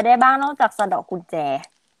ทำอะไรได้บ้างนอกจากสะเดาะกุญแจ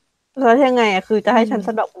แล้วยังไงอ่ะคือจะให้ฉันส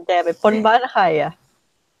ะดอกกุญแจไปปล้นบ้านใครอ่ะ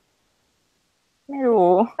ไม่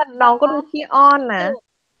รู้ แต่น้องก็ดูขี้อ้อนนะ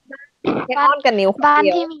ขี้อ้อนกับนิ้ว บ้าน เดี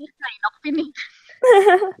ยว ที่มีไข่นกฟินิกซ์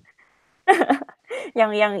ยัง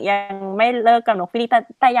ไม่เลิกกับนกฟินิกซ์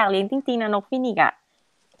แต่อยากเลี้ยงจริงๆนะนกฟินิกซ์อ่ะ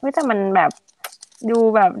แต่มันแบบ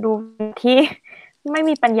ดูที่ไม่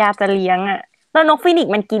มีปัญญาจะเลี้ยงอ่ะแล้วนกฟินิก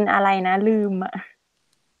ซ์มันกินอะไรนะลืมอ่ะ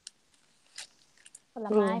ผล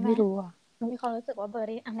ไม้ไหม ไม่รู้อ่ะ มีความรู้สึกว่าเบอร์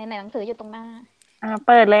รี่ในหนังสืออยู่ตรงหน้า เ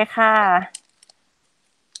ปิดเลยค่ะ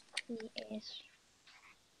PH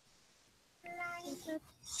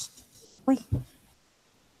อุ๊ย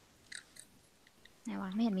ไหนวะ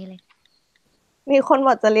ไม่เห็นมีเลย มีคนบ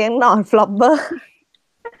อกจะเลี้ยงหนอนฟลอปเบอร์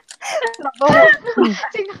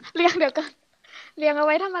จริงเลี้ยงเดี๋ยวก่อนเลี้ยงเอาไ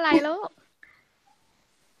ว้ทำอะไรลูก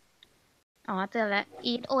อ๋อเจอแล้ว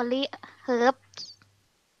eat only herbs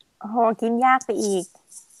โอ้โหกินยากไปอีก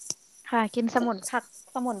ค่ะ กินสมุ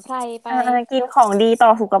นไพรไป กินของดีต่อ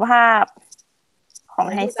สุขภาพ ของ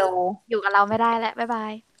ไฮโซ อยู่กับเราไม่ได้แล้วบ๊ายบา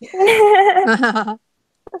ย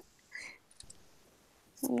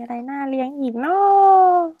มีอะไรน่าเลี้ยงอีกเนา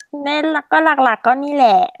ะเน้นหลักก็หลักๆก็นี่แหล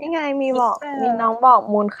ะ นี่ไงมีน้องบอก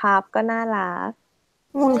มูลคาร์ฟก็น่ารัก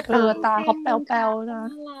ตาเขาแป๋วๆนะ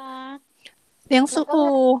น่ารัก เลี้ยง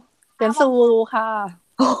ซูค่ะ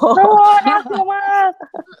โอ้น่ากลัวมาก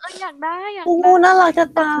อยากได้ น่ารักจะ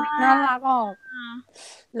ตาย น่ารักออก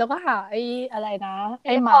แล้วก็หาไอ้อะไรนะไ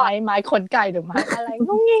อ้ไม้ขนไก่หรือไม้อะไรง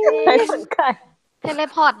งงิ่ง ใช้ขนไก่ เทเล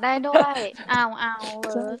พอร์ตได้ด้วยเอาเ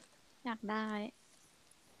วิร์กอยากได้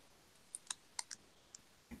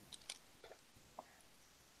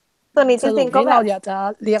ตัวนี้จ สรุ ริ ป งๆก็ ที่ แบ เรา บ อยากจะ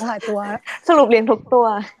เลี้ยงหลายตัว สรุปเลี้ยงทุกตัว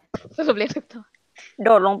สรุปเรียกทุกตัว โด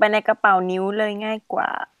ดลงไปในกระเป๋านิ้วเลยง่ายกว่า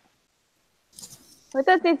เฮ้ยแ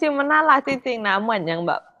ต่จริงๆมันน่ารักจริงๆนะเหมือนอย่าง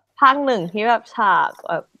แบบภาคหนึ่งที่แบบฉาก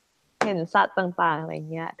แบบเห็นสัตว์ต่างๆอะไร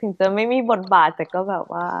เงี้ย ถึงจะไม่มีบทบาทแต่ก็แบบ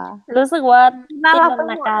ว่า รู้สึกว่า น่ารัก จินต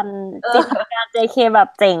นาการ เออ จินตนาการ JK แบบ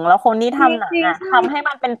เจ๋ง แล้วคนที่ทำหนัง จริง อะ ๆใช่ ทำให้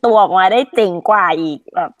มันเป็นตัวออกมาได้เจ๋งกว่าอีก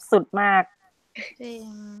แบบสุดมาก จริง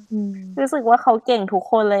รู้สึกว่าเขาเก่งทุก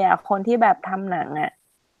คนเลยอะคนที่แบบทำหนังอะ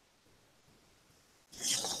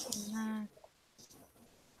มาก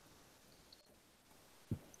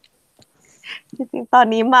จริงๆตอน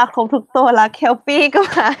นี้มาครบทุกตัวละเคลปี้ก็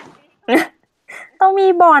มา ต้องมี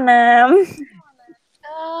บ่อน้ เ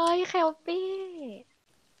อ้ยเคลปี้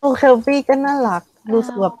เคลฟี่ก็น่ารัก รู้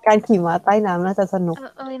สึกแบบการขี่ม้าใต้น้ำน่าจะสนุก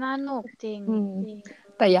น่าหนุกจริง จริง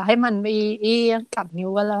แต่อย่าให้มันมีกัดนิ้ว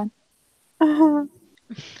กันแล้ว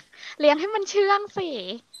เลี้ยงให้มันเชื่องสิ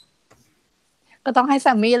ก็ต้องให้แซ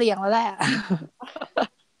มมี่เลี้ยงแล้วแหละ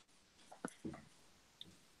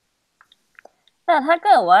แต่ถ้าเ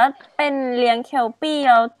กิดว่าเป็นเลี้ยงเคลปี้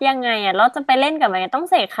แล้วยังไงอ่ะเราจะไปเล่นกับมันต้อง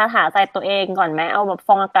เสกคาถาใส่ตัวเองก่อนไหมเอาแบบฟ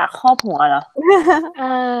องอากาศครอบหัวเหรอ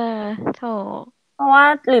โถ เพราะว่า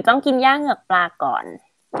หรือต้องกินหญ้าเหงือกปลาก่อน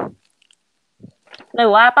หรื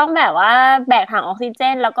อว่าต้องแบบว่าแบกถังออกซิเจ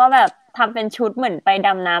นแล้วก็แบบทำเป็นชุดเหมือนไปด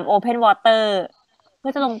ำน้ำโอเพนวอเตอร์เพื่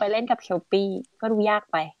อจะลงไปเล่นกับเคลปี้ก็ดูยาก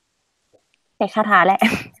ไปเสกคาถาแหละ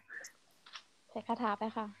ใส่คาถาไป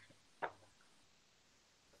ค่ะ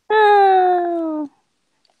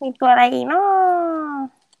มีตัวอะไรอีกเนาะ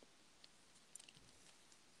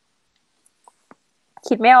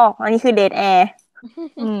คิดไม่ออกอันนี้คือเดทแอร์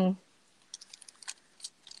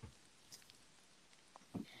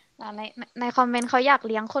ในคอมเมนต์เขาอยาก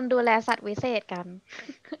เลี้ยงคนดูแลสัตว์วิเศษกัน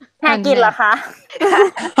แค่กินเหรอคะ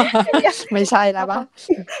ไม่ใช่แล้วปะ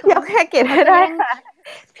อยากแค่เกตให้ได้ค่ะ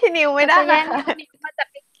พี่นิวไม่ได้ จะแย่ นะ ง คะ มาจาก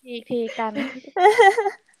อีกทีกัน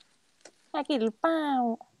แค่กินหรือเปล่า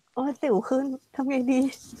โอ้สิวขึ้นทำไงดี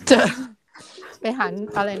เจอไปหัน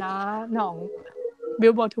อะไรนะหนองบิ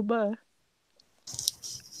ลบอร์ทูเบอร์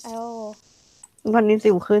วันนี้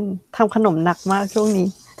สิวขึ้นทำขนมหนักมากช่วงนี้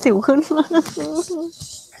สิวขึ้น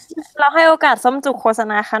เราให้โอกาสส้มจุกโฆษ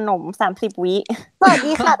ณาขนม30 วิ สวัส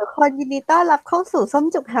ดีค่ะทุกคนยินดีต้อนรับเข้าสู่ส้ม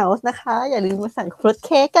จุกเฮาส์นะคะ อย่าลืมมาสั่งฟรุตเ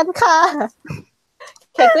ค้กกันค่ะ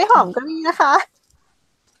เค้กกล้วยหอมก็มีนะคะ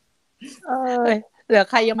เหลือ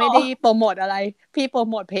ใครยังไม่ได้โปรโมทอะไร พี่โปร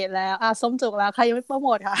โมทเพจแล้วส้มจุกแล้วใครยังไม่โปรโม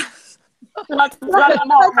ทค่ะ เราจะ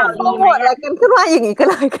บอกข่าวดีไหม อะไรกันขึ้นมาอย่างนี้ก็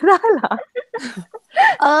เลยก็ได้เหรอ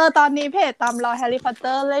ตอนนี้เพจตามรอยแฮร์รี่พอตเต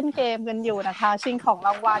อร์เล่นเกมกันอยู่นะคะ ชิงของร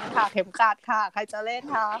างวัลค่ะเข็มกลัดค่ะ ใครจะเล่น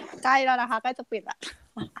คะใกล้แล้วนะคะ ใกล้จะปิดละ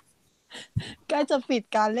ใกล้จะปิด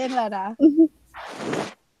การเล่นแล้วนะ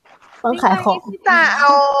ต้องขายของ พี่จะเอ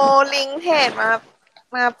าลิงก์เพจมา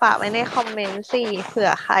ปะไว้ในคอมเมนต์สิเผื่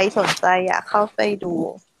อใครสนใจอยากเข้าไปดู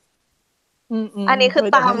อันนี้คือ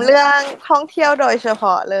ตามเรื่องท่องเที่ยวโดยเฉพ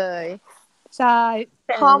าะเลย ใช่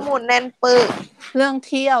ข้อมูลแน่นปึก เรื่อง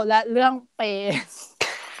เที่ยวและเรื่องเปย์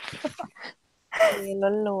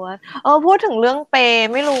ล้วนๆพูดถึงเรื่องเปย์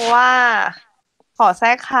ไม่รู้ว่า ขอแทร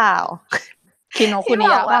กข่าว คิโนคุนิ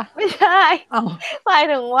ยะป่ะ ไม่ใช่ อ้าว หมาย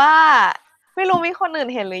ถึงว่าไม่รู้มีคนอื่น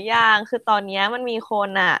เห็นหรือยังคือตอนนี้มันมีคน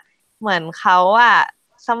เหมือนเขา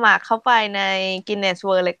สมัครเข้าไปใน Guinness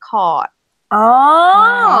World Record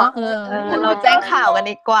เราแจ้งข่าวกัน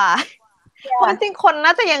ดีกว่าเพราะจริงๆคนน่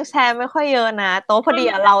าจะยังแชร์ไม่ค่อยเยอะนะโต๊ะพอดี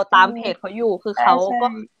เราตามเพจเขาอยู่คือเขาก็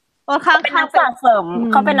ค่อนข้าง เป็นนักสะสม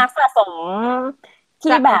เขาเป็นนักสะสม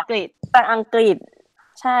ที่แบบจากอังกฤษ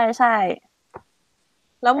ใช่ใช่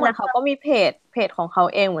แล้วเหมือนเขาก็มีเพจของเขา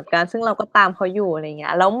เองเหมือนกันซึ่งเราก็ตามเขาอยู่อะไรเงี้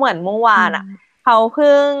ยแล้วเหมือนเมื่อวานเขาเ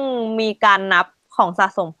พิ่งมีการนับของสะ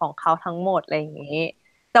สมของเขาทั้งหมดอะไรอย่างงี้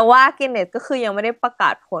แต่ว่ากินเนสก็คือยังไม่ได้ประกา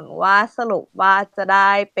ศผลว่าสรุปว่าจะไ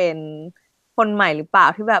ด้เป็นคนใหม่หรือเปล่า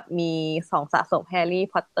ที่แบบมีของสะสมแฮร์รี่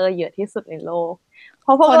พอตเตอร์เยอะที่สุดในโลกเพร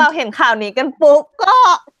าะพวกเราเห็นข่าวนี้กันปุ๊บก็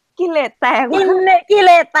กิเลสแตกกิเ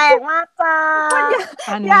ลสแตกมากจ้า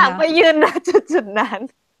อยากไปยืนณจุดนั้น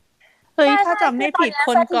เฮ้ยถ้าจำไม่ผิดค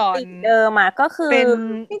นก่อน เดิมก็คือเป็น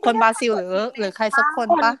คนบราซิลหรือใครสักคน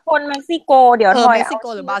ปะคนเม็กซิโกเดี๋ยวเม็กซิโก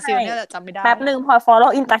หรือบราซิลเนี่ยแหละจำไม่ได้แป๊บนึงพลอย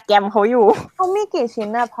follow Instagram เขาอยู่เขามีกี่ชิ้น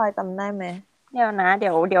พลอยจำได้ไหมเดี๋ยวนะเดี๋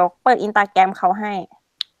ยวเปิด Instagram เขาให้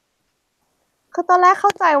คือตอนแรกเข้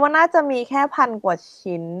าใจว่าน่าจะมีแค่1,000 กว่า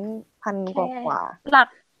ชิ้น1,000 กว่าหลัก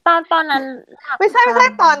ตอนนั้นไม่ใช่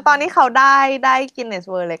ตอนนี้เขาได้ Guinness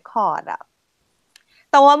World Record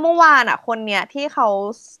แต่ว่าเมื่อวานคนเนี้ยที่เ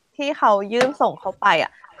ขายื่นส่งเข้าไป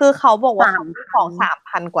คือเขาบอกว่าเขามีของ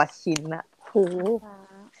 3,000 กว่าชิ้นโห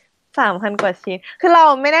 3,000 กว่าชิ้นคือเรา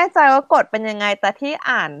ไม่แน่ใจว่ากฎเป็นยังไงแต่ที่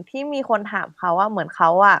อ่านที่มีคนถามเขาว่าเหมือนเขา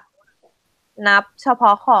นับเฉพา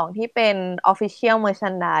ะของที่เป็น official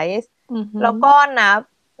merchandise แล้วก็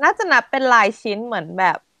น่าจะนับเป็นรายชิ้นเหมือนแบ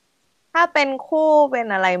บถ้าเป็นคู่เป็น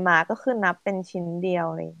อะไรมาก็คือนับเป็นชิ้นเดียว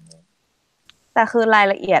อะไรอย่างเงี้ยแต่คือราย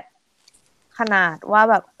ละเอียดขนาดว่า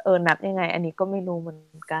แบบนับยังไงอันนี้ก็ไม่รู้เหมือ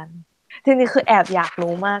นกันจริงๆคือแอบอยาก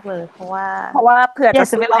รู้มากเลยเพราะว่าเผื่อจะ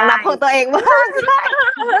ไปลองนับของตัวเองบ้าง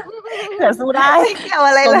เผื่อสู้ได้เกี่ยว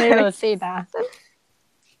อะไรเลยก็ไม่รู้สินะ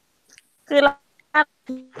คือเรา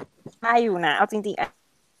ได้อยู่นะเอาจริง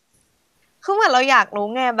ๆคือเหมือนเราอยากรู้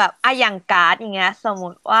ไงแบบอย่างการ์ดอย่างเงี้ยสมม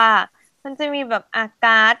ติว่ามันจะมีแบบก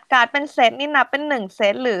าร์ดเป็นเซตนี่นับเป็น1 เซ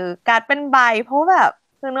ตหรือการ์ดเป็นใบเพราะแบบ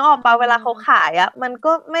คือนึกออกป่ะเวลาเขาขายมัน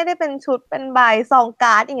ก็ไม่ได้เป็นชุดเป็นใบซองก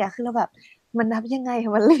าร์ดอย่างเงี้ยคือเราแบบ มันนับยังไง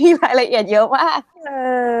มันมีรายละเอียดเยอะมาก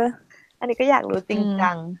อันนี้ก็อยากรู้จริง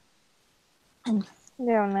จัง เ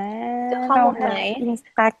ดี๋ยวนะ เจอข้อมูลไหม อินส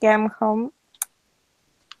ตาแกรมเขา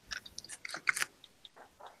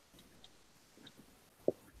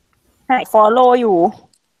หา follow อยู่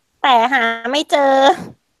แต่หาไม่เจอ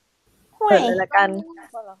ห่ว เปิด ย เลยละกัน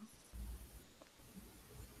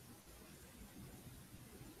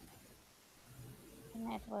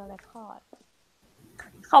Network Record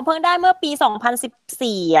เขาเพิ่งได้เมื่อปี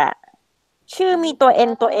 2014 อ่ะ ชื่อมีตัว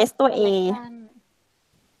N ตัว S ตัว A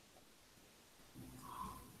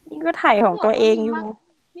นี่ก็ถ่ายของตัวเองอยู่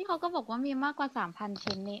นี่เขาก็บอกว่ามีมากกว่า 3,000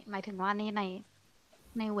 ชิ้นนี่หมายถึงว่านี่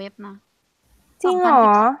ในเว็บนะ จริงเหรอ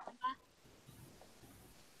 2014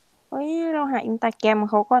 เฮ้ย เราหาอินสตาแกรม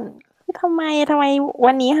เขาก่อนทำไม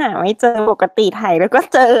วันนี้หาไม่เจอปกติถ่ายแล้วก็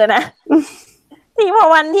เจอนะ ที่พอ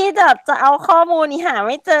วันที่จะเอาข้อมูลนี้หาไ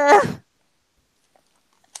ม่เจอ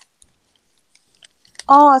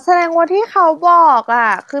อ๋อแสดงว่าที่เขาบอกอ่ะ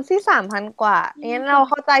คือที่ 3,000 กว่างั้นเรา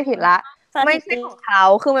เข้าใจผิดละ สถิติ ไม่ใช่ของเขา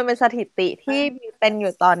คือมันเป็นสถิติที่มีเป็นอ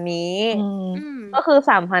ยู่ตอนนี้ ก็คือ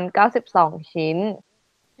 3,092 ชิ้น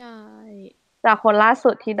ใช่ จากคนล่าสุ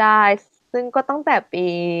ดที่ได้ ซึ่งก็ตั้งแต่ปี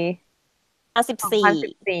 14 2014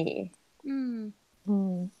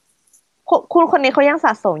คุณคนนี้เขายังส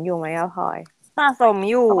ะสมอยู่ไหมอะพลอย สะสม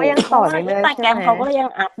อยู่ เขาก็ยังต่อเรื่อยๆ อินสตาแกรม ใช่ไหม เขาก็ยัง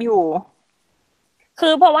อัพอยู่ คื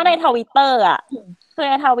อเพราะว่าในทวิตเตอร์อ่ะ คือ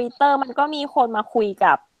ในทวิตเตอร์มันก็มีคนมาคุย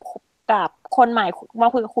กับคนใหม่มา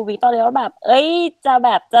คุยกับครูวิกตอร์เลยว่าแบบ เอ้ย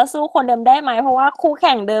จะสู้คนเดิมได้ไหมเพราะว่าคู่แ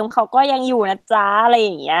ข่งเดิมเขาก็ยังอยู่นะจ๊ะอะไรอ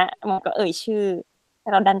ย่างเงี้ยมันก็ชื่อ แต่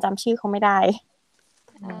เราดันจำชื่อเขาไม่ได้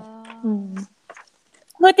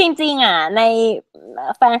คือจริงๆอ่ะใน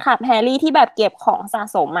แฟนคลับแฮร์รี่ที่แบบเก็บของสะ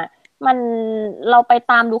สมอ่ะมันเราไป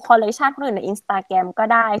ตามดูคอลเลกชันคนอื่นใน Instagram ก็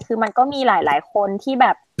ได้คือมันก็มีหลายๆคนที่แบ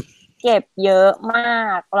บเก็บเยอะมา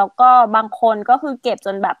กแล้วก็บางคนก็คือเก็บจ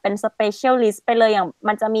นแบบเป็น specialist ไปเลยอย่าง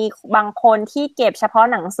มันจะมีบางคนที่เก็บเฉพาะ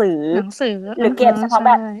หนังสือหรือเก็บเฉพาะแ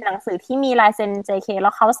บบหนังสือที่มีลายเซ็น JK แล้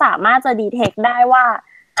วเขาสามารถจะดีเทคได้ว่า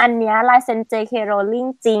อันเนี้ยลายเซ็น JK Rowling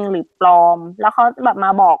จริงหรือปลอมแล้วเขาแบบม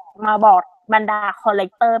าบอกบรรดาคอลเล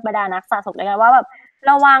กเตอร์บรรดานักสะสมเลยว่าแบบ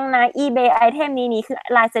ระวังนะ eBay ไอเทมนี้คือ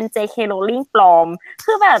ลายเซ็น JK Rowling ปลอม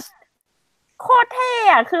คือแบบโคตรเท่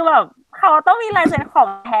อะคือแบบเขาต้องมีลายเซ็นของ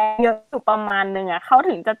แท้เยอะอยู่ประมาณนึงอะเขา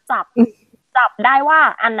ถึงจะจับได้ว่า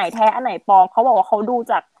อันไหนแท้อันไหนปลอมเขาบอกว่าเขาดู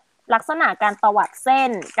จากลักษณะการตวัดเส้น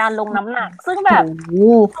การลงน้ำหนักซึ่งแบบ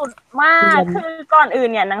สุดมากคือก่อนอื่น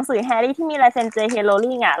เนี่ยหนังสือแฮร์รี่ที่มีลายเซ็น JK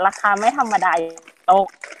Rowling อะราคาไม่ธรรมดาโต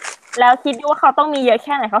แล้วคิดดูว่าเขาต้องมีเยอะแ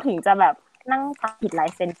ค่ไหนเขาถึงจะแบบนั่งผิดลาย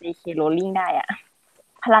เซ็น JK Rowling ได้อะ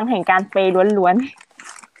พลังแห่งการเปย์ล้วน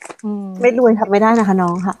ๆ ไม่รวยทำไม่ได้นะคะน้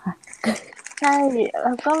องค่ะ ใช่แ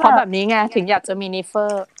ล้วก็ เพราะแบบนี้ไงถึงอยากจะมีนิเฟอ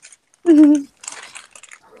ร์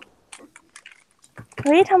เ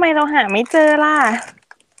ฮ้ยทำไมเราหาไม่เจอล่ะ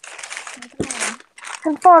ฉั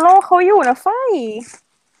น follow เขาอยู่นะไฟ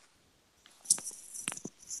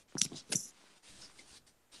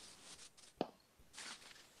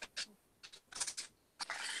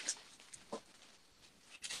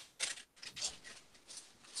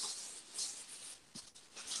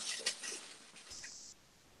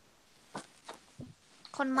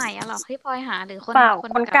คนใหม่อะเหรอที่พลอยหาหรือคน เปล่า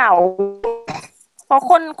คนเก่า เพราะ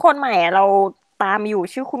คนใหม่อะเราตามอยู่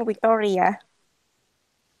ชื่อคุณวิกตอเรีย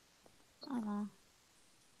อ๋อ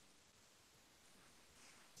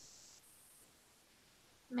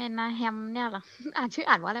เมนาแฮมเนี่ยเหรอ ชื่อ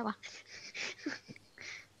อ่านว่าอะไรวะ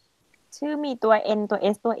ชื่อมีตัว N ตัว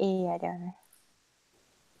S ตัว A อะเดี๋ยวนะ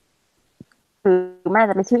หรือไม่อาจ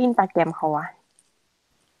จะเป็นชื่ออินสตาแกรมเขาวะ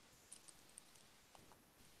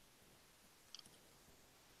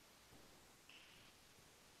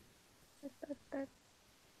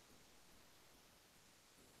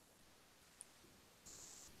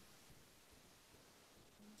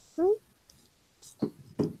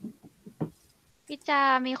พี่จา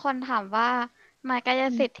มีคนถามว่าหมายกาย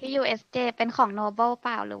สิทธิ์ที่ USJ เป็นของ Noble เป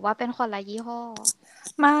ล่าหรือว่าเป็นคนละยี่ห้อ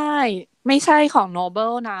ไม่ใช่ของโนเบิ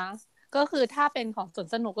ลนะ ก็คือถ้าเป็นของสวน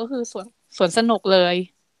สนุกก็คือสวนสนุกเลย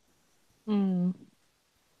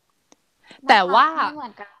แต่ว่า ไม่เหมื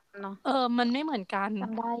อนกันเนาะ มันไม่เหมือนกัน จ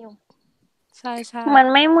ำได้อยู่ ใช่ใช่ มัน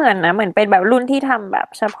ไม่เหมือนนะเหมือนเป็นแบบรุ่นที่ทำแบบ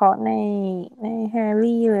เฉพาะในแฮร์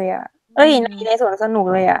รี่เลยอะเอ้ยในสวนสนุก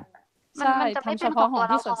เลยอะ ใช่ มันจะไม่ ทำ เป็ เฉ น พาะ ข ข อ อง ง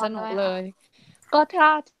ตัว ที่ ละ ส ค วนส ร นุก ด้วย เล อะ ย ก็ถ้า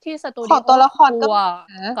ที่สตู ข ดิ อง โอ ตัวละครก็ ทัวร์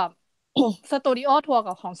กับ สตูดิโอทัวร์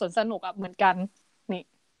กับของสวนสนุกอะเหมือนกันนี่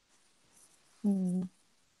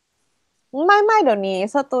ไม่เดี๋ยวนี้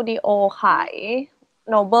สตูดิโอขาย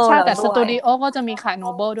โนเบิล ใช่ แล้ว แต่ส ด้ว ตู ย ดิโอก็จะมีขายโน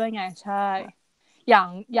เบิลด้วยไงใช่ อ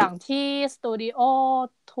ย่างที่สตูดิโอ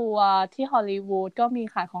ทัวร์ที่ฮอลลีวูดก็มี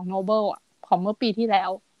ขายของโนเบิลอะข ของเมื่อปีที่แล้ว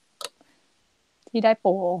ที่ได้โ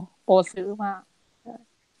ปรซื้อมา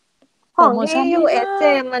ของที่ USJ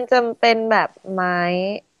มันจะเป็นแบบไม้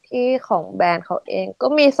ที่ของแบรนด์เขาเองก็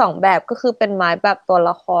มี2แบบก็คือเป็นไม้แบบตัว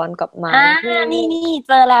ละครกับไม้ที่นี่เ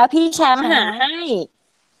จอแล้วพี่แชมป์หาให้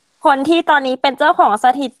คนที่ตอนนี้เป็นเจ้าของส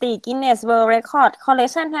ถิติ Guinness World Record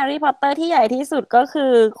Collection Harry Potter ที่ใหญ่ที่สุดก็คื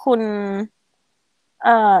อคุณ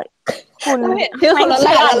คุณชื่อเขาแล้วแห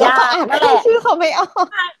ละแล้วก็อ่านชื่อเขาไม่ออก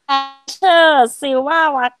เชอร์ซิลวา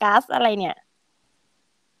วากัสอะไรเนี่ย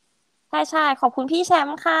ใช่ขอบคุณพี่แชม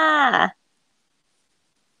ป์ค่ะ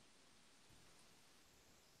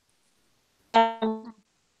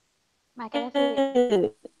ไมค์ก็จะสิ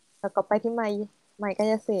แล้วก็ไปที่ไมค์ก็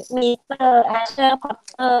จะสิมิสเตอร์แอชเชอร์พอต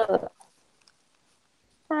เตอร์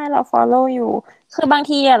ใช่เรา follow อยู่คือบาง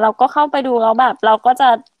ทีเราก็เข้าไปดูแล้วแบบเราก็จะ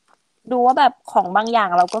ดูว่าแบบของบางอย่าง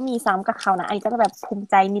เราก็มีซ้ำกับเขานะอันนี้ก็แบบภูมิ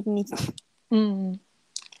ใจนิด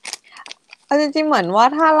เอาจริงๆเหมือนว่า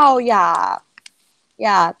ถ้าเราอย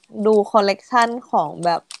ากดูคอลเลกชันของแ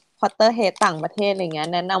บบพอตเตอร์เฮดต่างประเทศอะไรเงี้ย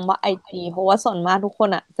แนะนำว่า IG เพราะว่าส่วนมากทุกคน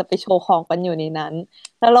อ่ะจะไปโชว์ของกันอยู่ในนั้น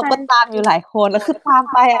แล้วเราก็ตามอยู่หลายคนแล้วคือตาม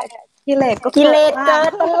ไปอ่ะกิเลสเกินกิเลส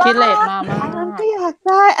มากอันนั้นก็อยากไ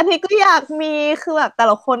ด้อันนี้ก็อยากมีคือแบบแต่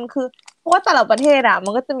ละคนคือเพราะว่าแต่ละประเทศอ่ะมั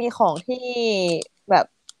นก็จะมีของที่แบบ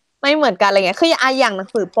ไม่เหมือนกันอะไรเงี้ยคืออย่างหนัง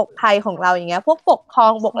สือปกไทยของเราอย่างเงี้ยพวกปกทอ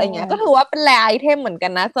งปกอะไรเงี้ยก็ถือว่าเป็นแรร์ไอเทมเหมือนกั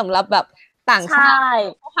นนะสำหรับแบบต่างชาติ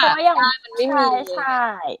เพราะอย่างมันไม่มีใช่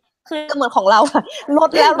คือเหมือนของเราลด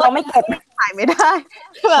แล้วเราไม่เก็บขายไม่ได้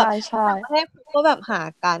แบบ ใช่ประเทศก็แบบหา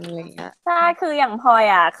กันอะไรเงี้ยใช่คืออย่างพลอย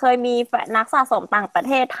เคยมีนักสะสมต่างประเ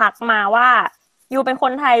ทศทักมาว่าอยู่เป็นค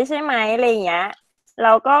นไทยใช่ไหมอะไรเงี้ยแ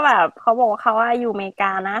ล้วก็แบบเขาบอกว่าเขาอยู่อเมริก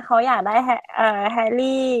านะเขาอยากได้แฮร์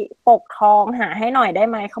รี่ปกทองหาให้หน่อยได้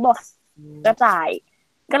ไหมเขาบอกจะจ่าย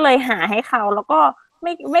ก็เลยหาให้เขาแล้วก็ไ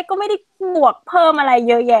ม่ได้บวกเพิ่มอะไร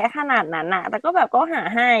เยอะแยะขนาดนั้นน่ะแต่ก็แบบก็หา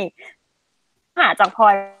ให้หาจากพลอ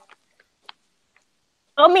ย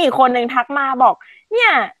ก็มีคนหนึ่งทักมาบอกเนี่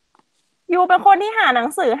ยยูเป็นคนที่หาหนัง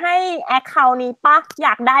สือให้แอคเคาท์นี้ปะอย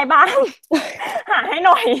ากได้บ้าง หาให้ห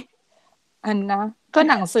น่อยอันนะก็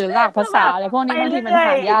หนังสือหลากภาษาอะไรพวกนี้บางทีมันห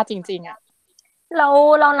ายากจริงๆเร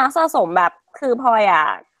านักสะสมแบบคือพลอย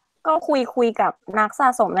ก็คุยกับนักสะ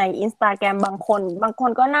สมใน Instagram บางค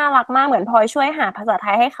นก็น่ารักมากเหมือนพลอยช่วยหาภาษาไท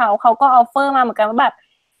ยให้เขาก็ออฟเฟอร์มาเหมือนกันว่าแบบ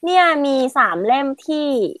เนี่ยมี3 เล่มที่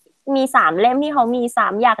เขามี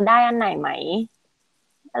3อยากได้อันไหนไหม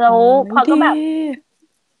แล้วพลอยก็แบบ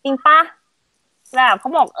จริงปะแบบเขา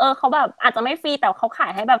บอกเขาแบบอาจจะไม่ฟรีแต่เขาขา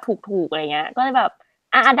ยให้แบบถูกๆอะไรเงี้ยก็เลยแบบ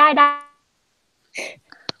ได้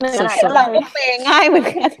เราก็เปย์ง่ายเหมือน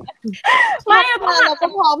กันไม่เราก็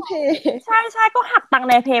พร้อมเพย์ใช่ก็หักตังค์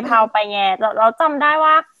ในเพย์เพาไปไงเราจำได้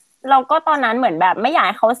ว่าเราก็ตอนนั้นเหมือนแบบไม่อยากใ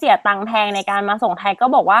ห้เขาเสียตังค์แพงในการมาส่งไทยก็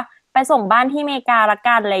บอกว่าไปส่งบ้านที่อเมริกาละ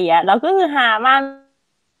กันอะไรอย่างเงี้ยแล้วก็คือหามาก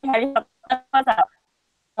แฮร์รี่พอตเตอร์ก็จะ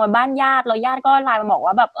บ้านญาติแล้วญาติก็ไลน์มาบอก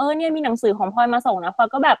ว่าแบบเนี่ยมีหนังสือของพลอยมาส่งนะพลอย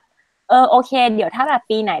ก็แบบโอเคเดี๋ยวถ้าแบบ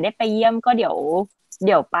ปีไหนได้ไปเยี่ยมก็เดี๋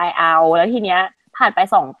ยวไปเอาแล้วทีเนี้ยผ่านไป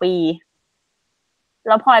2 ปีแ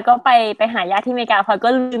ล้วพลอยก็ไปหาญาติที่อเมริกาพลอยก็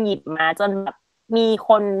ลืมหยิบมาจนแบบมีค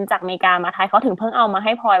นจากอเมริกามาไทยเขาถึงเพิ่งเอามาใ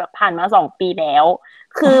ห้พลอยแบบผ่านมา2 ปีแล้ว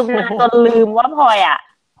คือนานจนลืมว่าพลอย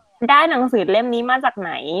ได้หนังสือเล่มนี้มาจากไห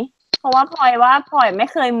นเพราะว่าพลอยไม่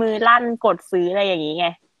เคยมือลั่นกดซื้ออะไรอย่างนี้ไง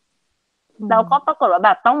แล้วก็ปรากฏว่าแ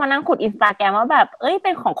บบต้องมานั่งขุด Instagram ว่าแบบเ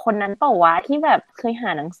ป็นของคนนั้นเปล่าวะที่แบบเคยหา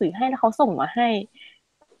หนังสือให้แล้วเขาส่งมาให้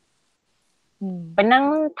ไปนั่ง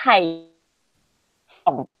ถ่าย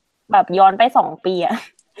แบบย้อนไป2 ปี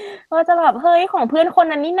ก็จะแบบเฮ้ยของเพื่อนคน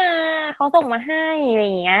นั้นนี่นาเขาส่งมาให้อะไรอ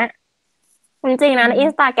ย่างเงี้ยจริงๆนะใน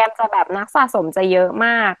Instagram จะแบบนักสะสมจะเยอะม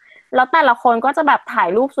ากแล้วแต่ละคนก็จะแบบถ่าย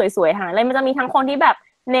รูปสวยๆหาเลยมันจะมีทั้งคนที่แบบ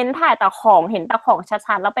เน้นถ่ายแต่ของเห็นแต่ของ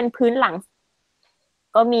ชัดๆแล้วเป็นพื้นหลัง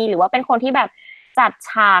ก็มีหรือว่าเป็นคนที่แบบจัด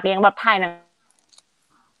ฉากอย่างแบบถ่ายหนัง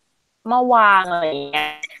มาวางอะไรอย่างเงี้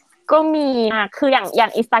ยก็มีคืออย่า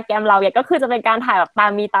ง Instagram เราเนี่ยก็คือจะเป็นการถ่ายแบบตา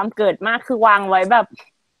มมีตามเกิดมากคือวางไว้แบบ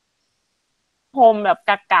โฮมแบบ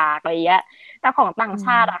กากๆอะไรเงี้ยแต่ของต่างช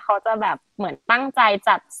าติเขาจะแบบเหมือนตั้งใจ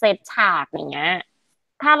จัดเซตฉากอย่างเงี้ย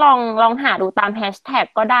ถ้าลองหาดูตามแฮชแท็ก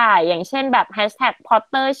ก็ได้อย่างเช่นแบบแฮชแท็ก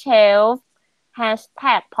Potter Shelf แฮชแ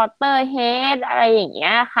ท็ก Potter Head อะไรอย่างเงี้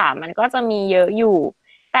ยค่ะมันก็จะมีเยอะอยู่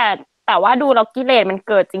แต่ว่าดูแล้วกิเลสมัน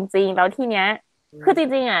เกิดจริงๆแล้วทีเนี้ยคือจ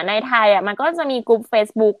ริงๆในไทยมันก็จะมีกลุ่ม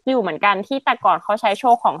Facebook อยู่เหมือนกันที่แต่ก่อนเขาใช้โช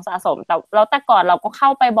ว์ของสะสมแต่แล้วแต่ก่อนเราก็เข้า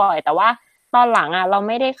ไปบ่อยแต่ว่าตอนหลังเราไ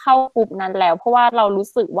ม่ได้เข้ากลุ่มนั้นแล้วเพราะว่าเรารู้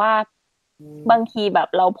สึกว่าบางทีแบบ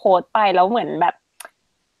เราโพสต์ไปแล้วเหมือนแบบ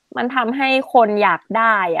มันทำให้คนอยากไ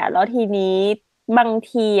ด้แล้วทีนี้บาง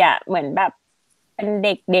ทีเหมือนแบบเป็นเ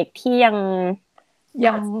ด็กๆที่ยัง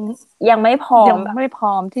ยัง ยังไม่พร้อ ยั ม งไม่พ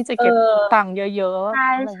ร้อมที่จะเก็บตังค์เยอะๆ ใช่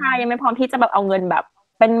อะไร ใช่ยังไม่พร้อมที่จะแบบเอาเงินแบบ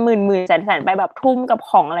เป็นหมื่นๆแสนๆไปแบบทุ่มกับ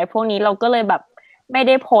ของอะไรพวกนี้เราก็เลยแบบไม่ไ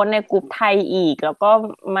ด้โพสต์ในกลุ่มไทยอีกแล้วก็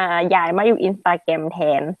มาย้ายมาอยู่ Instagram แท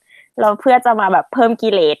นเราเพื่อจะมาแบบเพิ่มกิ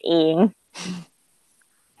เลสเอง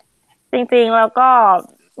จริงๆแล้วก็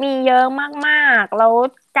มีเยอะมากๆแล้ว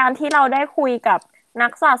การที่เราได้คุยกับนั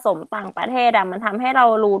กสะสมต่างประเทศอะมันทำให้เรา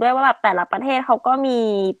รู้ด้วยว่าแบบแต่ละประเทศเขาก็มี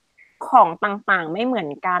ของต่างๆไม่เหมือน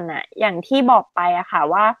กันอะอย่างที่บอกไปอะค่ะ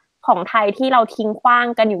ว่าของไทยที่เราทิ้งขว้าง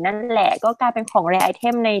กันอยู่นั่นแหละก็กลายเป็นของแรร์ไอเท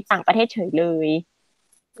มในต่างประเทศเฉยเลย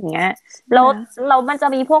อย่างเงี้ยแล้วมันจะ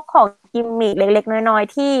มีพวกของกิมมิคเล็กๆน้อย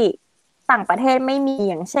ๆที่ต่างประเทศไม่มี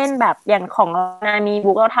อย่างเช่นแบบอย่างของนามี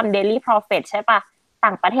บุ๊กเราทำ Daily Profit ใช่ปะต่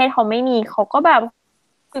างประเทศเขาไม่มีเขาก็แบบ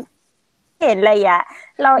เห็นอะไรอ่ะ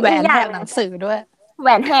เรา แหว อีก น อย่า แห ง กหนังสือด้วย แหว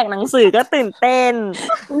นแหกหนังสือก็ตื่นเต้น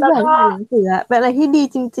แหวนแหกหนังสืออะเป็นอะไรที่ดี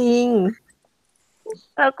จริง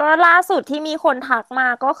แล้วก็ล่าสุดที่มีคนทักมา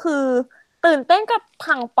ก็คือตื่นเต้นกับ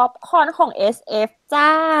ถังป๊อปคอร์นของ SF จ้า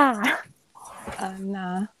น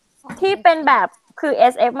ะ ที่เป็นแบบคือ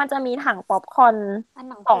SF มันจะมีถังป๊อปคอร์น อัน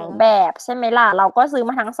หนัง ส สื องแบบใช่ไหมล่ะเราก็ซื้อ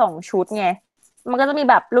มาทั้งสองชุดไงมันก็จะมี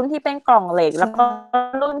แบบรุ่นที่เป็นกล่องเหล็กแล้วก็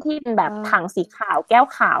รุ่นที่เป็นแบบถังสีขาวแก้ว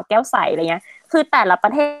ขาวแก้วใสอะไรเงี้ยคือแต่ละปร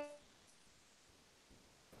ะเทศ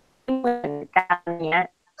เหมือนกันเนี้ย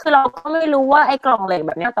คือเราก็ไม่รู้ว่าไอ้กล่องเหล็กแ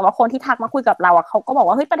บบเนี้ยแต่ว่าคนที่ทักมาคุยกับเราอ่ะเขาก็บอก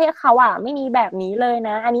ว่าเฮ้ยประเทศเขาอ่ะไม่มีแบบนี้เลยน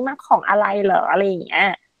ะอันนี้มันของอะไรเหรออะไรอย่างเงี้ย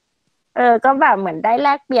ก็แบบเหมือนได้แล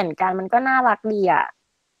กเปลี่ยนกันมันก็น่ารักดีอ่ะ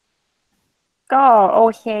ก็โอ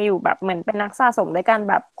เคอยู่แบบเหมือนเป็นนักสะสมด้วยกัน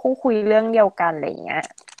แบบคู่คุยเรื่องเดียวกันอะไรอย่างเงี้ย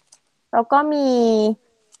แล้วก็มี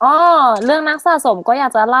เรื่องนักสะสมก็อยา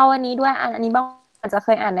กจะเล่าอันนี้ด้วยอันนี้บางอาจจะเค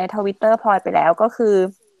ยอ่านในทวิตเตอร์พลอยไปแล้วก็คือ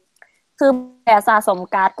แต่สะสม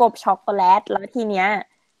การ์ดกบช็อกโกแลตแล้วทีเนี้ย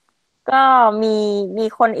ก็มี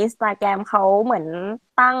คนอินสตาแกรมเขาเหมือน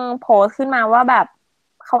ตั้งโพสต์ขึ้นมาว่าแบบ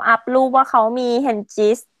เขาอัพรูปว่าเขามีเฮนจิ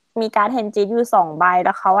สมีการ์ดเฮนจิสอยู่2 ใบแ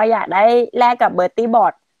ล้วเขาอยากได้แลกกับเบอร์ตี้บอ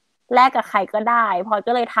ร์ดแลกกับใครก็ได้พลอย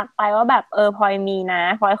ก็เลยทักไปว่าแบบพลอยมีนะ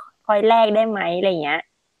พลอยแลกได้ไหมอะไรเงี้ย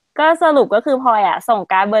ก็สรุปก็คือพลอยอ่ะส่ง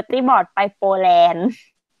การ์ดเบอร์ตี้บอร์ดไปโปแลนด์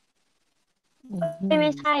ไ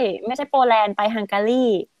ม่ใช่โปแลนด์ไปฮังการี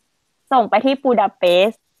ส่งไปที่บูดาเป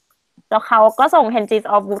สต์แล้วเขาก็ส่ง Henry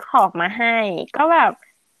of Woodcock มาให้ก็แบบ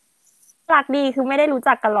รักดีคือไม่ได้รู้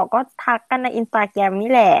จักกันหรอกก็ทักกันใน Instagram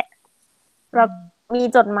นี่แหละแล้วมี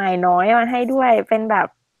จดหมายน้อยมาให้ด้วยเป็นแบบ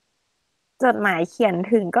จดหมายเขียน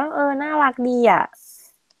ถึงก็น่ารักดีอ่ะ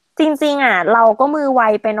จริงๆอ่ะเราก็มือไว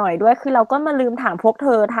ไปหน่อยด้วยคือเราก็มาลืมถามพวกเธ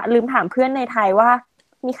อลืมถามเพื่อนในไทยว่า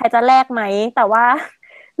มีใครจะแลกไหมแต่ว่า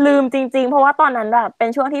ลืมจริงๆเพราะว่าตอนนั้นแบบเป็น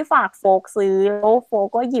ช่วงที่ฝากโฟกซื้อแล้วโฟก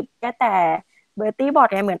ก็หยิบแค่แต่เบอร์ตี้บอร์ด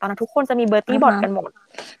ไงเหมือนตอนนั้นทุกคนจะมีเบอร์ตี้บอร์ดกันหมด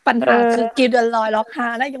ปัญหาคือกินเดลอยล็อกฮา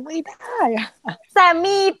ได้ยังไม่ได้อะแซม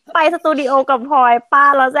มี่ไปสตูดิโอกับพลอยป้า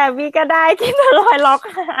แล้วแซมมี่ก็ได้กินเดลอยล็อก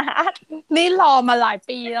ฮานี่รอมาหลาย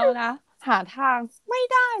ปีแล้วนะ หาทางไม่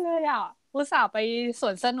ได้เลยอ่ะอุตส่าห์ไปส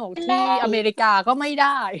วนสนุกที่อเมริกาก็ไม่ไ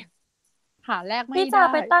ด้ หาแลกไม่ได้พี่จา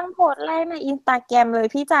ไปตั้งโพสต์แรกในอินสตาแกรมเลย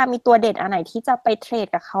พี่จามีตัวเด็ดอันไหนที่จะไปเทรด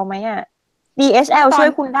กับเขาไหมอ่ะ DHL ช่วย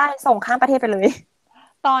คุณได้ส่งข้ามประเทศไปเลย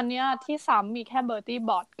ตอนเนี้ยที่ซ้ำมีแค่เบอร์ตี้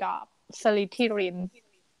บอร์ดกับสลิทิริน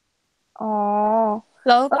แ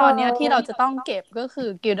ล้วตอนเนี้ยที่เราจะต้องเก็บก็คือ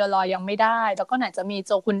กิลเดอรอยยังไม่ได้แล้วก็ไหนจะมีโ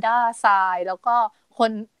จคุนด้าทรายแล้วก็ค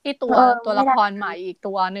นที่ตัวละครใหม่อีก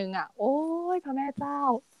ตัวหนึ่งอ่ะโอ้ยพระแม่เจ้า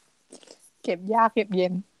เก็บยากเก็บเย็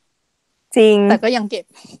นจริงแต่ก็ยังเก็บ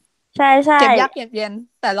ใช่ใช่เก็บยากเก็บเย็น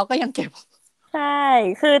แต่เราก็ยังเก็บใช่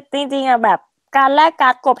คือจริงๆอะแบบการแลกกา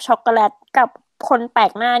ร์ดกบช็อกโกแลตกับคนแปล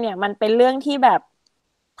กหน้าเนี่ยมันเป็นเรื่องที่แบบ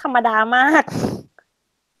ธรรมดามาก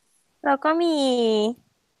แล้วก็มี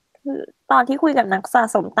ตอนที่คุยกับนักสะ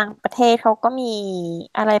สมต่างประเทศเขาก็มี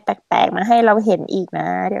อะไรแปลกๆมาให้เราเห็นอีกนะ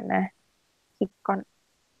เดี๋ยวนะคิดก่อน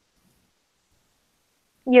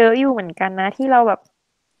เยอะอยู่เหมือนกันนะที่เราแบบ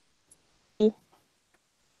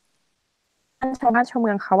ชาวบ้านชาวเ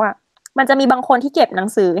มืองเขาอะมันจะมีบางคนที่เก็บหนัง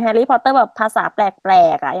สือแฮร์รี่พอตเตอร์แบบภาษาแปล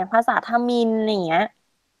กๆอะอย่างภาษาทมิฬอย่างเงี้ย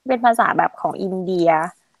เป็นภาษาแบบของอินเดีย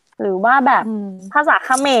หรือว่าแบบภาษาเข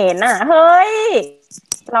มรน่ะเฮ้ย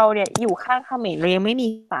เราเนี่ยอยู่ข้างเขมรเลยยังไม่มี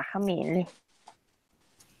ภาษาเขมรเลย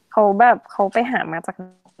เขาไปหามาจาก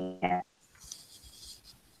นี้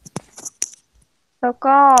แล้ว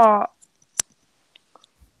ก็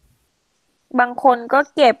บางคนก็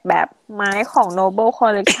เก็บแบบไม้ของ Noble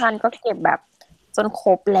Collection ก็เก็บแบบจนค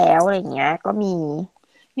รบแล้วอะไรเงี้ยก็มี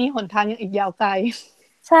นี่หนทางยังอีกยาวไกล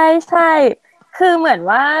ใช่ใช่คือเหมือน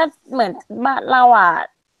ว่าเหมือนบ้านเราอ่ะ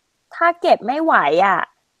ถ้าเก็บไม่ไหวอ่ะ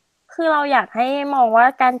คือเราอยากให้มองว่า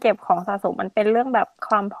การเก็บของสะสมมันเป็นเรื่องแบบค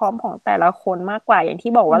วามพร้อมของแต่ละคนมากกว่าอย่าง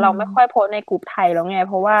ที่บอกว่าเราไม่ค่อยโพสในกลุ่มไทยแล้วไง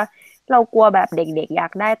เพราะว่าเรากลัวแบบเด็กๆอยา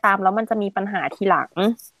กได้ตามแล้วมันจะมีปัญหาทีหลัง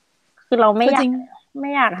คือเราไม่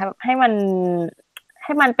อยากให้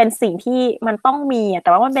มันเป็นสิ่งที่มันต้องมีแต่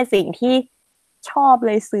ว่ามันเป็นสิ่งที่ชอบเ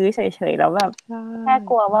ลยซื้อเฉยๆแล้วแบบแค่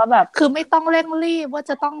กลัวว่าแบบคือไม่ต้องเร่งรีบว่า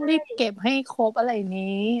จะต้องรีบเก็บให้ครบอะไร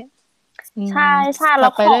นี้ใช่แล้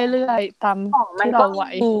วไปเรื่อยๆตามที่เราไหว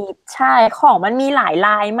ใช่ของมันมีหลายล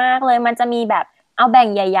ายมากเลยมันจะมีแบบเอาแบ่ง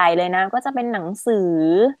ใหญ่ๆเลยนะก็จะเป็นหนังสือ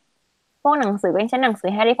พวกหนังสือเช่นหนังสือ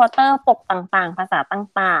แฮร์รี่พอตเตอร์ปกต่างๆภาษา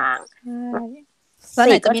ต่างๆแล้วไ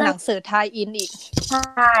หนจะมีหนังสือไทยอินอีกใ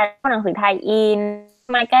ช่หนังสือไทยอิน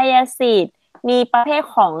มากายสิทธิ์มีประเภท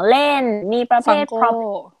ของเล่นมีประเภทพร็อพ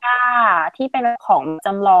ที่เป็นของจ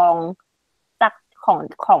ำลองจากข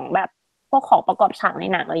องแบบพวกของประกอบฉากใน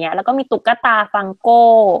หนังอะไรเงี้ยแล้วก็มีตุ๊กตาฟังโก้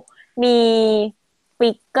มีฟิ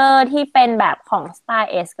กเกอร์ที่เป็นแบบของ Star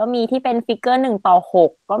S ก็มีที่เป็นฟิกเกอร์1:6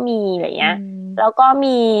ก็มีอะไรเงี้ยแล้วก็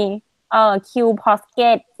มีคิวพอสเก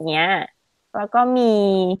ตเงี้ยแล้วก็มี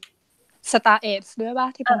Star S ด้วยป่ะ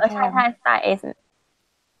ที่เป็นแพงใช่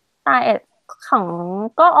Star S ของ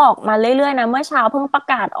ก็ออกมาเรื่อยๆนะเมื่อเช้าเพิ่งประ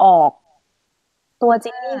กาศออกตัวจิ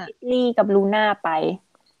นนี่บิลลี่กับลูน่าไป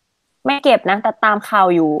ไม่เก็บนะแต่ตามข่าว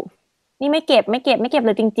อยู่นี่ไม่เก็บเ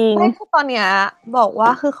ลยจริงๆไม่คือตอนเนี้ยบอกว่า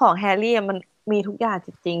คือของแฮร์รี่มันมีทุกอย่างจ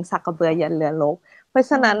ริงๆสักกระเบือยันเรือรบเพราะ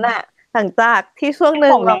ฉะนั้นน่ะหลังจากที่ช่วงหนึ่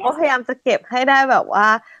งเราก็พยายามจะเก็บให้ได้แบบว่า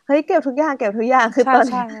เฮ้ยเก็บทุกอย่างคือตอน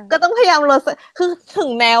นี้ก็ต้องพยายามลดคือถึง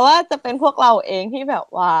แม้ว่าจะเป็นพวกเราเองที่แบบ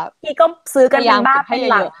ว่าที่ก็ซื้อกันเป็นบ้าเป็น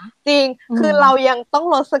หลังจริงคือเรายังต้อง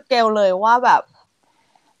ลดสเกลเลยว่าแบบ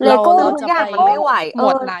เลโก้ทุกอย่างมันไม่ไหวหม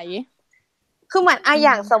วดไหนคือเหมือนอ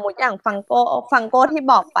ย่างสมมติอย่างฟังโก้ที่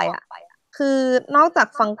บอกไปอ่ะคือนอกจาก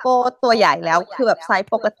ฟังโก้ตัวใหญ่แล้วคือแบบไซส์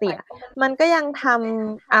ปกติมันก็ยังท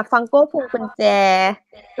ำฟังโก้พวงกุญแจ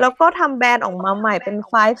แล้วก็ทำแบรนด์ออกมาใหม่เป็น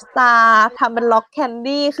5 star ทำเป็นล็อกแคน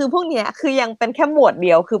ดี้คือพวกเนี้ยคือยังเป็นแค่หมวดเ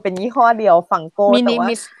ดียวคือเป็นยี่ห้อเดียวฟังโก้แต่ว่า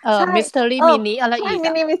มิสเตอรี่มินิอะไรอีก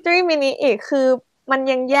มิสเตอรี่มินิอีกคือมัน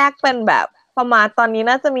ยังแยกเป็นแบบประมาณตอนนี้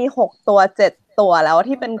น่าจะมี6 ตัว7 ตัวแล้ว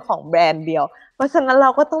ที่เป็นของแบรนด์เดียวเพราะฉะนั้นเรา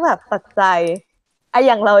ก็ต้องแบบตัดใจอ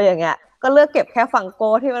ย่างเราอย่างเงี้ยก็เลือกเก็บแค่ฟังโก้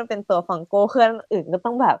ที่มันเป็นตัวฟังโก้เครื่องอื่นก็ต้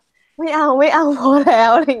องแบบไม่เอาพอแล้ว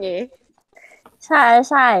อะไรอย่างงี้ใ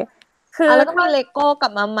ช่คือแล้วก็มีเลโก้กลั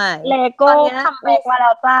บมาใหม่เลโก้คัมแบ็กมาแ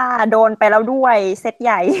ล้วจ้าโดนไปแล้วด้วยเซตใ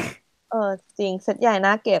หญ่จริงเซตใหญ่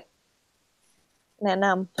น่าเก็บแนะน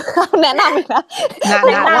ำอีกนะแ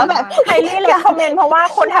นะนำแบบใครนี่เลยคอมเมนต์เพราะว่า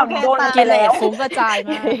คนแถวนี้โดนไปแล้วฟุ้งกระจายม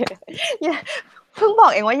ากเพิ่งบอ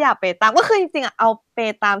กเองว่าอย่าเปตามก็คือจริงๆเอาเป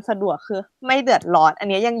ตามสะดวกคือไม่เดือดร้อนอัน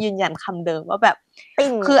นี้ยังยืนยันคำเดิมว่าแบบ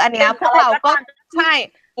คืออันนี้พวกเราก็ใช่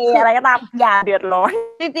อะไรก็ตามอย่าเดือดร้อน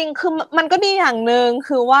จริงๆคือมันก็ดีอย่างนึง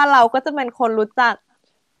คือว่าเราก็จะเป็นคนรู้จัก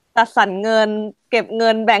จัดสรรเงินเก็บเงิ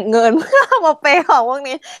นแบ่งเงินเพื่อมาเปย์ของพวก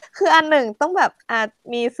นี้คืออันหนึ่งต้องแบบ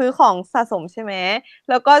มีซื้อของสะสมใช่ไหม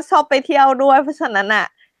แล้วก็ชอบไปเที่ยวด้วยเพราะฉะนั้น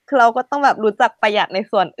คือเราก็ต้องแบบรู้จักประหยัดใน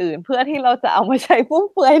ส่วนอื่นเพื่อที่เราจะเอามาใช้ฟุ่ม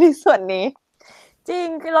เฟือยในส่วนนี้จริง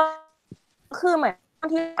คือเราคือเหมือน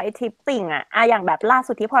ที่ไปทริปติ่งอย่างแบบล่า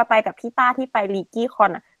สุดที่พลอยไปกับพี่ต้าที่ไปลีกี้คอ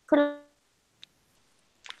นคือ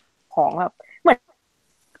ของแบบเหมือน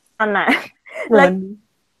นั่นเลย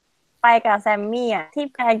ไปกับแซมมี่ที่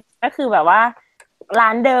ไปก็คือแบบว่าร้า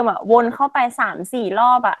นเดิมวนเข้าไป3-4 ร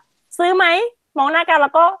อบซื้อไหมมองหน้ากันแล้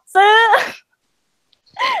วก็ซื้อ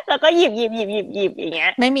แล้วก็หยิบอย่างเงี้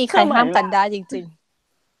ยไม่มีใครห้ามกันได้จริง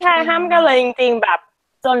ๆใช่ห้ามกันเลยจริงๆแบบ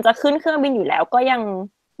จนจะขึ้นเครื่องบินอยู่แล้วก็ยัง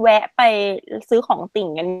แวะไปซื้อของติ่ง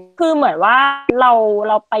กันคือเหมือนว่าเรา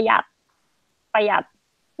ประหยัด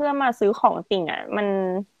เพื่อมาซื้อของติ่งมัน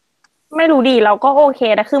ไม่รู้ดีเราก็โอเค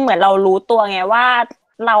นะคือเหมือนเรารู้ตัวไงว่า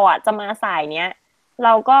เราจะมาสายเนี้ยเร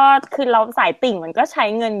าก็คือเราสายติ่งมันก็ใช้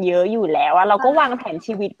เงินเยอะอยู่แล้วเราก็วางแผน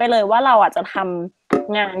ชีวิตไปเลยว่าเราจะท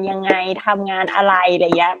ำงานยังไงทำงานอะไรอะไรอ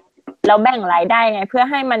ย่างเงี้ยแล้วแบ่งรายได้ไงเพื่อ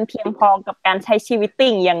ให้มันเพียงพอกับการใช้ชีวิต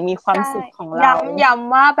ติ่งอย่างมีความสุขของเราย้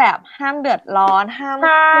ำว่าแบบห้ามเดือดร้อนห้าม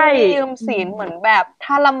ยืมสินเหมือนแบบ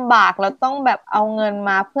ถ้าลำบากแล้วต้องแบบเอาเงินม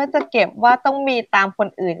าเพื่อจะเก็บว่าต้องมีตามคน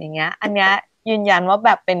อื่นอย่างเงี้ยอันเนี้ยยืนยันว่าแบ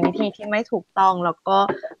บเป็นวิธีที่ไม่ถูกต้องแล้วก็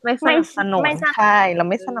ไม่สนับสนุนใช่เรา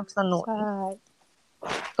ไม่สนับสนุน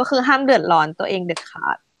ก็คือห้ามเดือดร้อนตัวเองเด็ดขา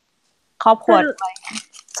ดครอบครัวด้วย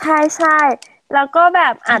ใช่แล้วก็แบ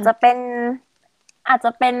บอาจจะเ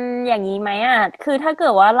ป็นอย่างนี้ไหมคือถ้าเกิ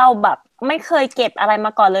ดว่าเราแบบไม่เคยเก็บอะไรม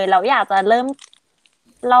าก่อนเลยเราอยากจะเริ่ม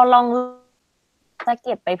เราลองจะเ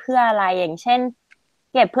ก็บไปเพื่ออะไรอย่างเช่น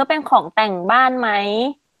เก็บเพื่อเป็นของแต่งบ้านไหม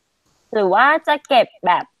หรือว่าจะเก็บแ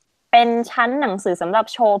บบ เป็นชั้นหนังสือสำหรับ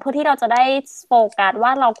โชว์เพื่อที่เราจะได้โฟกัสว่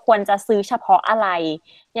าเราควรจะซื้อเฉพาะอะไร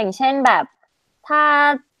อย่างเช่นแบบถ้า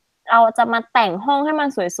เราจะมาแต่งห้องให้มัน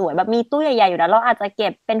สวยๆแบบมีตู้ใหญ่ๆอยู่แล้วเราอาจจะเก็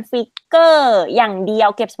บเป็นฟิกเกอร์อย่างเดียว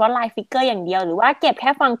เก็บเฉพาะลายฟิกเกอร์อย่างเดียวหรือว่าเก็บแค่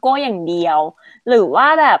ฟังโก้อย่างเดียวหรือว่า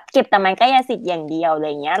แบบเก็บแต่ไม้กายสิทธิ์อย่างเดียวอะไร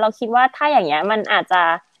เงี้ยเราคิดว่าถ้าอย่างเงี้ยมันอาจจะ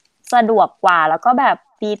สะดวกกว่าแล้วก็แบบ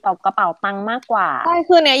ดีต่อกระเป๋าตังค์มากกว่าใช่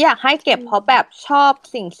คือเนี้ยอยากให้เก็บเพราะแบบชอบ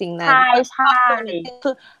สิ่งนั้นใช่ใช่คื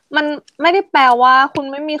อมันไม่ได้แปลว่าคุณ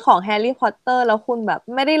ไม่มีของแฮร์รี่พอตเตอร์แล้วคุณแบบ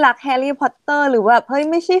ไม่ได้รักแฮร์รี่พอตเตอร์หรือแบบเฮ้ย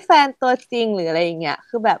ไม่ใช่แฟนตัวจริงหรืออะไรอย่างเงี้ย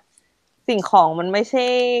คือแบบสิ่งของมันไม่ใช่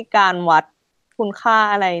การวัดคุณค่า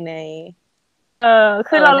อะไรใน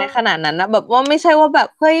คือเราในขนาดนั้นนะแบบว่าไม่ใช่ว่าแบบ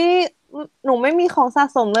เฮ้ยหนูไม่มีของสะ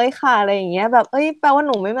สมเลยค่ะอะไรอย่างเงี้ยแบบเอ้ยแปลว่าห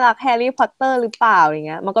นูไม่รักแฮร์รี่พอตเตอร์หรือเปล่าอย่างเ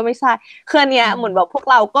งี้ยมันก็ไม่ใช่คืออันเนี้ยเหมือนแบบพวก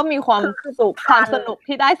เราก็มีความสุขความสนุก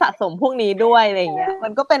ที่ได้สะสมพวกนี้ด้วยอะไรอย่างเงี้ยมั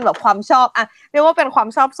นก็เป็นแบบความชอบอะเรียกว่าเป็นความ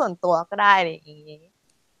ชอบส่วนตัวก็ได้อะไรอย่างงี้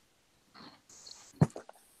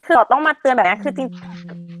คือเราต้องมาเตือนแบบนี้คือจริง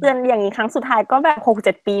เตือนอย่างนี้ครั้งสุดท้ายก็แบบ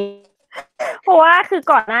6-7 ปีเพราะว่าคือ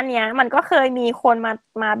ก่อนหน้านี้มันก็เคยมีคน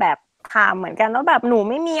มาแบบถามเหมือนกันว่าแบบหนู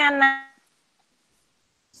ไม่มีอันนะ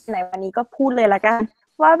ไหนวันนี้ก็พูดเลยละกัน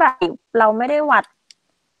ว่าแบบเราไม่ได้วัด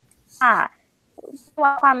ว่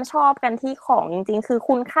าความชอบกันที่ของจริงๆคือ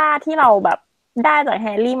คุณค่าที่เราแบบได้จากแฮ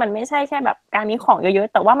ร์รี่มันไม่ใช่แค่แบบการมีของเยอะ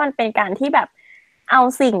ๆแต่ว่ามันเป็นการที่แบบเอา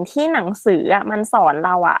สิ่งที่หนังสืออ่ะมันสอนเ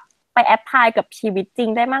ราอ่ะไปแอพพลายกับชีวิตจริง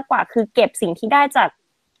ได้มากกว่าคือเก็บสิ่งที่ได้จาก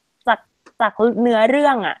เนื้อเรื่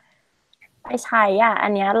องอ่ะไปใช้อ่ะอั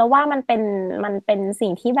นเนี้ยเราว่ามันเป็น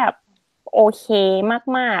สิ่งที่แบบโอเค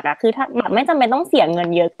มากๆอ่ะคือถ้าแบบไม่จำเป็นต้องเสียเงิน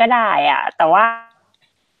เยอะก็ได้อ่ะแต่ว่า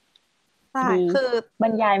ใช่คือบร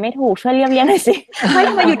รยายไม่ถูกช่วยเรียบเรียงหน่อยสิไม่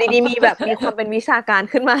มาอยู่ดีๆมีแบบมีความเป็นวิชาการ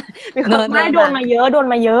ขึ้นมามีความไม่โดนมาเย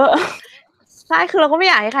อะใช่คือเราก็ไม่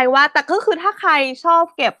อยากให้ใครว่าแต่ก็คือถ้าใครชอบ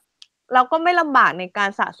เก็บเราก็ไม่ลำบากในการ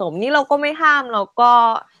สะสมนี่เราก็ไม่ห้ามเราก็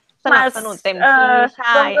สนับสนุนเต็มที่ใ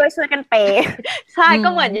ช่ด้วยช่วยกันเปย์ใช่ก็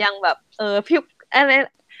เหมือนอย่างแบบพี่อะไร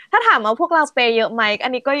ถ้าถามว่าพวกเราเปย์เยอะไหมอั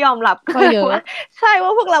นนี้ก็ยอมรับก็เยอะใช่ว่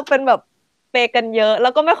าพวกเราเป็นแบบเปย์กันเยอะแล้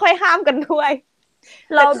วก็ไม่ค่อยห้ามกันด้วย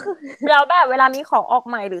เราแบบเวลามีของออก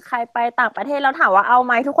ใหม่หรือใครไปต่างประเทศแล้วถามว่าเอาไ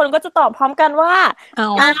หมทุกคนก็จะตอบพร้อมกันว่าเอา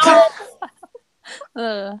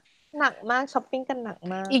หนักมากช้อปปิ้งกันหนัก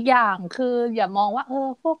มากอีกอย่างคืออย่ามองว่า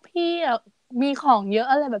พวกพี่มีของเยอะ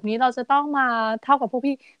อะไรแบบนี้เราจะต้องมาเท่ากับพวก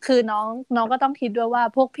พี่คือน้องก็ต้องคิดด้วยว่า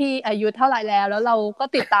พวกพี่อายุเท่าไหร่แล้วเราก็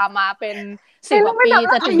ติดตามมาเป็น10 กว่าปี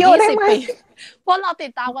จะถึง20 ปีเพราะเราติ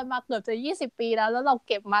ดตามกันมาเกือบจะ20 ปีแล้วเรา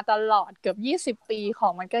เก็บมาตลอดเกือบ20 ปีขอ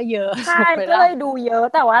งมันก็เยอะใช่ก็เลยดูเยอะ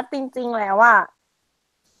แต่ว่าจริงๆแล้วอ่ะ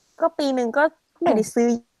ก็ปีนึงก็ไม่ได้ซื้อ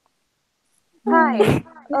ใช่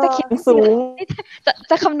จะคิดสูง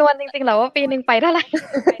จะคำนวณจริงๆเหรอว่าปีนึงไปเท่าไหร่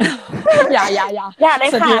อย่าเล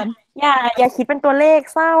ยค่ะอย่าคิดเป็นตัวเลข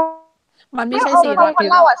เศร้ามันไม่ใช่4 หลักอยู่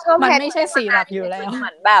แล้วมันไม่ใช่4 หลักอยู่แล้วเห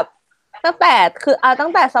มือนแบบตั้ง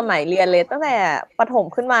แต่สมัยเรียนเลยตั้งแต่ประถม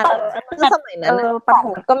ขึ้นมาคือสมัยนั้นประถ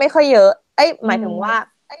มก็ไม่ค่อยเยอะหมายถึงว่า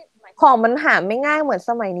ของมันหาไม่ง่ายเหมือน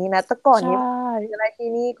สมัยนี้นะแต่ก่อนนี้อะไรที่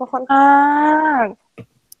นี่ก็ค่อนข้าง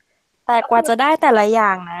แต่กว่าจะได้แต่ละอย่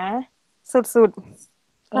างนะสุด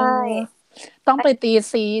ๆใช่ต้องไปตี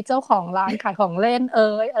ซีเจ้าของร้านขายของเล่น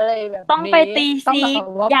อะไรแบบนี้ต้องไปตีซี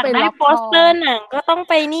อยากได้โปสเตอร์หนังก็ต้อง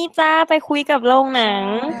ไปนี่จ้าไปคุยกับโรงหนัง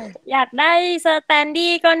อยากได้สแตน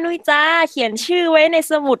ดี้ก็นุ้ยจ้าเขียนชื่อไว้ใน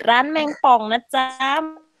สมุดร้านแมงป่องนะจ้า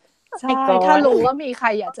ใช่ถ้ารู้ว่ามีใคร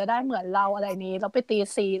อยากจะได้เหมือนเราอะไรนี้เราไปตี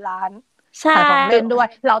ซีร้านขายของเล่นด้วย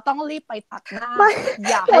เราต้องรีบไปตัดหน้า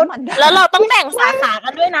อย่าให้มันแล้วเราต้องแบ่งสาขากั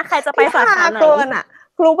นด้วยนะใครจะไปสาขาไหนเกินอ่ะ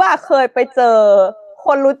รู้ป่ะเคยไปเจอค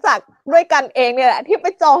นรู้จักด้วยกันเองเนี่ยแหละที่ไป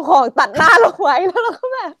จองของตัดหน้าเราไว้แล้วเราก็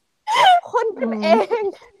แบบคนกันเอง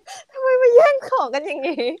ทำไมมาแย่งของกันอย่าง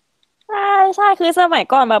นี้ใช่คือสมัย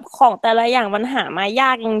ก่อนแบบของแต่ละอย่างมันหามาย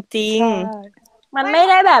ากจริงๆมันไม่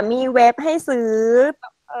ได้แบบมีเว็บให้ซื้อ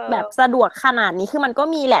แบบสะดวกขนาดนี้คือมันก็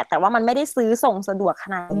มีแหละแต่ว่ามันไม่ได้ซื้อส่งสะดวกข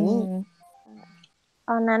นาดนี้ต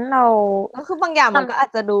อนนั้นเราก็คือบางอย่างมันก็อา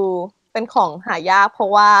จจะดูเป็นของหายากเพรา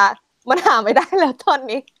ะว่ามันหาไม่ได้แล้วตอน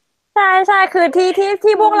นี้ใช่คือ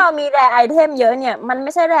ที่พวกเรามีแรไอเทมเยอะเนี่ยมันไ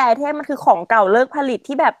ม่ใช่แรไอเทมมันคือของเก่าเลิกผลิต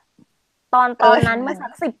ที่แบบตอนนั้นเมื่อสั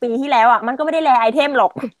ก10 ปีที่แล้วอ่ะมันก็ไม่ได้แรไอเทมหรอ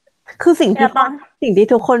กคือสิ่งที่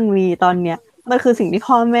ทุกคนมีตอนเนี้ยมันคือสิ่งที่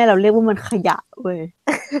พ่อแม่เราเรียกว่ามันขยะเว้ย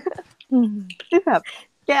ที่แบบ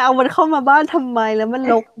แกเอามันเข้ามาบ้านทำไมแล้วมัน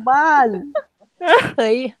รกบ้านเ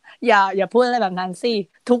ฮ้ยอย่าพูดอะไรแบบนั้นสิ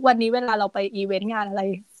ทุกวันนี้เวลาเราไปอีเวนต์งานอะไร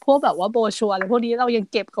พวกแบบว่าโบชัวร์อะไรพวกนี้เรายัง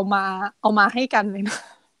เก็บเอามาให้กันเลยนะ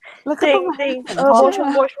แล้วก็ต้องจริงโ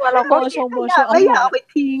บชัวร์เราก็ไม่อยากเอาไป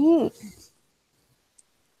ทิ้ง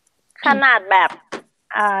ขนาดแบบ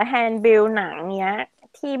แฮนด์บิลหนังเนี้ย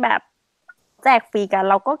ที่แบบแจกฟรีกัน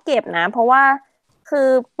เราก็เก็บนะเพราะว่าคือ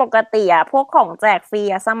ปกติอะพวกของแจกฟรี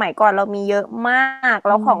อะสมัยก่อนเรามีเยอะมากแ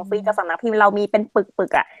ล้วของฟรีจากสำนักพิมพ์เรามีเป็นปึ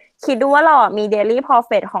กๆอะคิดดูว่าเราอะมี Daily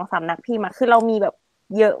Profit ของสำนักพิมพ์อะคือเรามีแบบ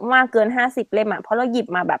เยอะมากเกิน50 เล่มอะเพราะเราหยิบ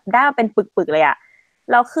มาแบบได้เป็นปึกๆเลยอะ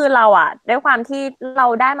แล้วคือเราอะด้วยความที่เรา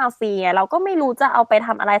ได้มาฟรีเราก็ไม่รู้จะเอาไปท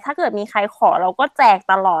ำอะไรถ้าเกิดมีใครขอเราก็แจก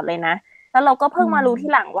ตลอดเลยนะแล้วเราก็เพิ่งมารู้ที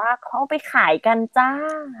หลังว่าเขาเอาไปขายกันจ้า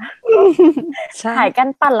ใช่ ขายกัน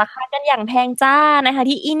ปั่นราคากันอย่างแพงจ้านะคะ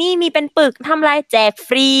ที่อีนี่มีเป็นปึกทำลายแจกฟ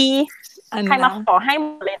รี อัน ใครมา นะ ขอให้หม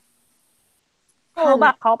ดเลยรู้แบ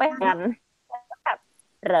บเขาไปกันแบบ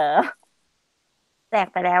เหรอแจก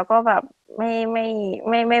ไปแล้วก็แบบไ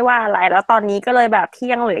ม่ว่าอะไรแล้วตอนนี้ก็เลยแบบที่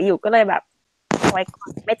ยังเหลืออยู่ก็เลยแบบไว้ก่อน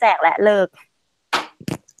ไม่แจกและเลิก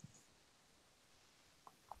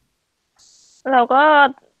แล้วก็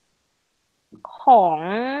ของ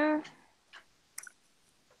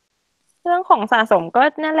เรื่องของสะสมก็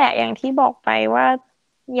นั่นแหละอย่างที่บอกไปว่า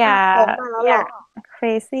อย่า ของมาแล้ว อ เหร ย่า อ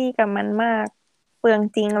crazy กับมันมากเปลือง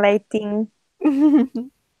จริงอะไรจริง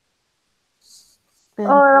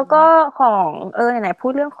แล้วก็ของไหนๆพู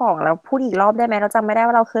ดเรื่องของแล้วพูดอีกรอบได้ไหมเราจำไม่ได้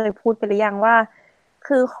ว่าเราเคยพูดไปหรือยังว่า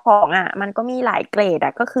คือของอ่ะ มันก็มีหลายเกรดอ่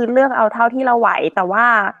ะก็คือเลือกเอาเท่าที่เราไหวแต่ว่า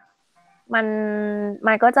มัน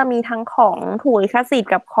มันก็จะมีทั้งของถูกลิขสิท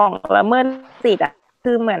ธิ์กับของละเมิดสิทธิ์อ่ะ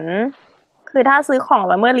คือเหมือนคือถ้าซื้อของ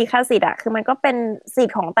ละเมิดลิขสิทธิ์อ่ะคือมันก็เป็นสิท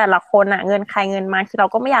ธิ์ของแต่ละคนอ่ะเงินใครเงินมันคือเรา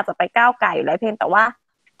ก็ไม่อยากจะไปก้าวไก่อยู่แล้วเพียงแต่ว่า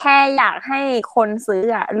แค่อยากให้คนซื้อ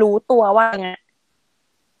อ่ะรู้ตัวว่าไง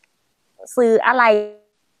ซื้ออะไร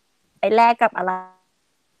ไปแลกกับอะไร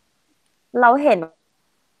เราเห็น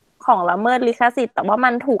ของละเมิดลิขสิทธิ์แต่ว่ามั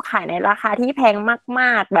นถูกขายในราคาที่แพงม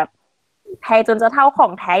ากๆแบบแพงจนจะเท่าขอ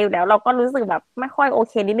งแท้อยู่แล้วเราก็รู้สึกแบบไม่ค่อยโอ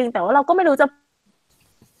เคนิดนึงแต่ว่าเราก็ไม่รู้จะ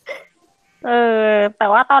แต่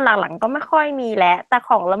ว่าตอนหลังๆก็ไม่ค่อยมีแล้วแต่ข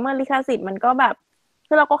องละเมิดลิขสิทธิ์มันก็แบบ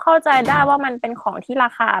คือเราก็เข้าใจได้ว่ามันเป็นของที่รา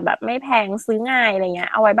คาแบบไม่แพงซื้อง่ายอะไรเงี้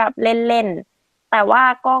ยเอาไว้แบบเล่นๆแต่ว่า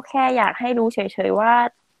ก็แค่อยากให้รู้เฉยๆว่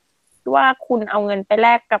าคุณเอาเงินไปแล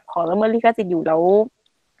กกับของละเมิดลิขสิทธิ์อยู่แล้ว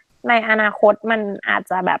ในอนาคตมันอาจ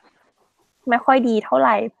จะแบบไม่ค่อยดีเท่าไห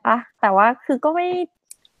ร่ปะแต่ว่าคือก็ไม่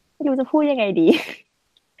รู้จะพูดยังไงดี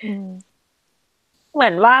เหมื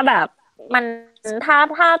อนว่าแบบมัน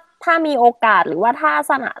ถ้ามีโอกาสหรือว่าถ้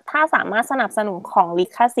าสามารถสนับสนุนของลิ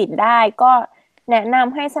ขสิทธิ์ได้ก็แนะน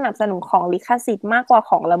ำให้สนับสนุนของลิขสิทธิ์มากกว่า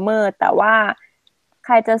ของละเมิดแต่ว่าใค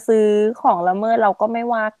รจะซื้อของละเมิดเราก็ไม่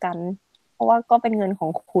ว่ากันเพราะว่าก็เป็นเงินของ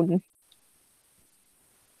คุณ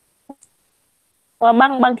ว่า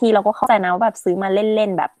บางทีเราก็เข้าใจนะว่าแบบซื้อมาเล่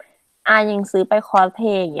นๆแบบยังซื้อไปคอสเพล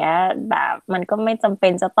ย์อย่างเงี้ยแบบมันก็ไม่จำเป็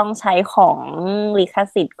นจะต้องใช้ของลิข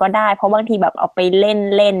สิทธิ์ก็ได้เพราะบางทีแบบเอาไปเ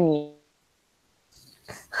ล่น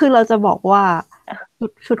คือเราจะบอกว่า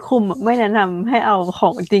ชุดคลุมไม่แนะนำให้เอาขอ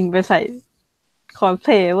งจริงไปใส่คอสเพ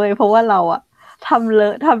ลย์เว้ยเพราะว่าเราอะทำเล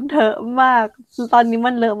อะทำเทอะมากตอนนี้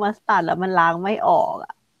มันเลอะมาสตาร์ดแล้วมันล้างไม่ออกอ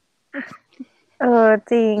ะ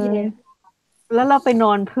จริง แล้วเราไปน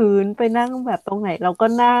อนพื้นไปนั่งแบบตรงไหนเราก็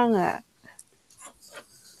นั่งอะ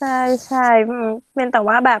ใช่ใช่เป็นแต่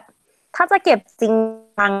ว่าแบบถ้าจะเก็บจริง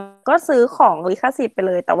จังก็ซื้อของลิขสิทธิ์ไปเ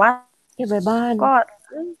ลยแต่ว่า เก็บไว้บ้าน ก็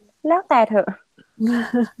แล้วแต่เถอะ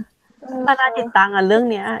นานาจิตตังอะเรื่อง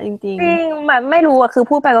เนี้ยจริง จริงแบบไม่รู้อะคือ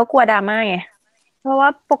พูดไปก็กลัวดราม่าไงเพราะว่า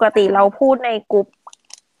ปกติเราพูดในกลุ่ม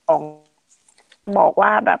ของบอกว่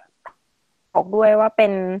าแบบบอกด้วยว่าเป็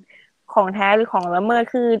นของแท้หรือของละเมิด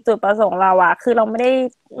คือจุดประสงค์เราอะคือเราไม่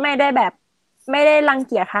ได้แบบไม่ได้รัง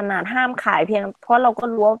เกียจขนาดห้ามขายเพียงเพราะเราก็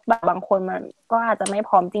รู้ว่าแบบบางคนมันก็อาจจะไม่พ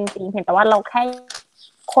ร้อมจริงๆเพียงแต่ว่าเราแค่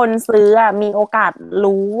คนซื้ออะมีโอกาส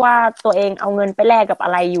รู้ว่าตัวเองเอาเงินไปแลกกับอะ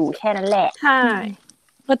ไรอยู่แค่นั้นแหละๆใช่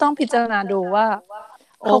ก็ต้องพิจารณาดูว่า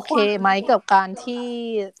โอเคไหมกับการที่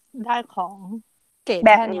ได้ของเกรด แบ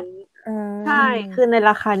บ แค่เนี้ย ใช่คือใน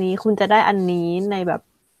ราคานี้คุณจะได้อันนี้ในแบบ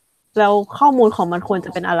แล้วข้อมูลของมันควรจะ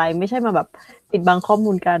เป็นอะไรไม่ใช่มาแบบปิดบังข้อ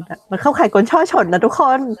มูลกันอะมันเข้าข่ายกลช่อฉนนะทุกค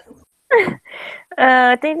น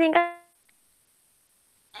จริงๆก็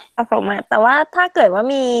ผสมอะแต่ว่าถ้าเกิดว่า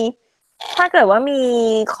มี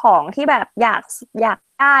ของที่แบบอยาก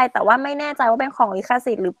ได้แต่ว่าไม่แน่ใจว่าเป็นของลิข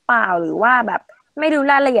สิทธิ์หรือเปล่าหรือว่าแบบไม่รู้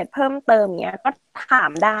รายละเอียดเพิ่มเติมเนี้ยก็ถา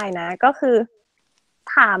มได้นะก็คือ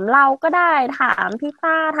ถามเราก็ได้ถามพี่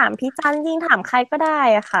ต้าถามพี่จันจริงๆถามใครก็ได้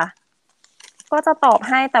อะค่ะก็จะตอบ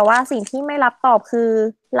ให้แต่ว่าสิ่งที่ไม่รับตอบคือ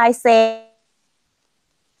ลายเซ็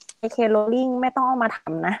นเคโรลลิ่งไม่ต้องเอามาท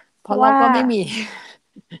ำนะเพราะเราก็ไม่มี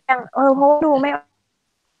ยังเพราะว่าดูไม่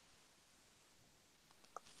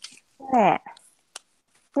แหละ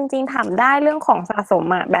จริงๆถามได้เรื่องของสะสม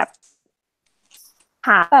อะแบบถ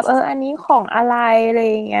ามแบบอันนี้ของอะไรอะไร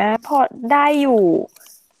อย่างเงี้ยพอได้อยู่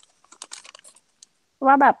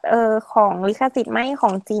ว่าแบบของลิขสิทธิ์ไหมขอ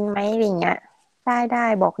งจริงไหมอะไรเงี้ยได้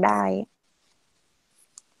บอกได้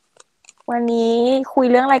วันนี้คุย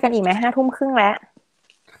เรื่องอะไรกันอีกไหม5 ทุ่มครึ่งแล้ว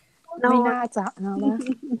ไม่น่าจะนะว่า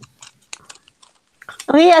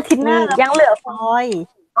เฮ้ยอาทิตย์หน้า ยังเหลือ สปอย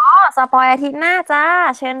สปอยอาทิตย์หน้าจ้า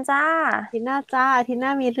เชิญจ้า อาทิตย์หน้าจ้าอาทิตย์หน้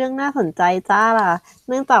ามีเรื่องน่าสนใจจ้าล่ะ เ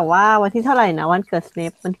นื่องจากว่าวันที่เท่าไหร่นะวันเกิดสเน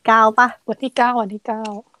ปวันที่9ปะ วันที่ 9 วันที่ 9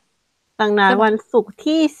 ดังนั้นวันศุกร์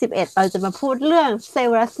ที่11เราจะมาพูดเรื่องเซเ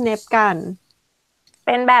วอรัสเนปกัน เ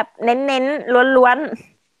ป็นแบบเน้นล้วน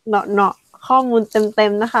เนาะข้อมูลเต็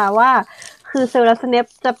มๆนะคะว่าคือเซเวอรัสเนป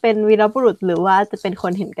จะเป็นวีรบุรุษหรือว่าจะเป็นค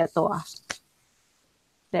นเห็นแก่ตัว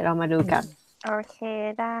เดี๋ยวเรามาดูกัน ๆโอเค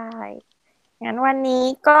ได้งั้นวันนี้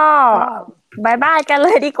ก็บายบายกันเล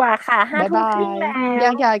ยดีกว่าค่ะ บ๊ายบาย 5 ทุ่มครึ่งแล้ว แย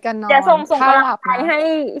กย้ายกันนอน เดี๋ยวส่ง ถ้าก ำลั หลั ง บ ใจ นะ ให้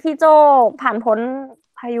พี่โจผ่านพ้น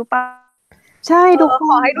พายุปะ ใช่ทุกคน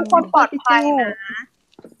ขอให้ทุกคนปลอดภัยนะ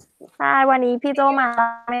ใช่วันนี้พี่โจมา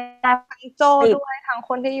ไม่ได้ ทั้งโจด้วยทั้งค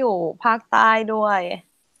นที่อยู่ภาคใต้ด้วย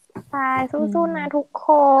ใช่สู้ๆนะทุกค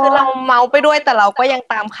น คือเราเมาไปด้วยแต่เราก็ยัง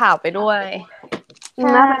ตามข่าวไปด้วย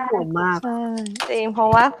น่าเป็นห่วงมาก ใช่ จริงเพราะ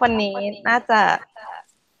ว่าวันนี้น่าจะ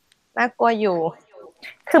น่ากลัวอยู่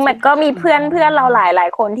คือมันก็มีเพื่อนเราหลาย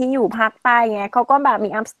คนที่อยู่ภาคใต้ไงเขาก็แบบมี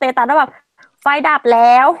อัพสเตตัสว่าแบบไฟดับแ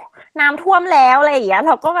ล้วน้ำท่วมแล้วอะไรอย่างเงี้ยเ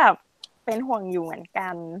ราก็แบบเป็นห่วงอยู่เหมือนกั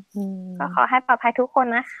น ก็ขอให้ปลอดภัยทุกคน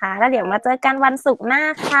นะคะ แล้วเดี๋ยวมาเจอกันวันศุกร์หน้า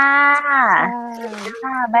ค่ะ ใช่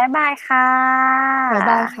ค่ะบ๊ายบายค่ะ บ๊าย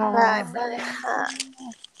บายค่ะ ได้ค่ะ